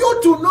 For you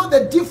to know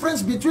the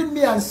difference between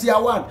me and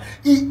Seer1,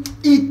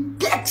 it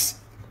takes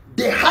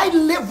the high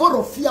level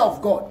of fear of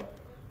God.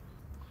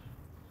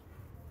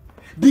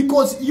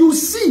 Because you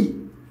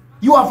see,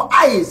 you have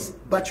eyes,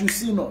 but you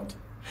see not.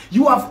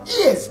 You have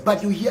ears,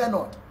 but you hear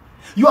not.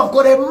 You have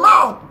got a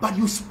mouth, but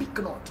you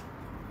speak not.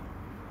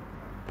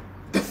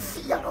 The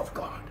fear of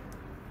God.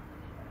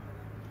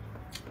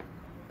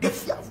 The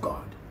fear of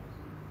God.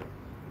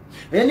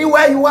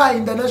 Anywhere you are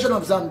in the nation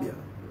of Zambia,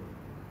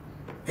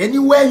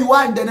 anywhere you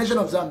are in the nation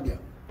of Zambia,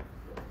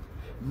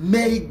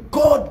 may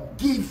God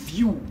give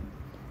you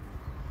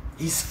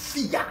his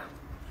fear.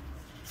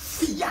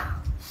 Fear.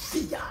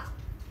 Fear.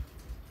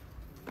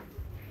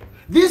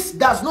 This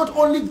does not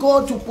only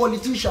go to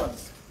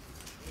politicians.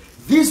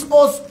 This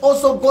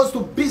also goes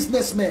to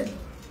businessmen.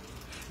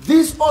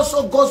 This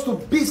also goes to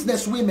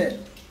businesswomen.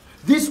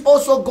 This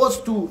also goes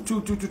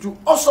to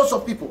all sorts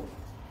of people.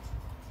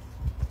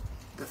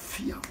 The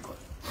fear of God.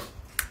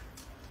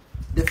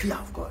 The fear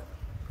of God.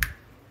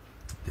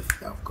 The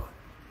fear of God.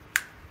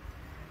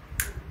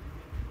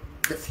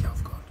 The fear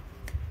of God.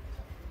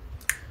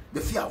 The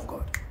fear of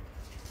God.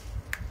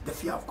 The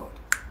fear of God.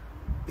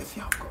 The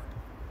fear of God.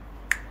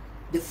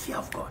 The fear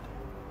of God.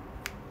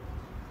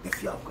 The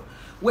fear of God.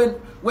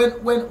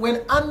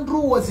 When Andrew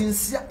was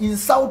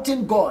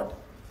insulting God,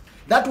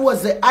 that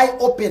was the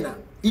eye-opener.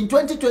 In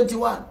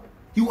 2021,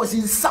 he was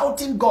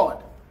insulting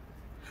God.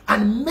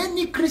 And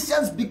many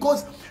Christians,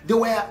 because they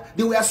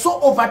were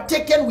so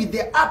overtaken with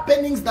the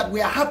happenings that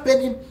were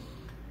happening,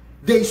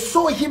 they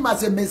saw him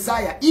as a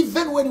Messiah,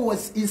 even when he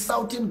was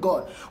insulting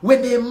God.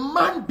 When a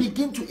man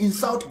begins to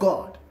insult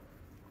God,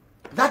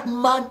 that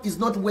man is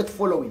not worth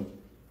following.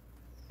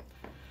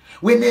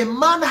 When a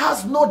man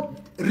has no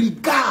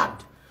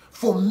regard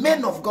for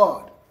men of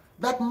God,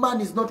 that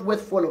man is not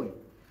worth following.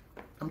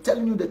 I'm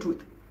telling you the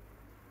truth.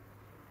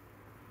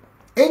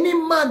 Any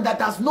man that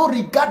has no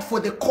regard for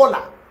the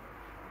caller.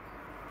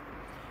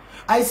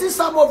 I see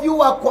some of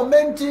you are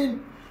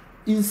commenting,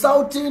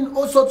 insulting,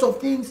 all sorts of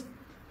things.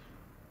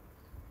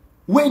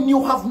 When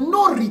you have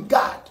no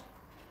regard,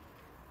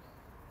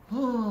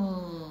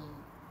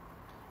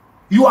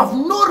 you have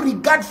no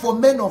regard for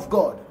men of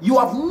God. You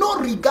have no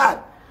regard.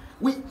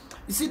 You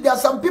see, there are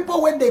some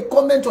people, when they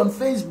comment on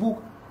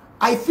Facebook,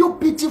 I feel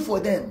pity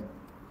for them.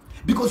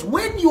 Because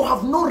when you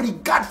have no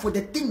regard for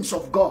the things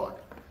of God,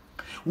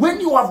 when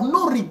you have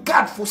no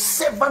regard for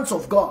servants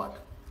of God,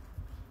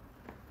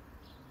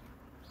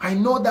 I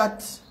know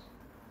that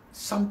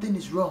something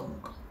is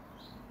wrong.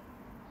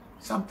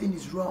 Something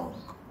is wrong.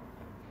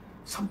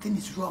 Something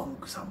is wrong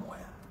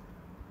somewhere.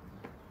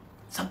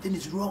 Something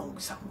is wrong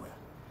somewhere.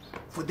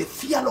 For the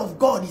fear of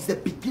God is the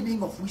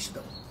beginning of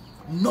wisdom,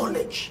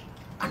 knowledge,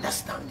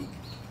 understanding.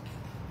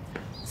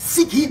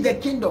 Seek ye the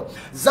kingdom.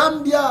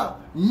 Zambia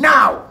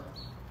now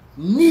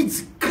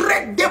needs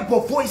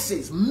credible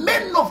voices,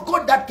 men of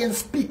God that can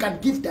speak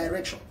and give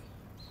direction.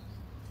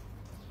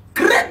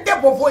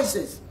 Credible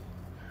voices.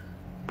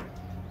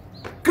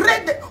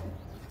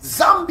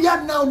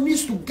 Zambia now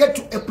needs to get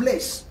to a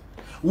place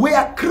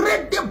where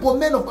credible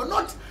men of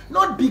God,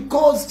 not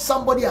because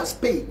somebody has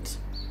paid.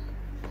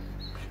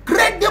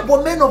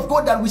 Credible men of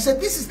God that we say,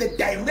 this is the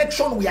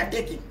direction we are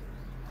taking.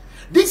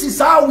 This is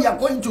how we are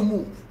going to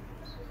move.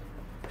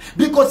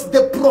 Because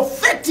the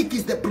prophetic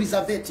is the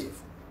preservative.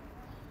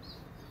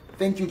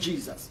 Thank you,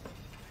 Jesus.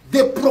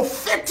 The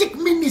prophetic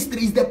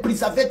ministry is the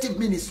preservative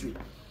ministry.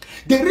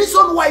 The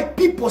reason why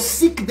people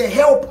seek the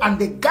help and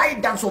the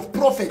guidance of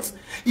prophets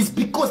is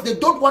because they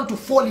don't want to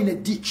fall in a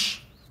ditch.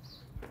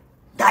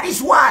 That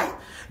is why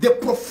the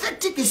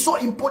prophetic is so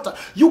important.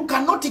 You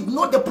cannot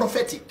ignore the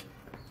prophetic.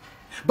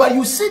 But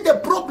you see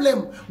the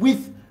problem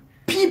with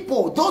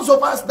people, those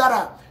of us that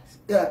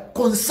are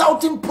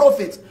consulting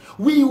prophets,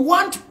 we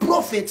want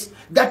prophets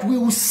that we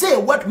will say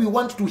what we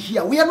want to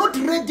hear. We are not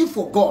ready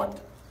for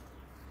God.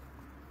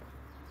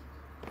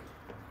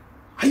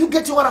 Are you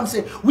getting what I'm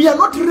saying? We are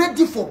not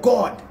ready for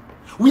God.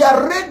 We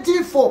are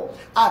ready for...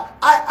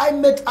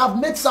 I've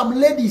met some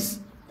ladies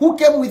who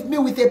came with me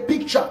with a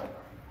picture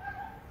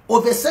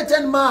of a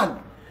certain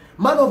man.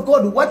 Man of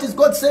God, what is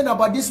God saying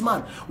about this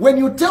man? When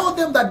you tell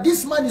them that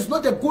this man is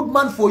not a good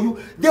man for you,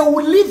 they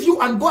will leave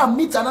you and go and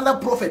meet another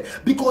prophet,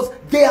 because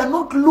they are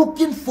not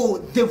looking for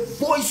the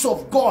voice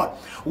of God.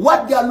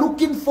 What they are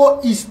looking for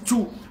is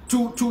to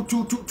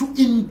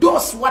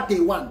endorse what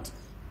they want.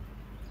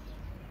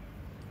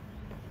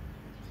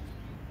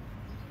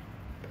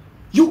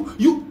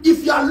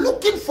 If you are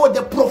looking for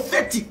the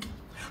prophetic,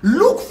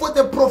 look for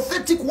the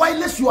prophetic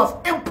whilst you have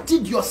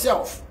emptied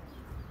yourself.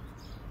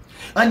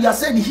 And you are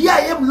saying, here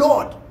I am,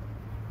 Lord.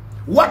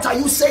 What are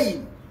you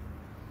saying?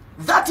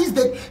 That is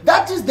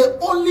the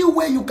only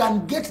way you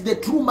can get the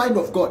true mind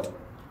of God.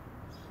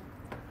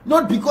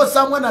 Not because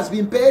someone has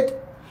been paid,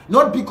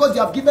 not because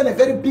you have given a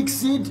very big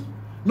seed,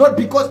 but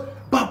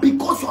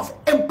because you have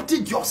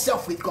emptied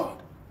yourself with God.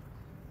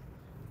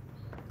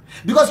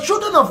 Because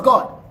children of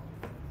God,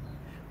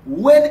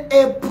 when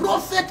a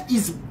prophet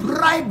is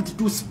bribed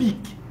to speak,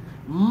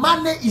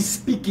 money is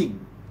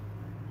speaking,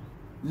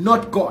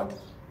 not God.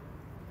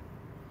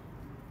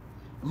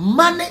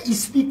 Money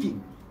is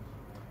speaking,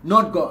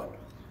 not God.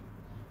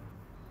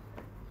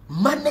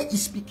 Money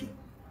is speaking.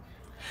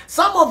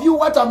 Some of you,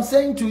 what I'm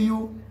saying to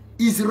you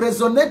is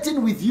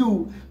resonating with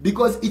you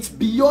because it's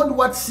beyond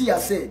what Seer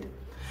said.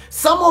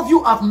 Some of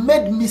you have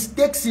made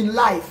mistakes in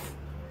life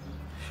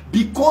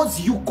because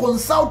you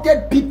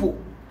consulted people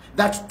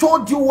that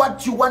told you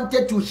what you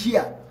wanted to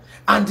hear,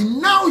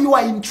 and now you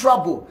are in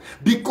trouble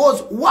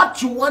because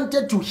what you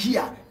wanted to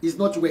hear is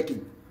not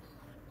working.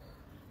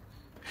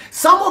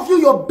 Some of you,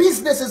 your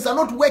businesses are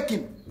not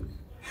working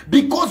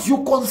because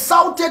you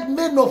consulted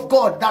men of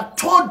God that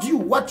told you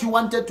what you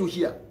wanted to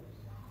hear.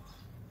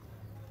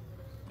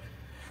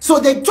 So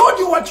they told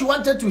you what you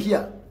wanted to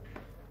hear,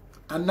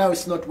 and now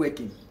it's not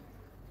working.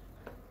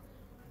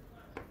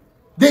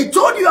 They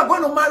told you are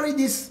going to marry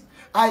this.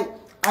 I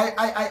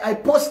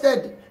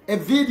posted a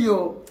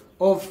video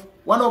of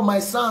one of my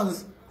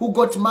sons who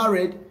got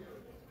married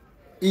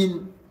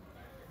in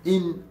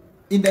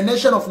the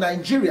nation of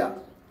Nigeria.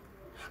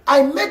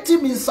 I met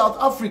him in South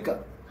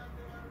Africa.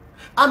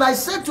 And I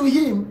said to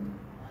him,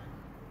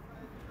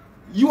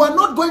 you are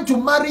not going to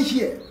marry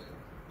here.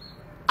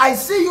 I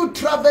see you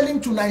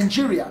traveling to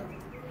Nigeria.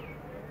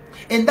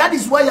 And that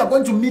is why you are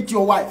going to meet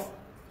your wife.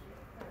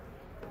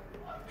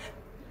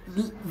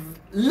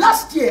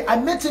 Last year, I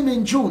met him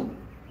in June.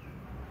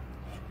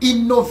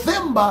 In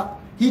November,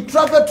 he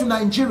traveled to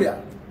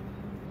Nigeria.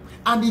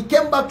 And he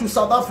came back to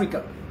South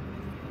Africa.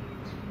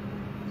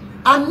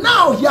 And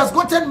now he has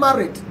gotten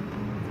married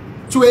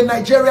to a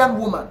Nigerian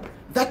woman.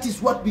 That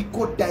is what we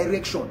call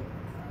direction.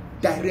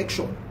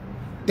 Direction.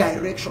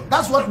 Direction.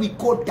 That's what we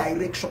call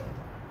direction.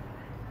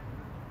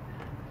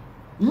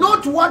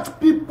 Not what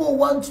people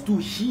want to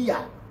hear,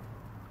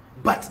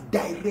 but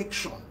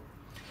direction.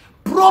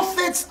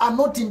 Prophets are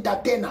not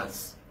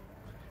entertainers.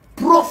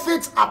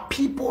 Prophets are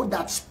people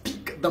that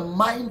speak the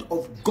mind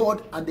of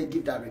God and they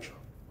give direction.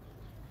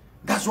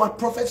 That's what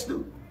prophets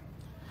do.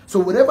 So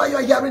wherever you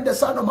are hearing the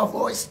sound of my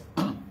voice,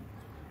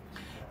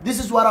 this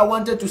is what I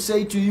wanted to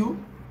say to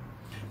you.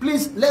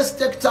 Please, let's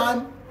take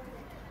time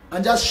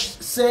and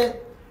just say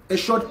a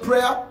short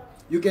prayer.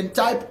 You can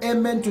type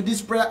amen to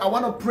this prayer. I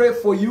want to pray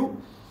for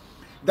you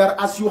that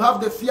as you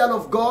have the fear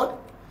of God,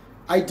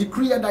 I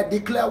decree and I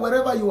declare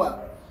wherever you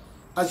are,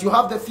 as you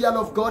have the fear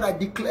of God, I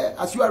declare,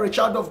 as you are a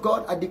child of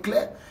God, I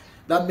declare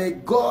that may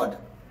God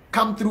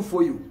come through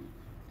for you.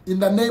 In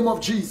the name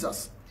of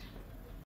Jesus.